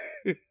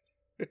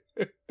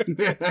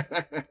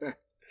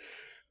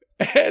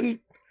 And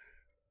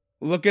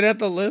looking at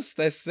the list,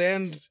 I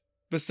stand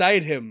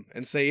beside him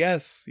and say,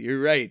 yes,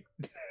 you're right.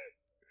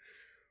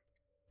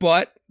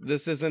 But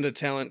this isn't a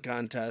talent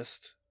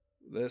contest.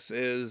 This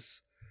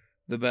is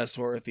the best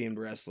horror-themed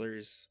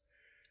wrestlers.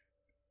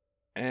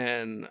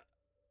 And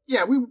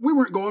yeah, we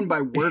weren't going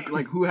by work,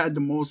 like who had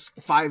the most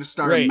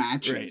 5-star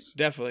matches. Right,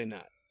 definitely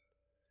not.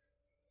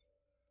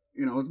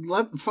 You know,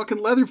 fucking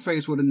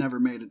Leatherface would have never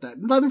made it.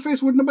 That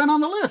Leatherface wouldn't have been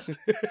on the list.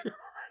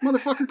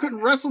 Motherfucker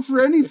couldn't wrestle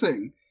for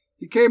anything.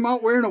 He came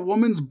out wearing a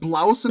woman's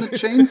blouse and a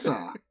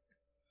chainsaw.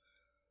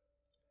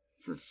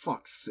 For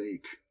fuck's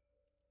sake.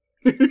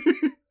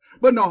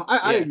 But no,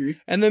 I agree.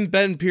 And then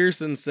Ben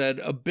Pearson said,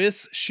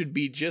 Abyss should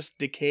be just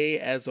Decay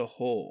as a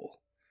whole.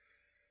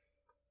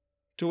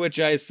 To which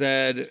I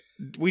said,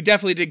 we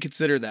definitely did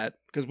consider that,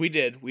 because we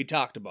did. We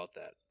talked about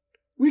that.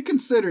 We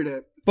considered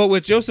it. But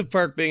with Joseph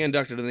Park being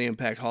inducted in the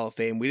Impact Hall of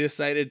Fame, we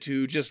decided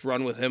to just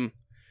run with him.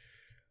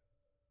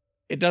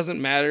 It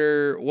doesn't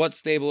matter what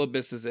stable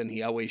Abyss is in,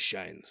 he always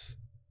shines.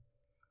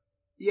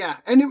 Yeah,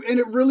 and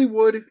it really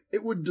would.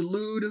 It would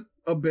delude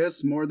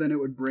Abyss more than it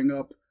would bring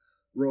up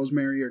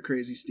Rosemary or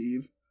Crazy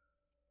Steve.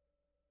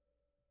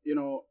 You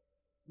know,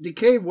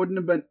 Decay wouldn't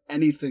have been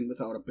anything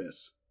without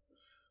Abyss.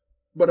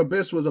 But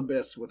Abyss was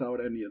Abyss without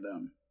any of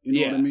them.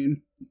 You know what I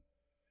mean?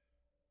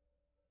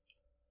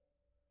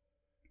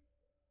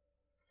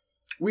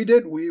 We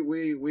did.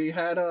 We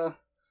had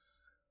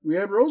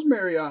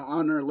Rosemary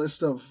on our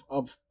list of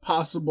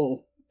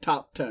possible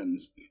top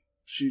 10s.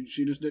 She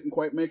just didn't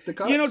quite make the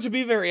cut. You know, to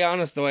be very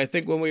honest, though, I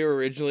think when we were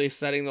originally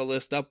setting the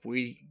list up,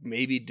 we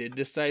maybe did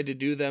decide to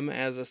do them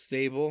as a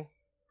stable.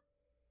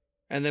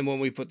 And then when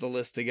we put the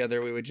list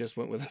together, we just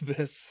went with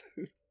Abyss.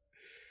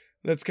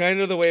 That's kind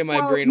of the way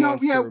my brain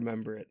wants to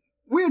remember it.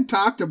 We had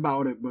talked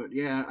about it, but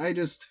yeah,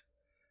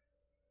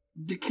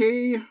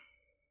 Decay,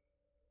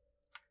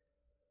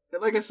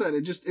 like I said,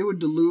 it would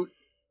dilute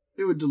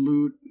it would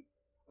dilute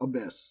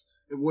Abyss.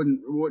 It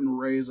wouldn't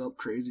raise up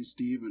Crazy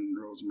Steve and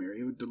Rosemary.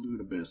 It would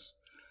dilute Abyss.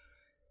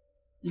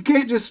 You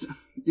can't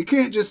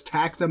just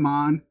tack them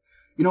on.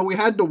 You know, we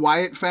had the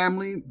Wyatt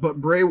family,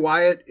 but Bray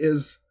Wyatt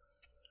is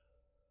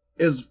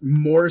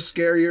more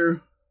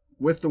scarier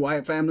with the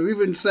Wyatt family. We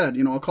even said,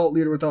 you know, a cult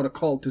leader without a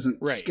cult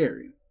isn't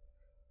scary.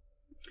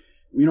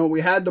 You know,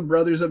 we had the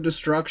Brothers of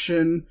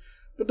Destruction,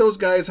 but those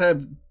guys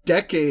have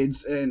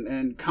decades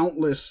and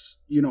countless,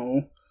 you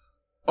know,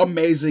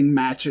 amazing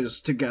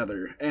matches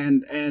together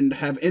and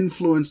have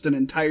influenced an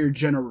entire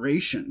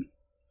generation.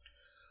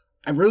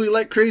 I really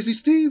like Crazy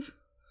Steve.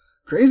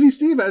 Crazy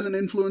Steve hasn't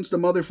influenced a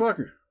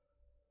motherfucker.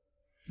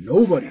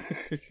 Nobody.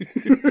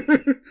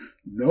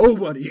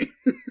 Nobody.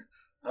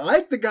 I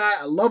like the guy.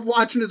 I love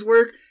watching his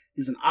work.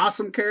 He's an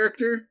awesome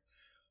character.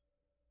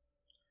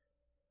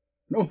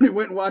 Nobody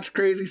went and watched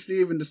Crazy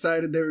Steve and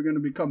decided they were going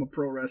to become a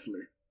pro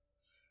wrestler.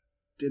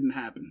 Didn't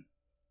happen.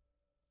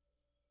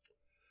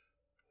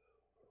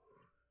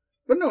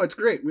 But no, it's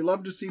great. We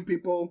love to see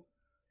people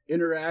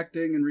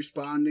interacting and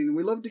responding. And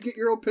we love to get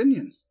your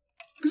opinions.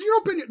 Because your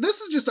opinion,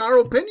 this is just our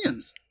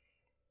opinions.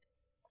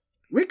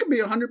 We could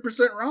be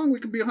 100% wrong. We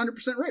could be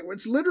 100% right.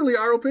 It's literally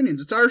our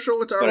opinions. It's our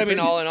show. It's our opinion. But I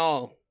mean, all in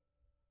all,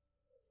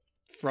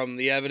 from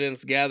the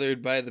evidence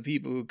gathered by the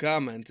people who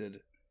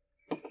commented,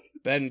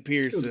 Ben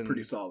Pearson, it was a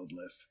pretty solid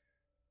list,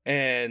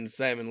 and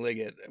Simon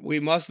Liggett, we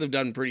must have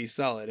done pretty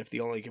solid if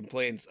the only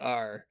complaints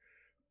are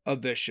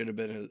Abyss should have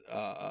been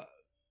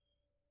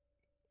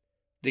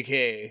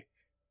Decay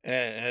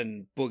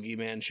and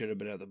Boogeyman should have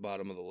been at the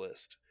bottom of the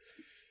list.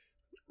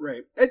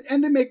 Right.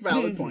 And they make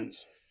valid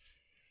points.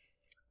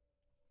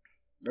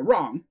 They're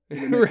wrong.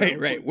 Right.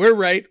 Points. We're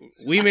right.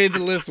 We made the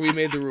list. We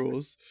made the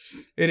rules.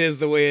 It is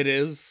the way it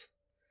is.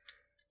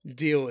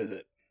 Deal with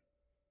it.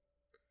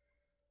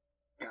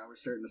 Yeah, we're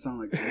starting to sound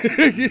like this.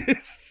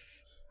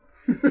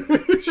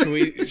 Should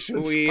we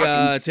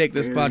take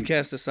this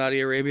podcast to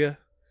Saudi Arabia?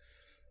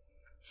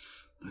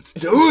 Let's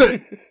do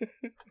it.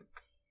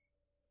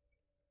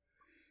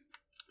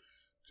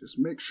 Just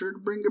make sure to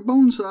bring your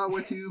bone saw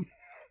with you.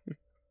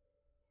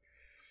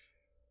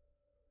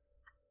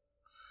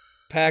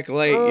 Pack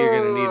light, you're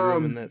going to need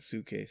room in that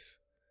suitcase.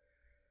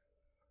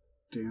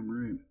 Damn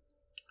right.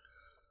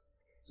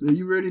 So are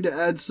you ready to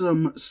add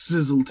some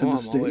sizzle to the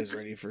steak? I'm always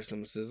ready for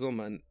some sizzle,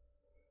 man.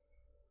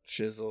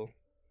 Chisel.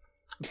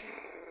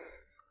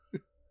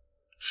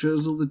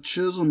 Chisel the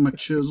chisel, my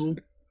chisel.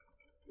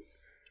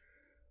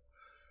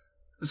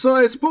 So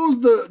I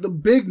suppose the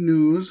big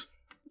news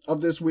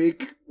of this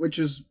week, which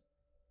is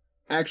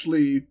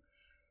actually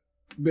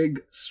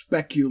big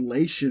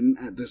speculation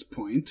at this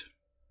point,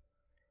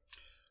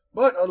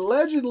 but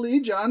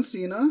allegedly John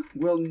Cena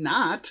will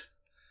not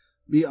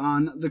be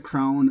on the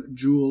Crown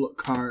Jewel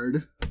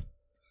card,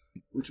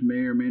 which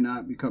may or may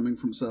not be coming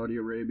from Saudi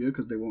Arabia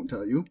because they won't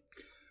tell you,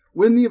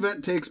 when the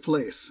event takes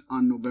place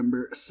on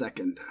November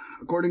 2nd.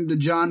 According to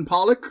John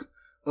Pollock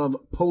of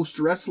Post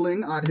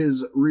Wrestling on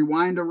his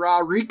Rewind a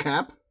Raw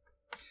recap,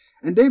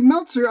 and Dave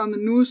Meltzer on the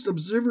newest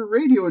Observer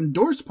Radio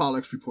endorsed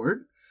Pollock's report.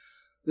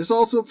 This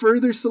also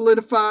further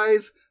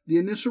solidifies the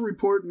initial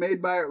report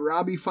made by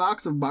Robbie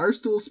Fox of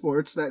Barstool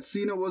Sports that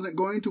Cena wasn't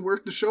going to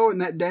work the show and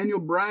that Daniel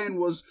Bryan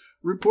was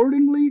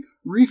reportedly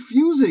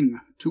refusing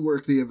to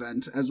work the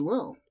event as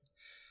well.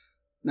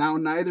 Now,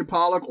 neither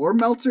Pollock or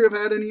Meltzer have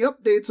had any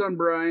updates on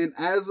Bryan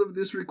as of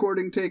this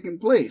recording taking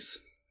place.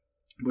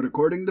 But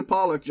according to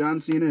Pollock, John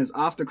Cena is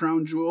off the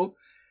Crown Jewel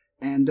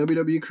and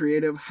WWE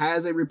Creative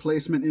has a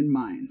replacement in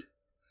mind.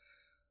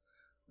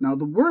 Now,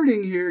 the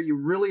wording here you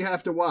really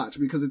have to watch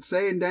because it's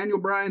saying Daniel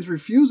Bryan's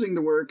refusing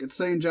to work. It's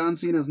saying John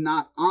Cena's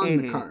not on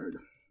the card.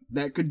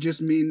 That could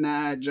just mean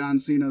that John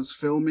Cena's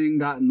filming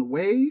got in the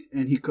way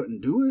and he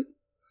couldn't do it.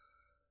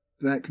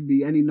 That could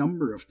be any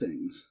number of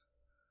things.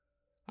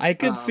 I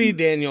could see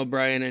Daniel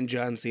Bryan and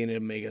John Cena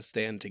make a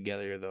stand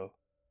together, though.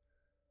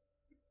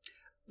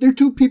 They're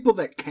two people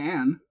that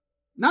can.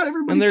 Not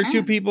everybody can. And they're can.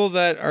 two people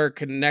that are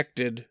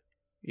connected.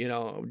 You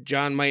know,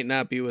 John might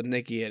not be with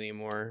Nikki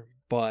anymore,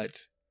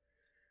 but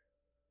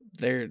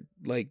they're,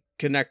 like,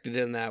 connected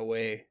in that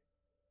way.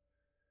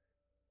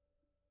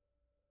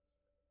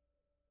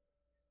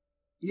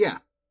 Yeah.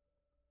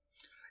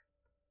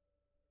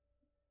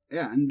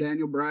 Yeah, and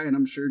Daniel Bryan,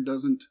 I'm sure,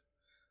 doesn't...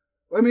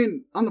 I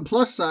mean, on the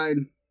plus side,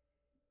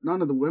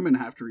 none of the women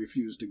have to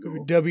refuse to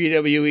go.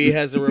 WWE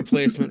has a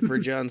replacement for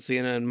John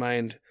Cena in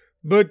mind.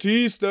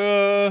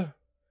 Batista!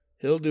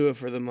 He'll do it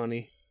for the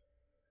money.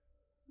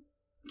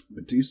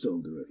 Batista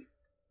will do it.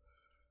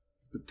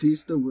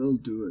 Batista will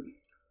do it.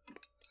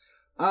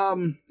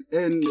 And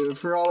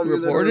for all of you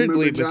that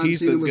remember, John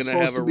Cena was Batista's going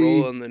to have a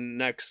role in the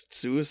next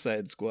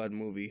Suicide Squad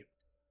movie,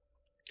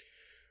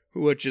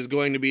 which is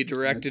going to be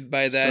directed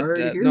by that.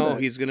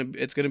 It's going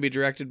to be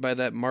directed by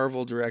that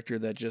Marvel director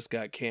that just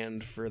got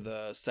canned for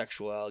the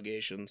sexual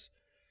allegations.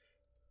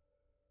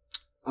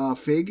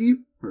 Feige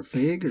or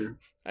Feig or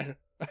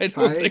I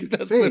don't think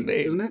that's Feig, the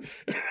name, isn't it?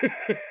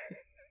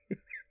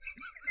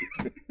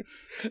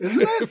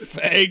 Isn't it?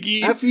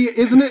 Feige.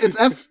 Isn't it? It's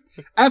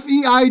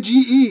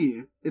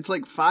Feige. It's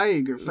like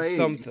Feig or Feig.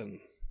 Something.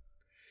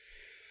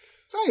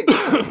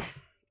 Feig.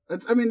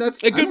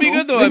 That's. It could be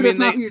good though. Maybe that's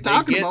not who you're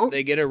talking about.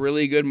 They get a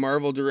really good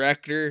Marvel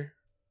director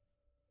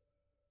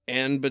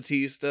and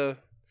Batista.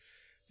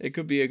 It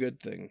could be a good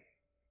thing.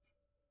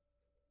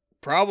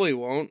 Probably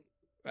won't.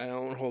 I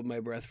don't hold my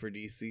breath for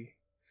DC.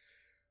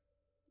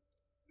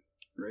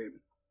 Right.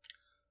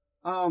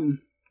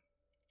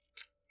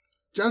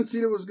 John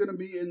Cena was going to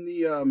be in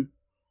the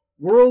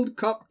World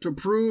Cup to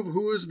prove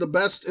who is the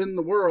best in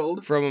the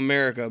world. From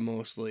America,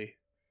 mostly.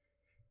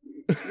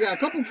 Yeah, a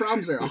couple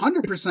problems there.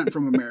 100%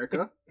 from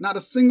America. Not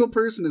a single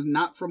person is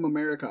not from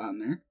America on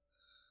there.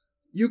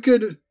 You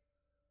could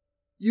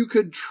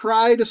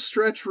try to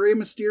stretch Rey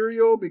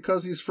Mysterio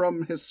because he's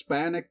from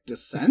Hispanic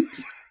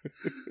descent.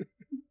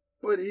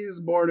 But he's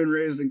born and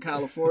raised in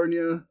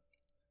California.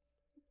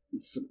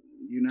 It's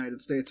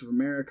United States of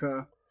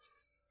America.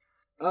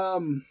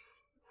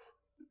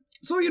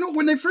 So,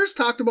 when they first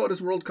talked about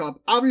this World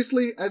Cup,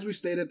 obviously, as we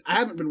stated, I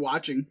haven't been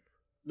watching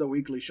the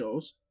weekly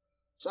shows.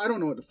 So I don't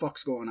know what the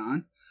fuck's going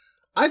on.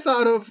 I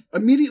thought of,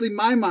 immediately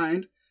my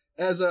mind,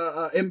 as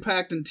a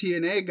Impact and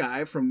TNA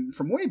guy from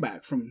way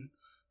back, from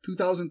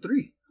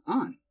 2003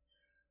 on.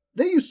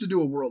 They used to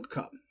do a World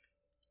Cup.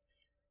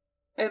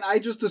 And I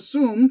just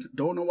assumed,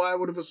 don't know why I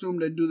would have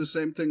assumed they'd do the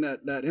same thing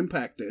that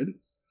Impact did.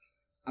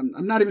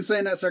 I'm not even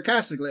saying that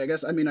sarcastically, I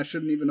guess. I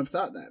shouldn't even have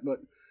thought that. But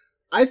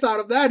I thought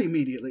of that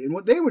immediately. And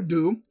what they would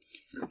do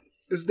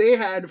is they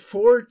had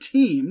 4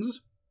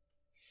 teams.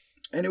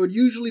 And it would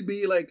usually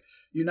be like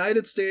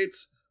United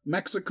States,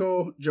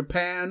 Mexico,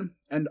 Japan,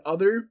 and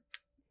other.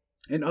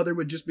 And other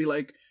would just be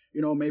like,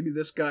 maybe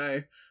this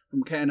guy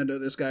from Canada,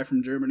 this guy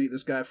from Germany,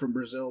 this guy from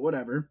Brazil,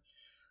 whatever.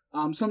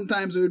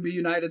 Sometimes it would be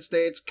United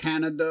States,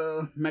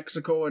 Canada,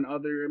 Mexico, and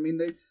other.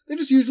 They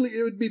just usually,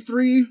 it would be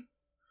 3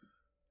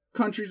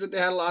 countries that they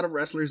had a lot of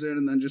wrestlers in,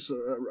 and then just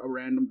a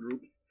random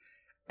group.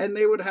 And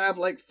they would have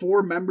like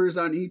 4 members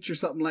on each or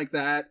something like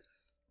that.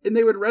 And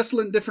they would wrestle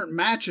in different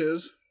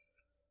matches,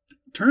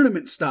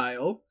 tournament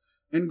style,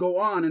 and go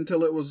on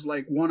until it was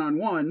like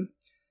 1-on-1.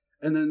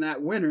 And then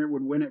that winner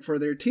would win it for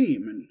their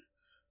team. And,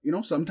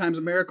 sometimes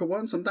America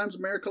won, sometimes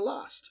America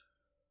lost.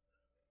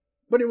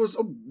 But it was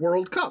a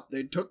World Cup.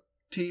 They took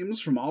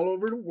teams from all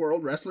over the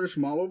world, wrestlers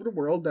from all over the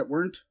world that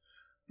weren't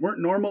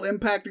normal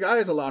Impact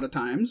guys a lot of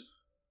times.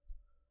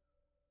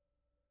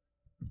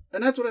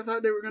 And that's what I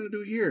thought they were going to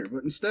do here.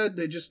 But instead,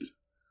 they just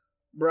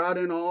brought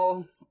in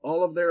all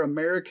of their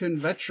American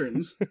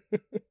veterans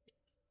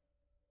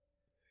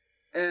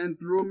and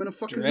threw them in a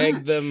fucking match.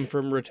 Dragged them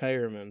from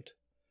retirement.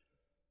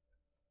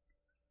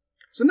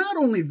 So not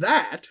only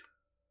that,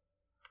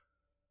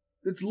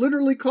 it's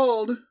literally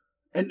called,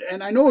 and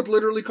I know it's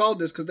literally called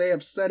this because they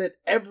have said it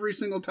every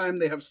single time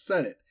they have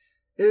said it,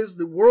 is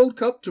the World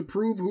Cup to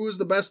prove who is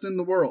the best in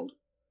the world.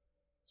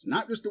 It's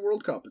not just the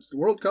World Cup, it's the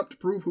World Cup to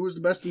prove who is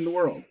the best in the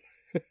world.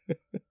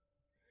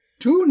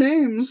 2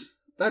 names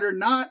that are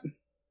not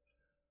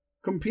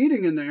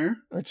competing in there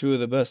are 2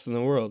 of the best in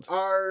the world.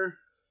 Are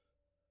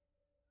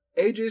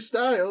AJ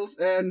Styles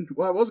and,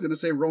 I was going to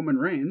say Roman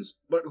Reigns,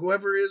 but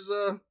whoever's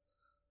the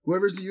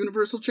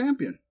Universal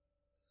Champion.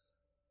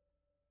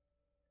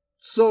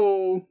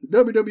 So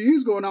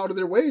WWE's going out of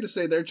their way to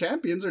say their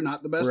champions are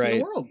not the best in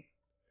the world.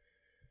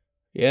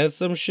 Yeah, it's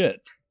some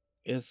shit.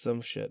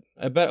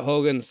 I bet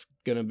Hogan's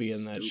going to be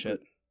in that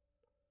shit.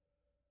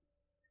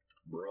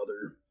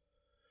 Brother.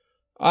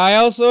 I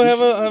also have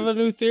a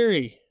new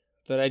theory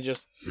that I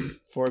just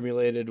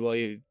formulated while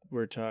you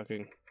were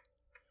talking.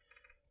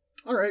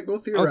 All right, go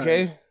theorize.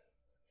 Okay.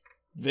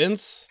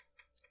 Vince,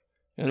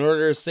 in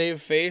order to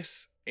save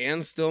face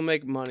and still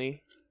make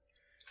money,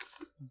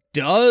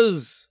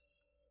 does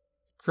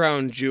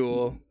Crown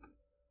Jewel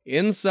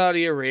in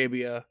Saudi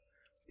Arabia,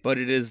 but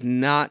it is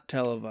not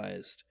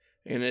televised,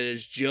 and it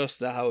is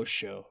just a house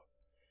show.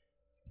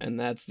 And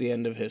that's the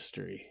end of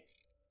history.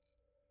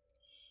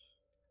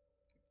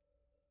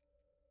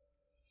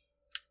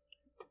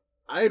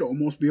 I'd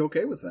almost be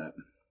okay with that.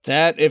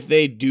 That, if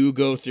they do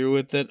go through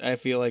with it, I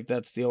feel like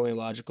that's the only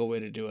logical way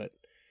to do it.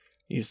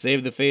 You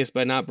save the face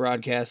by not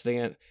broadcasting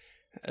it.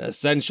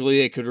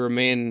 Essentially, it could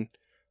remain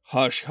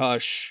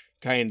hush-hush,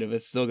 kind of.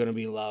 It's still going to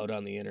be loud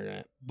on the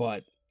internet,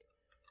 but...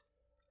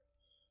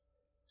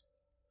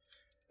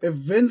 If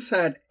Vince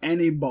had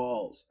any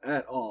balls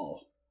at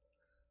all,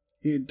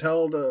 he'd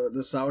tell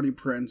the Saudi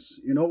prince,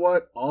 you know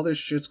what? All this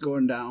shit's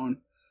going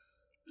down.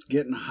 It's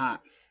getting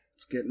hot.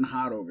 It's getting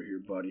hot over here,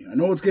 buddy. I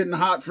know it's getting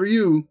hot for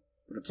you,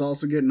 but it's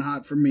also getting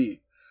hot for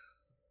me.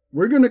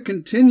 We're going to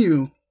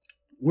continue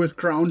with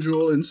Crown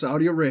Jewel in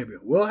Saudi Arabia.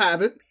 We'll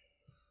have it,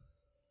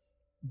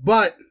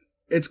 but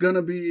it's going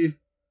to be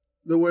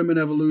the Women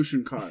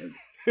Evolution card.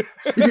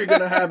 So you're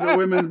going to have the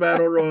Women's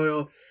Battle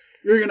Royal.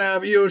 You're going to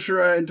have Io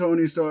Shirai and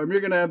Toni Storm.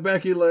 You're going to have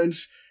Becky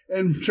Lynch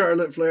and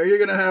Charlotte Flair. You're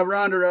going to have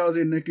Ronda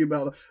Rousey and Nikki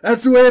Bella.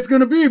 That's the way it's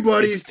going to be,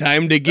 buddy. It's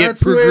time to get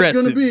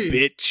progressive,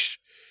 bitch.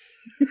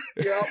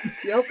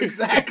 Yep,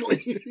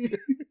 exactly.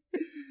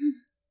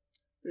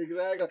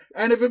 Exactly.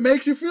 And if it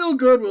makes you feel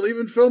good, we'll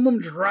even film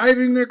them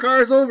driving their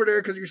cars over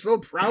there because you're so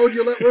proud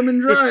you let women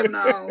drive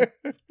now.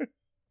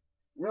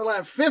 We'll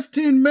have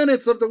 15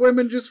 minutes of the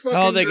women just fucking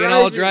Oh, they driving,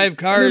 can all drive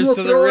cars and then we'll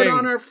to the throw ring. it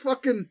on our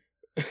fucking...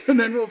 And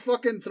then we'll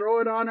fucking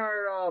throw it on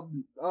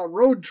our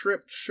road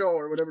trip show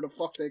or whatever the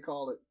fuck they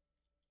call it.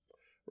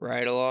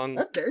 Ride along.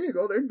 There you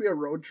go. There'd be a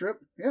road trip.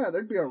 Yeah,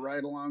 there'd be a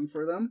ride along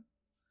for them.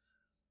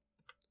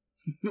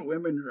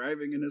 Women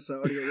driving into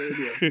Saudi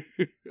Arabia.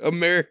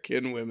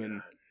 American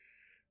women.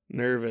 God.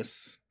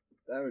 Nervous.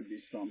 That would be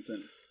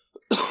something.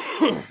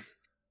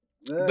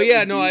 But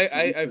yeah, no,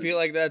 I feel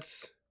like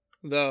that's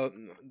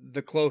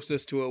the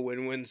closest to a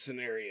win-win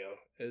scenario,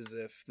 is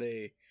if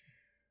they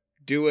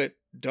do it,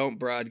 don't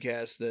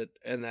broadcast it,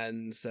 and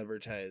then sever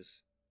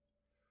ties.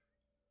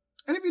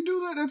 And if you do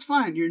that, that's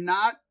fine. You're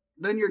not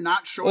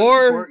showing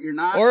support. You're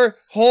not. Or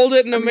hold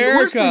it in the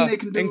worst America thing they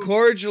can do, and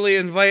cordially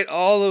invite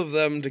all of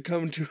them to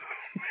come to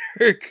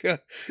America.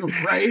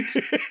 Right?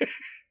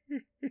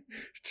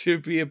 To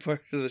be a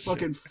part of the show.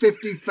 Fucking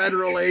 50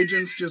 federal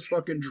agents just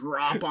fucking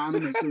drop on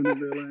them as soon as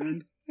they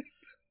land.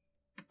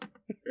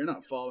 They're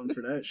not falling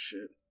for that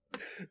shit.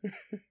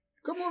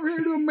 Come over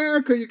here to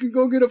America. You can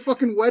go get a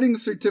fucking wedding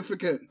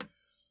certificate.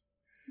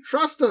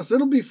 Trust us.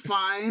 It'll be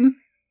fine.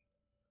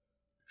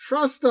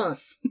 Trust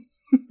us.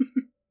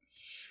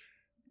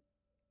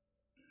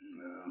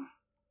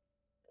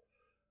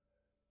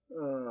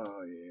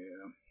 Oh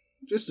yeah,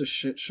 just a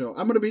shit show.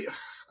 I'm gonna be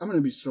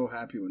so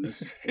happy when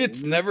this is It's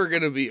over. never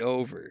gonna be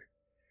over.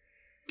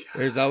 God.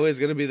 There's always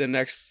gonna be the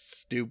next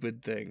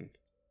stupid thing.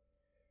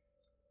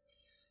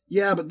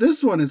 Yeah, but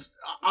this one is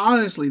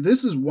honestly,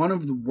 this is one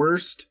of the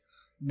worst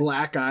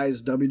black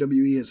eyes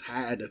WWE has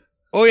had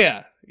Oh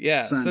yeah,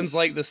 yeah. Since- Since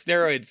like the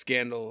steroid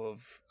scandal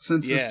of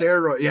since the Yeah.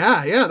 steroid.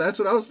 Yeah, that's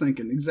what I was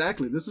thinking.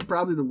 Exactly. This is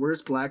probably the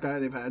worst black eye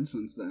they've had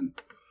since then.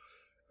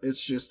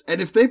 It's just,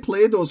 and if they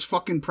play those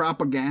fucking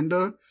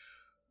propaganda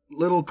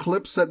little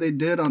clips that they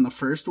did on the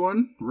first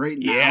one right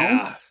now,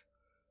 yeah.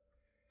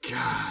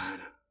 God,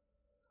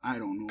 I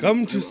don't know.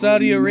 Come I to don't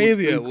Saudi even know what to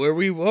Arabia, think. where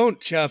we won't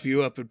chop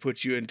you up and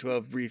put you in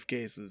 12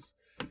 briefcases.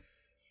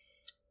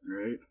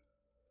 Right.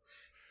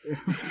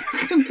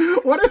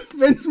 What if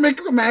Vince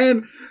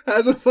McMahon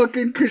has a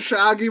fucking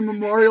Khashoggi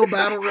Memorial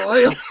Battle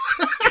Royal?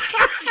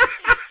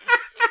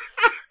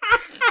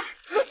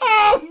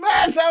 Oh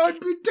man, that would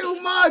be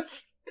too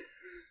much.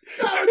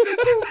 That would be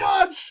too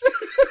much.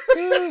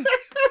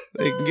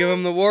 They can give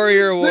him the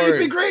Warrior Award. It'd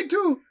be great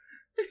too.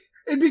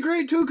 It'd be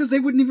great too because they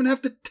wouldn't even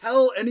have to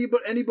tell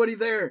anybody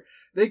there.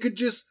 They could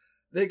just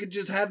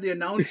have the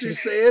announcers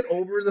say it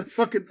over the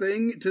fucking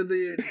thing to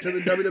the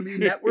WWE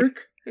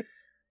network.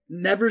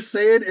 Never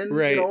say it in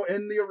Right.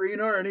 in the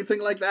arena or anything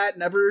like that.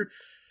 Never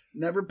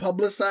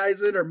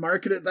publicize it or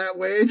market it that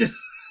way. Just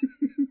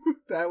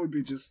that would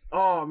be just,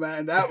 oh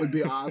man, that would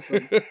be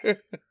awesome.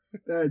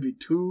 That'd be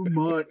too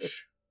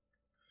much.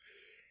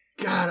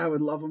 God, I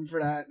would love them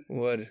for that.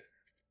 Would.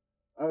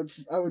 I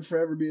would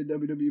forever be a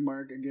WWE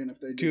mark again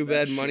if they did Too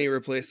that bad money shit.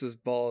 replaces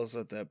balls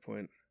at that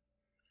point.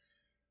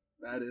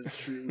 That is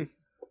true.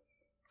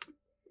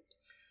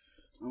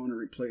 I want to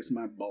replace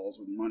my balls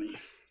with money.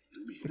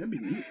 That'd be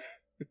neat.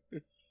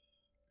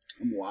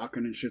 I'm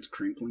walking and shit's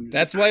crinkling.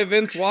 That's why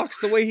Vince walks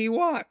the way he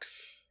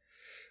walks.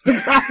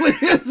 It probably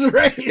is,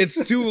 right?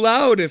 It's too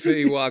loud if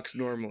he walks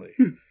normally.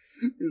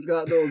 He's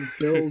got those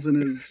bills in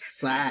his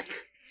sack.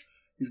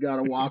 He's got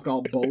to walk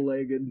all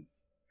bow-legged.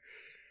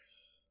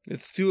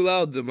 It's too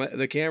loud.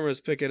 The cameras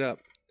pick it up.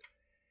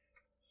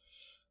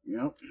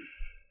 Yep.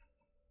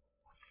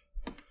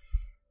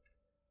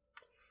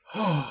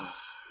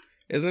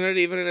 Isn't it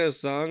even in his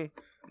song?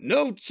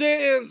 No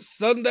chance,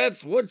 son,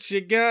 that's what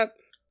you got.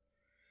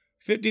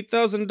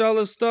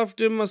 $50,000 stuffed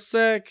in my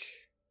sack.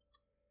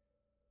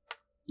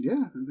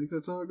 Yeah, I think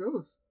that's how it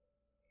goes.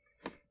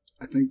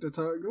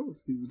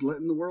 He was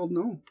letting the world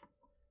know.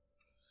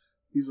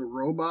 He's a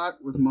robot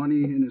with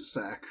money in his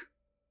sack.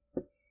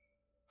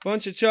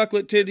 Bunch of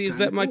chocolate titties kinda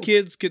that my cool.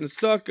 kids can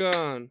suck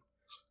on.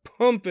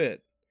 Pump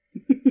it.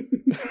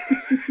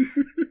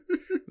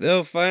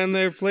 They'll find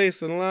their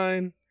place in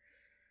line.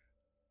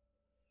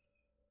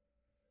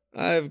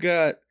 I've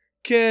got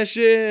cash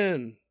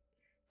in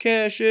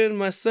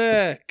my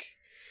sack.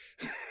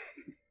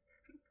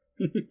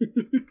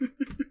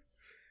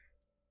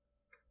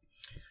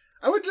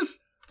 I would just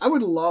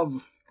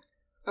love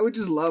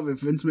if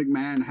Vince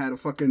McMahon had a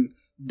fucking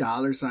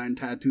 $sign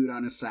tattooed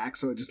on his sack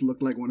so it just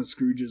looked like one of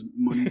Scrooge's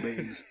money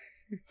bags.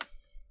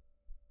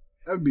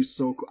 That would be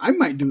so cool. I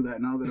might do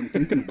that now that I'm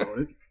thinking about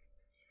it.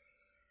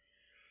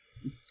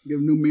 Give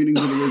new meaning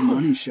to the word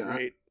money shot.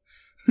 Right.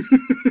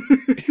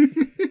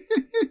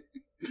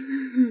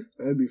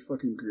 That'd be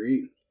fucking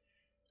great.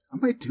 I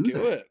might do that.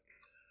 Do it.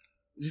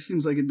 It just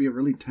seems like it'd be a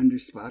really tender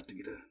spot to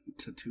get a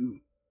tattoo.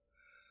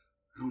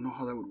 I don't know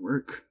how that would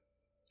work.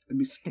 I'd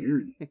be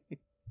scared.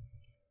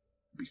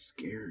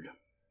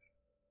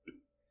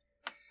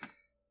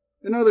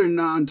 In other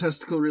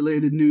non-testicle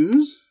related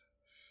news,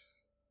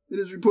 it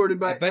is reported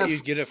by I bet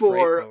you'd get a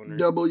freight boner.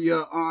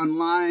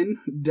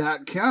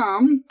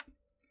 F4WOnline.com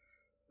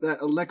that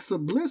Alexa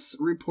Bliss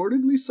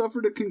reportedly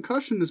suffered a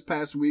concussion this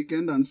past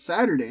weekend on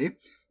Saturday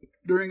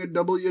during a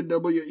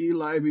WWE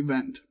live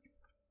event.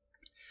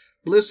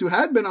 Bliss, who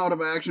had been out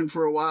of action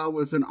for a while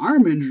with an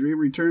arm injury,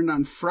 returned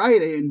on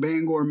Friday in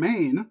Bangor,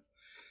 Maine,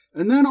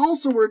 and then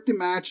also worked a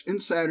match in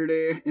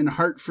Saturday in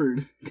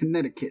Hartford,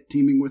 Connecticut,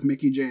 teaming with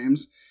Mickie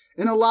James,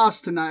 in a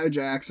loss to Nia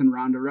Jax and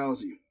Ronda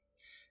Rousey.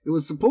 It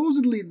was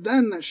supposedly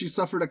then that she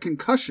suffered a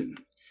concussion.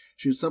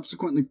 She was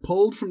subsequently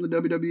pulled from the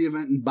WWE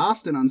event in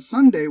Boston on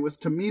Sunday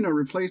with Tamina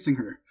replacing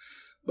her.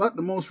 But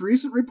the most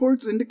recent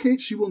reports indicate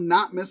she will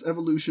not miss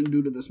Evolution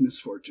due to this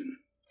misfortune.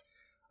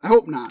 I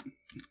hope not.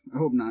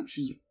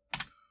 She's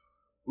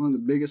one of the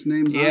biggest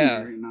names on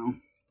there right now.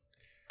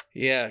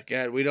 Yeah,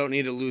 God, we don't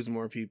need to lose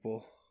more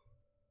people.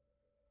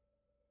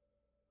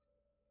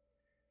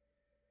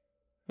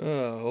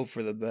 Oh, hope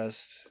for the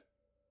best.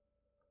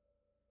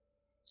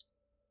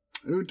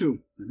 I do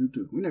too.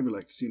 We never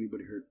like to see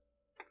anybody hurt.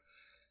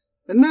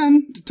 And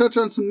then, to touch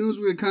on some news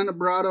we had kind of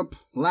brought up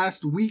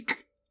last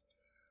week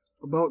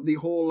about the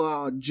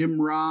whole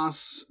Jim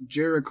Ross,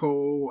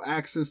 Jericho,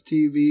 Access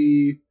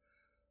TV,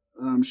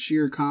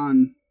 Shere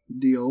Khan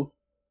deal.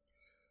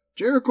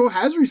 Jericho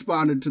has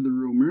responded to the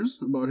rumors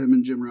about him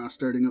and Jim Ross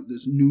starting up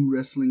this new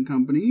wrestling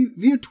company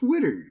via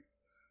Twitter,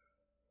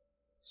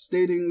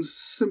 stating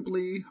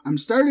simply, "I'm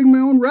starting my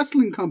own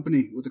wrestling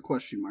company," with a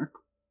question mark.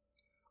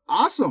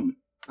 Awesome!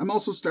 I'm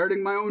also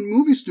starting my own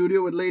movie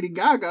studio with Lady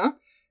Gaga,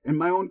 and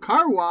my own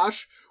car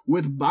wash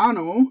with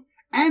Bono,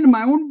 and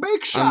my own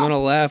bake shop. I'm gonna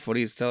laugh when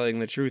he's telling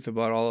the truth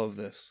about all of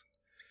this.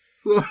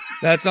 So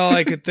that's all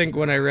I could think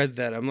when I read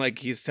that. I'm like,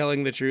 he's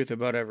telling the truth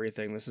about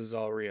everything. This is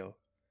all real.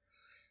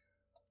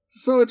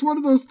 So it's one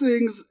of those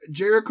things.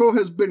 Jericho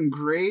has been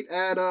great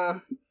at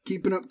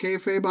keeping up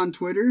kayfabe on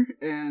Twitter,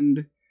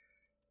 and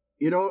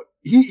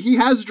he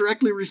has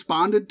directly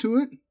responded to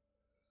it,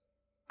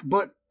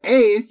 but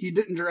he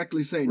didn't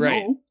directly say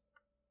no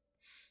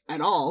at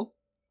all.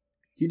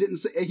 He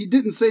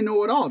didn't say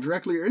no at all,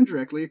 directly or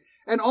indirectly.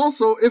 And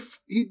also,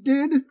 if he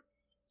did,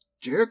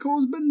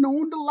 Jericho's been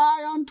known to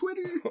lie on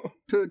Twitter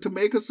to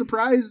make a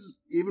surprise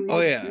even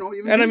more.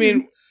 And I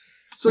mean,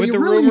 so with the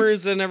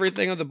rumors and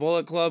everything of the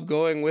Bullet Club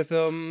going with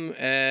him,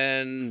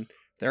 and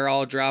they're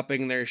all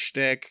dropping their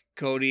shtick.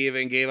 Cody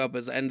even gave up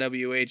his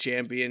NWA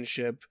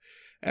championship.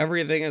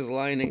 Everything is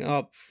lining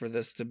up for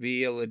this to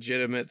be a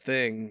legitimate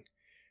thing.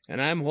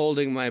 And I'm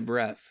holding my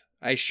breath.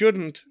 I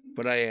shouldn't,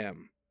 but I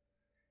am.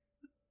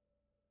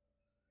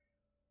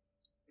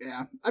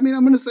 Yeah, I mean,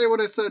 I'm going to say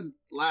what I said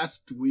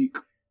last week.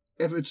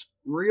 If it's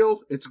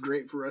real, it's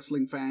great for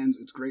wrestling fans.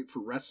 It's great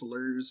for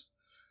wrestlers.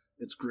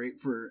 It's great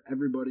for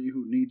everybody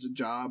who needs a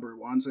job or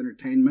wants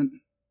entertainment.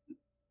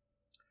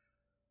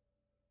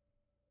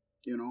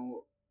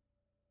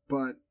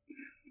 But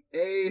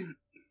it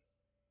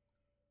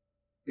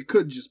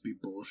could just be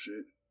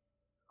bullshit,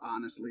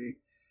 honestly.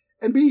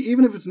 And B,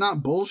 even if it's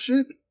not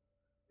bullshit,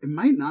 it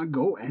might not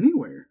go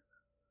anywhere.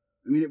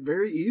 I mean, it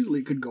very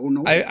easily could go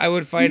nowhere. I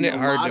would find it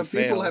hard to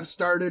fail. A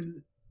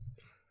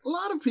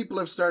lot of people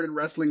have started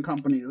wrestling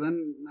companies,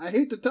 and I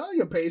hate to tell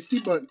you, Pasty,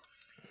 but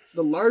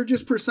the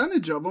largest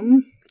percentage of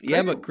them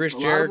fail. But Chris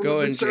Jericho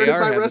and JR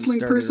haven't started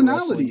a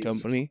wrestling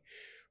company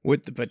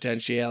with the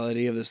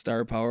potentiality of the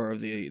star power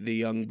of the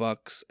Young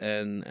Bucks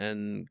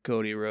and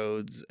Cody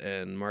Rhodes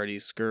and Marty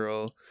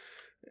Scurll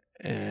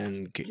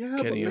and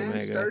Kenny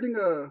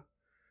Omega.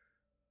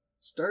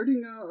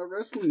 Starting a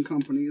wrestling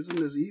company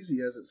isn't as easy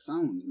as it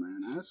sounds,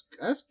 man.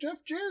 Ask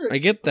Jeff Jarrett. I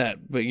get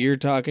that, but you're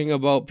talking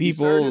about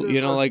people,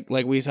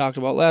 like we talked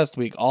about last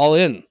week. All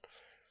In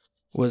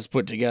was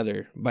put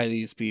together by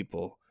these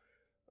people.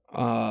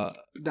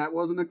 That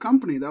wasn't a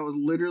company. That was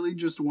literally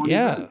just one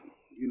event.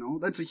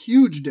 That's a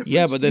huge difference.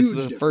 Yeah, but that's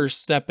the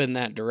first step in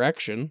that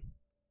direction.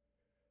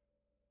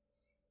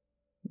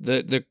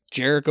 The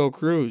Jericho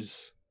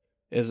Cruise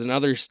is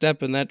another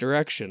step in that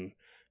direction.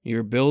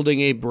 You're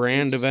building a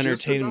brand of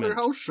entertainment. Just another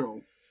house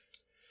show.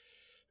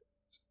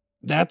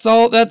 That's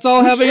all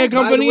having a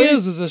company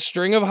is a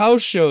string of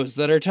house shows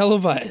that are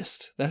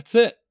televised. That's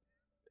it.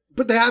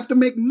 But they have to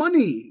make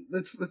money.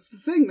 That's the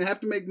thing. They have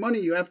to make money.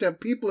 You have to have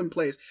people in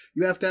place.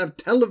 You have to have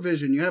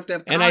television. You have to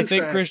have contracts. And I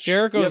think Chris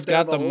Jericho's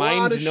got the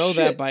mind to know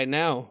that by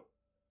now.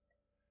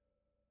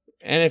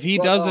 And if he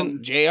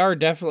doesn't, JR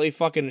definitely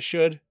fucking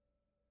should.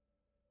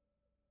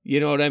 You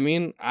know what I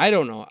mean? I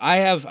don't know. I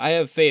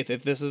have faith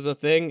if this is a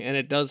thing and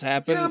it does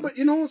happen. Yeah, but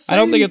I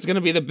don't think it's going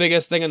to be the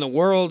biggest thing in the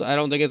world. I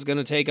don't think it's going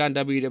to take on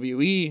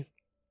WWE.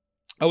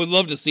 I would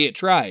love to see it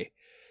try.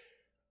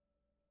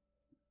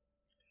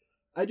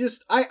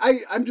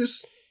 I'm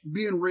just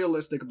being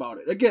realistic about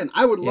it. Again,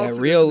 I would love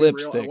for real this to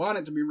be lipstick. real. I want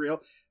it to be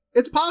real.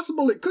 It's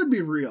possible it could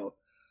be real.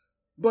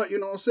 But,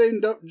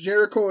 saying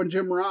Jericho and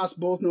Jim Ross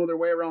both know their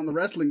way around the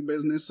wrestling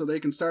business so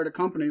they can start a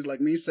company is like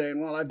me saying,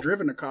 well, I've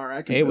driven a car.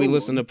 I can Hey, we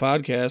listened to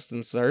podcasts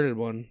and started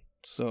one.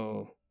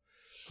 So,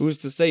 who's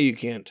to say you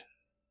can't?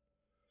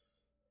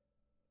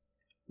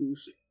 We'll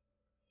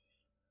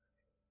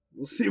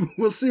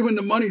see when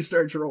the money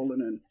starts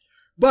rolling in.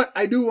 But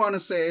I do want to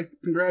say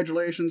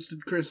congratulations to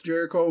Chris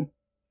Jericho.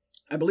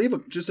 I believe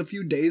just a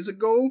few days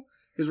ago,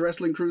 his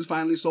wrestling cruise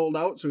finally sold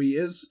out. So he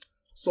is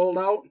sold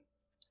out.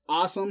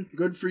 Awesome.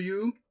 Good for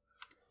you.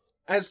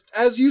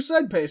 as you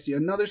said, Pasty,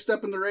 another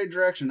step in the right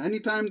direction.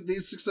 Anytime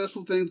these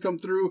successful things come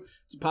through,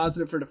 it's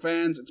positive for the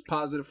fans. It's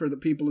positive for the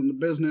people in the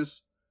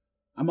business.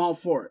 I'm all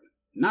for it.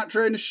 Not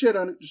trying to shit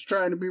on it, just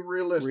trying to be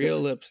realistic.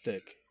 Real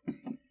lipstick.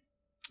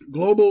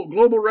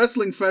 Global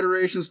Wrestling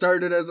Federation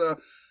started as a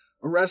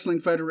wrestling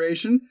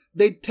federation.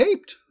 They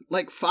taped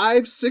like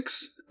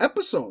 5-6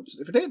 episodes.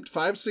 They taped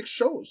 5-6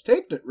 shows.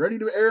 Taped it, ready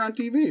to air on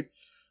TV.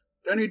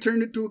 Then he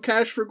turned it to a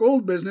cash for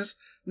gold business.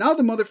 Now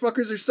the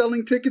motherfuckers are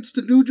selling tickets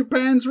to New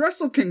Japan's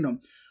Wrestle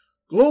Kingdom.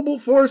 Global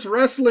Force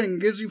Wrestling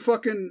gives you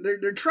fucking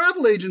their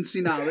travel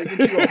agency now. They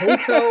get you a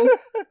hotel,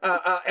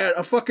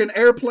 a fucking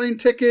airplane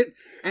ticket,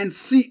 and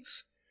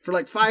seats for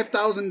like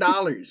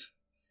 $5,000.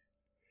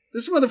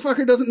 This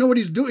motherfucker doesn't know what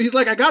he's doing. He's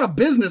like, I got a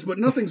business, but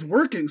nothing's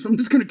working, so I'm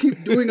just gonna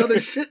keep doing other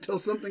shit till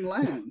something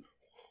lands.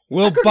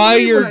 We'll buy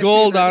your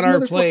gold on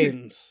our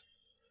planes.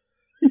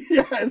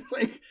 Yeah, it's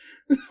like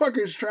this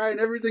fucker's trying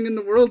everything in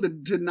the world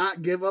to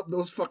not give up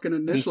those fucking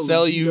initials. And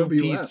sell you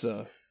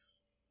pizza.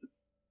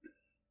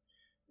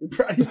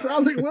 He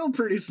probably will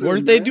pretty soon.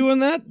 Weren't they doing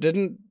that?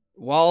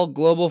 While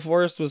Global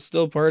Force was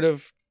still part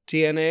of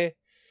TNA,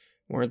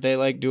 weren't they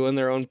like doing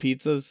their own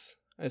pizzas?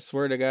 I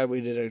swear to God, we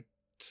did a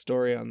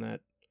story on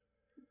that.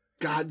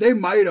 God, they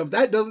might have.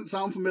 That doesn't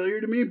sound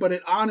familiar to me, but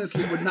it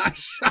honestly would not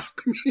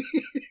shock me.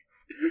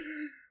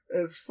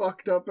 As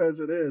fucked up as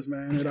it is,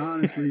 man, it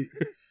honestly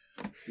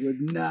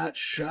would not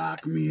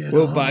shock me at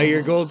all. We'll buy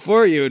your gold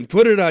for you and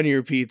put it on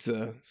your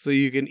pizza so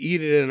you can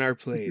eat it in our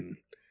plane.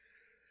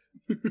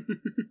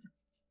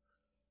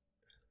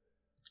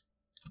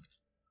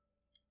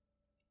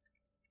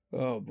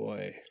 Oh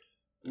boy.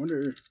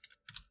 Wonder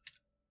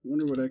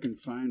what I can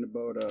find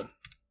about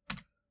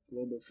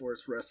Global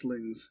Force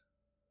Wrestling's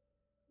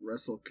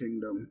Wrestle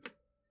Kingdom.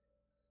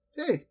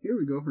 Hey, here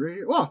we go. Right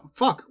here. Oh,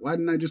 fuck. Why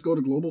didn't I just go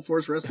to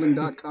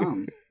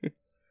globalforcewrestling.com?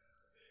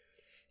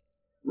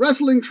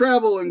 Wrestling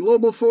Travel and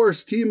Global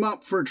Force team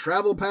up for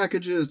travel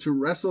packages to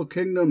Wrestle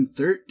Kingdom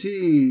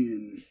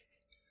 13.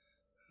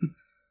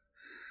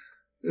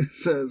 It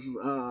says,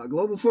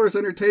 Global Force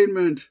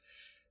Entertainment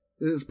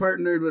is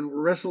partnered with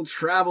Wrestle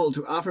Travel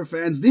to offer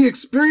fans the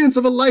experience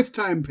of a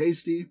lifetime,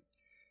 Pasty.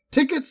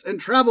 Tickets and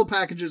travel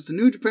packages to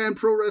New Japan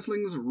Pro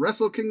Wrestling's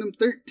Wrestle Kingdom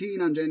 13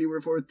 on January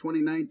 4th,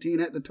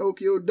 2019 at the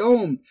Tokyo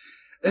Dome.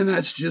 And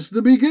that's just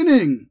the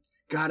beginning.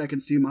 God, I can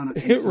see him on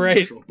a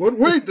right. But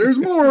wait, there's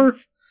more.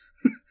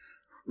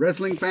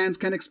 Wrestling fans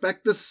can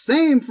expect the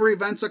same for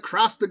events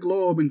across the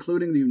globe,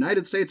 including the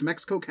United States,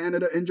 Mexico,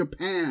 Canada, and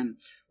Japan.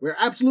 We're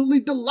absolutely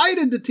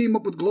delighted to team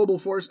up with Global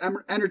Force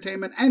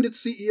Entertainment and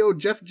its CEO,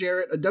 Jeff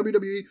Jarrett, a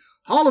WWE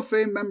Hall of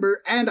Fame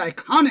member and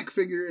iconic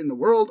figure in the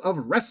world of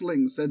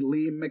wrestling, said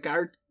Lee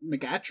McAteer?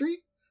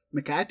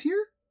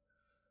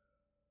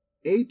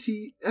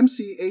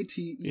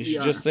 M-C-A-T-E-R. You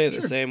should just say it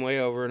the same way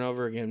over and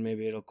over again.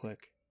 Maybe it'll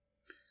click.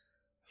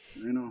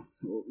 I know.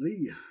 Well,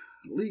 Lee,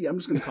 I'm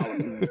just going to call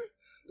him Lee.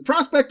 The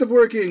prospect of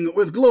working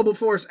with Global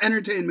Force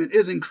Entertainment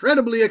is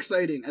incredibly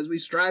exciting as we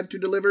strive to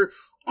deliver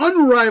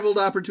unrivaled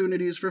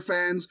opportunities for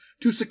fans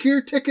to secure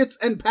tickets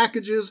and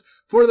packages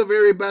for the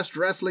very best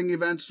wrestling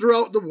events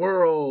throughout the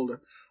world.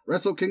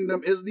 Wrestle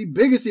Kingdom is the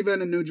biggest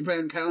event in New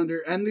Japan calendar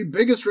and the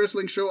biggest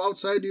wrestling show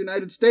outside the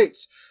United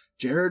States.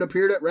 Jarrett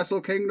appeared at Wrestle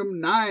Kingdom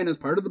 9 as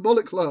part of the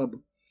Bullet Club.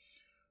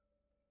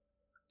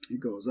 It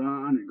goes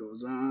on.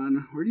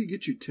 Where do you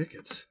get your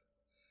tickets?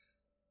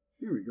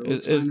 Here we go.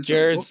 Is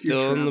Jarrett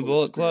still in the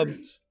Bullet Club?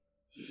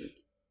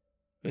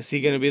 Is he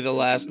going to be the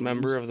last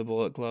member of the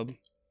Bullet Club?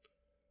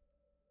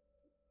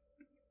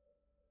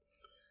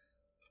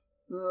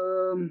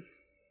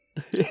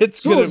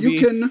 It's going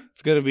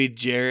to be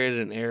Jarrett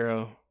and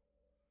Arrow.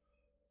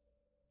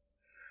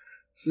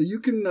 So you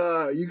can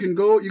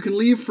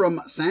leave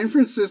from San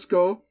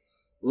Francisco,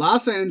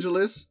 Los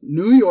Angeles,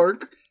 New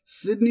York,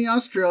 Sydney,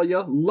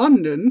 Australia,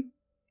 London.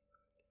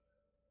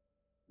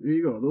 There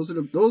you go. Those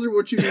are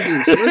what you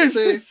can do. So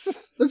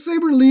let's say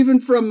we're leaving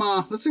from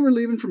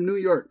New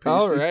York.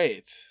 All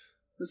right.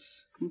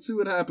 Let's see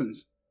what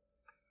happens.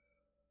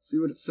 See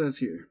what it says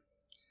here.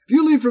 If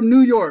you leave from New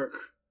York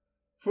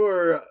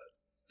for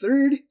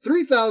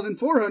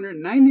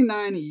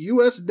 $3,499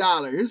 US,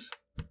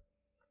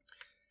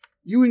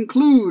 you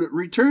include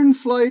return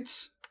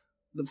flights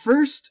the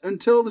 1st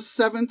until the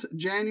 7th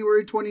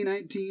January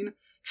 2019,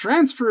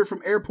 transfer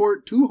from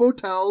airport to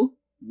hotel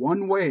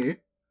one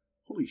way.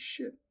 Holy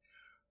shit.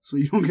 So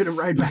you don't get a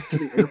ride back to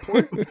the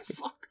airport? What the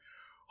fuck?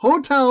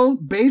 Hotel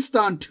based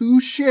on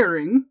 2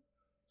 sharing.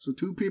 So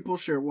 2 people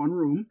share 1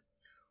 room.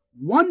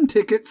 1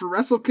 ticket for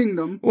Wrestle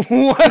Kingdom.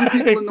 What? 2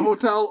 people in the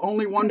hotel,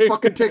 only 1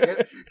 fucking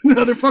ticket.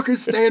 The other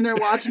fucker's staying there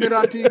watching it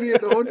on TV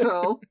at the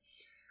hotel.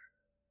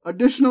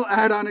 Additional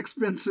add-on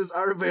expenses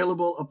are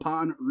available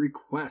upon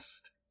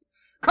request.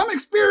 Come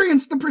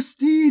experience the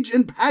prestige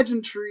and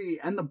pageantry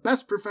and the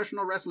best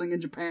professional wrestling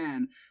in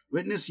Japan.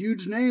 Witness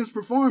huge names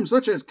perform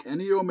such as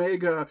Kenny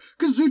Omega,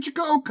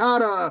 Kazuchika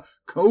Okada,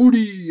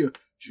 Cody,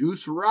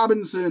 Juice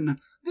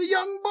Robinson, The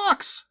Young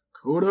Bucks,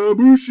 Kota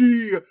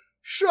Ibushi,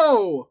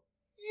 Sho,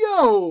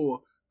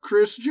 Yo,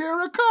 Chris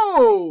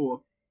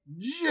Jericho,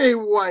 Jay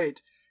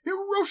White,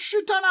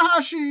 Hiroshi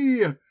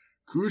Tanahashi,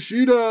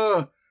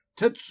 Kushida,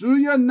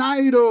 Tetsuya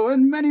Naito,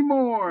 and many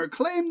more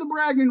claim the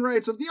bragging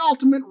rights of the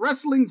ultimate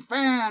wrestling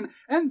fan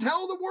and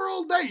tell the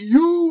world that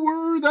you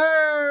were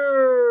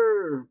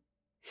there.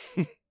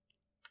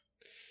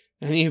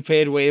 And you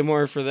paid way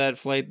more for that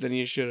flight than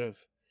you should have.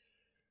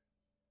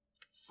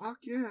 Fuck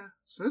yeah.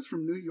 So that's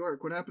from New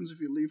York. What happens if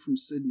you leave from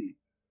Sydney?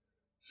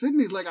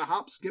 Sydney's like a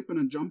hop, skip, and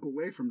a jump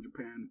away from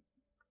Japan.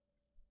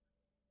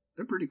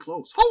 They're pretty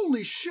close.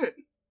 Holy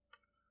shit!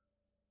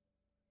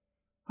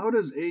 How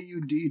does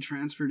AUD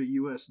transfer to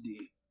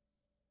USD?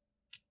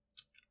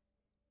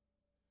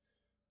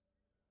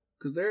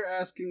 Because they're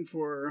asking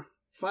for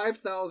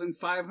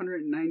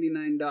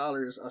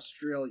 $5,599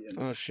 Australian.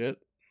 Oh shit.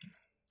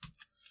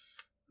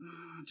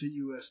 To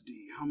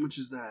USD. How much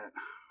is that?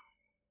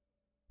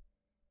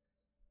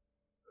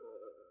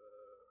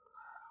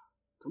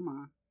 Come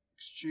on.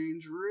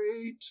 Exchange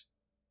rate.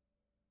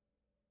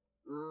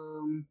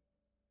 The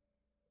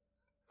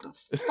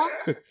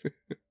fuck?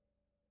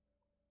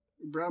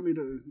 brought me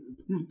to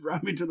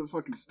the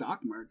fucking stock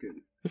market.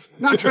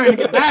 Not trying to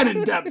get that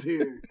in depth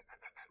here.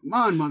 Come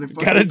on,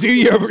 motherfucker. Gotta do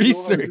your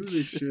research. Do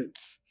this shit.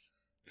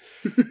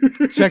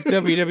 Check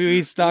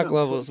WWE stock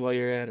levels while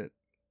you're at it.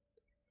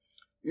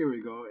 Here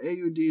we go.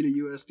 AUD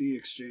to USD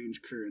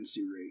exchange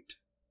currency rate.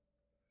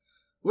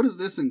 What does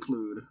this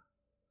include?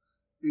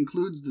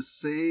 Includes the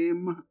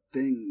same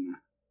thing.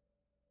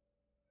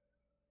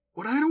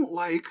 What I don't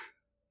like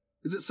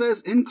is it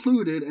says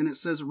included and it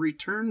says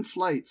return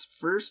flights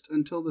 1st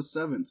until the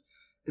 7th.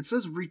 It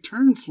says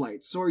return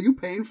flights. So are you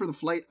paying for the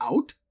flight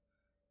out?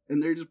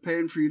 And they're just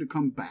paying for you to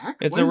come back?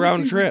 It's a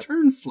round trip.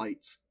 Return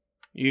flights.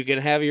 You can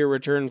have your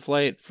return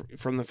flight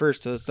from the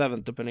 1st to the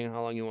 7th, depending on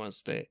how long you want to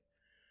stay.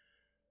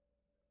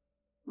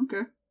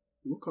 Okay.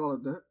 We'll call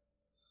it that.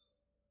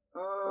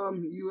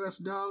 US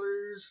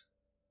dollars.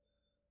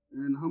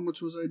 And how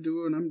much was I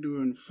doing? I'm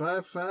doing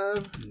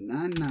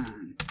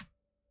 5599.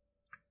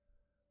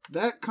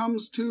 That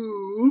comes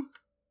to...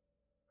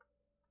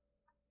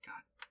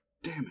 God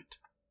damn it.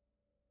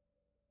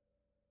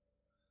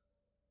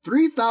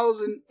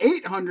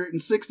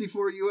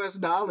 $3,864 US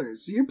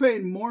dollars. So you're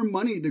paying more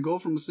money to go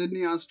from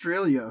Sydney,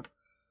 Australia,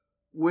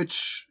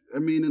 which, I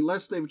mean,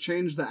 unless they've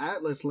changed the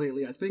atlas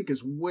lately, I think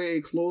is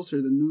way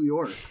closer than New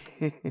York.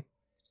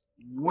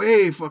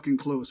 Way fucking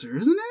closer,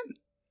 isn't it?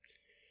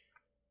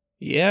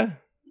 Yeah.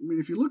 I mean,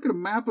 if you look at a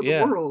map of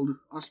the world,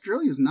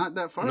 Australia's not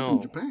that far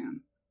from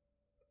Japan.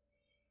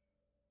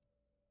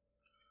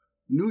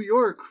 New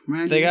York,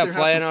 man. They got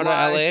flying out of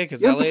LA,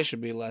 because LA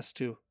should be less,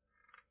 too.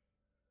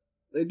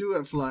 They do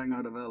have flying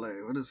out of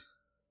LA. What is...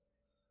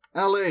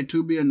 LA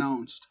to be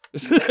announced.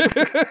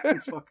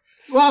 Fuck.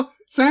 Well,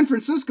 San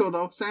Francisco,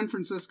 though. San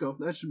Francisco.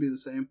 That should be the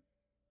same.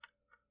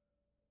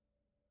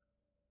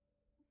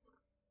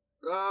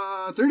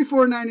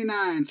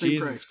 $34.99. Same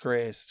price. Jesus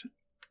Christ.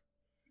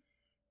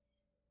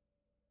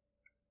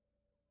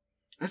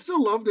 I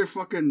still love their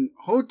fucking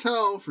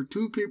hotel for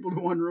 2 people to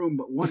 1 room,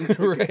 but 1 ticket.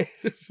 Right.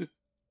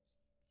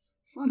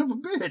 Son of a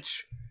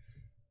bitch.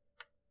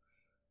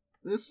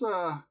 This,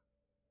 I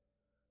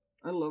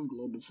love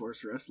Global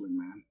Force Wrestling,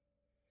 man.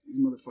 These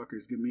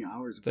motherfuckers give me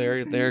hours of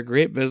entertainment. They're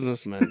great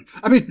businessmen.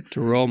 I mean,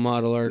 to role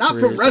model our not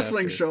careers from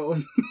wrestling after.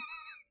 shows.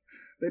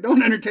 They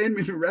don't entertain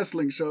me through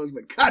wrestling shows,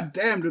 but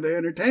goddamn, do they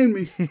entertain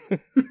me?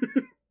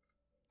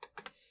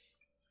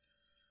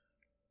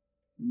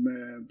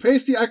 Man,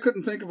 Pasty, I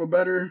couldn't think of a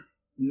better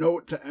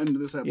note to end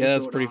this episode. Yeah,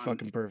 that's pretty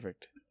fucking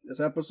perfect. This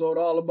episode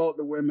all about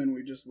the women.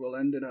 We'll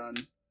end it on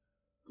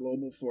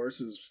Global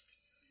Force's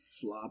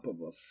flop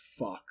of a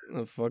fuck.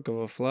 A fuck of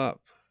a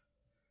flop.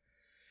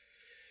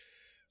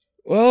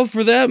 Well,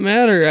 for that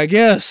matter, I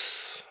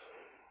guess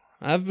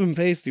I've been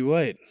Pasty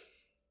White.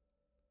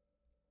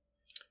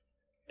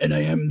 And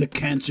I am the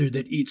cancer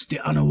that eats the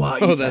Anawai Oh,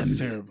 family. that's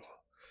terrible.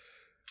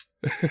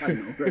 I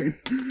know, right?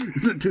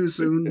 Is it too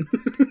soon?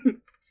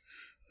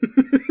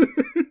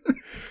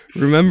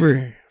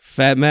 Remember,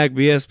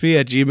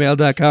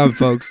 fatmacbsp@gmail.com,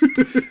 folks.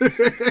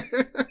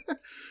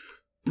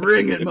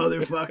 Bring it,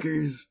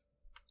 motherfuckers.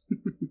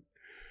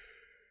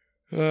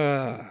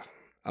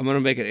 I'm going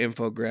to make an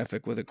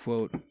infographic with a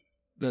quote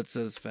that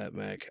says Fat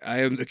Mac.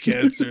 I am the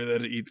cancer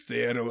that eats the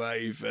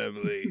Anawai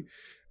family.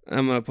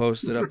 I'm going to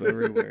post it up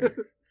everywhere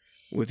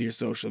with your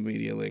social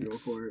media links. Go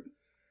for it.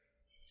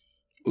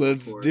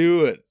 Let's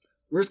do it.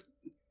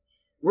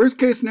 Worst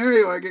case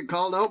scenario, I get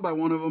called out by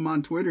one of them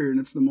on Twitter, and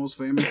it's the most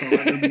famous I'll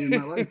ever be in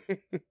my life.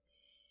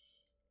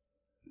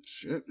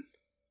 Shit.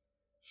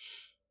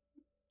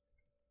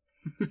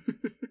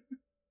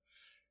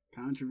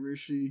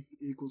 Controversy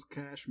equals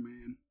cash,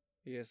 man.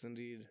 Yes,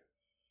 indeed.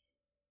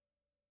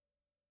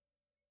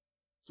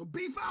 So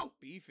beef out!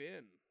 Beef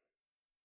in.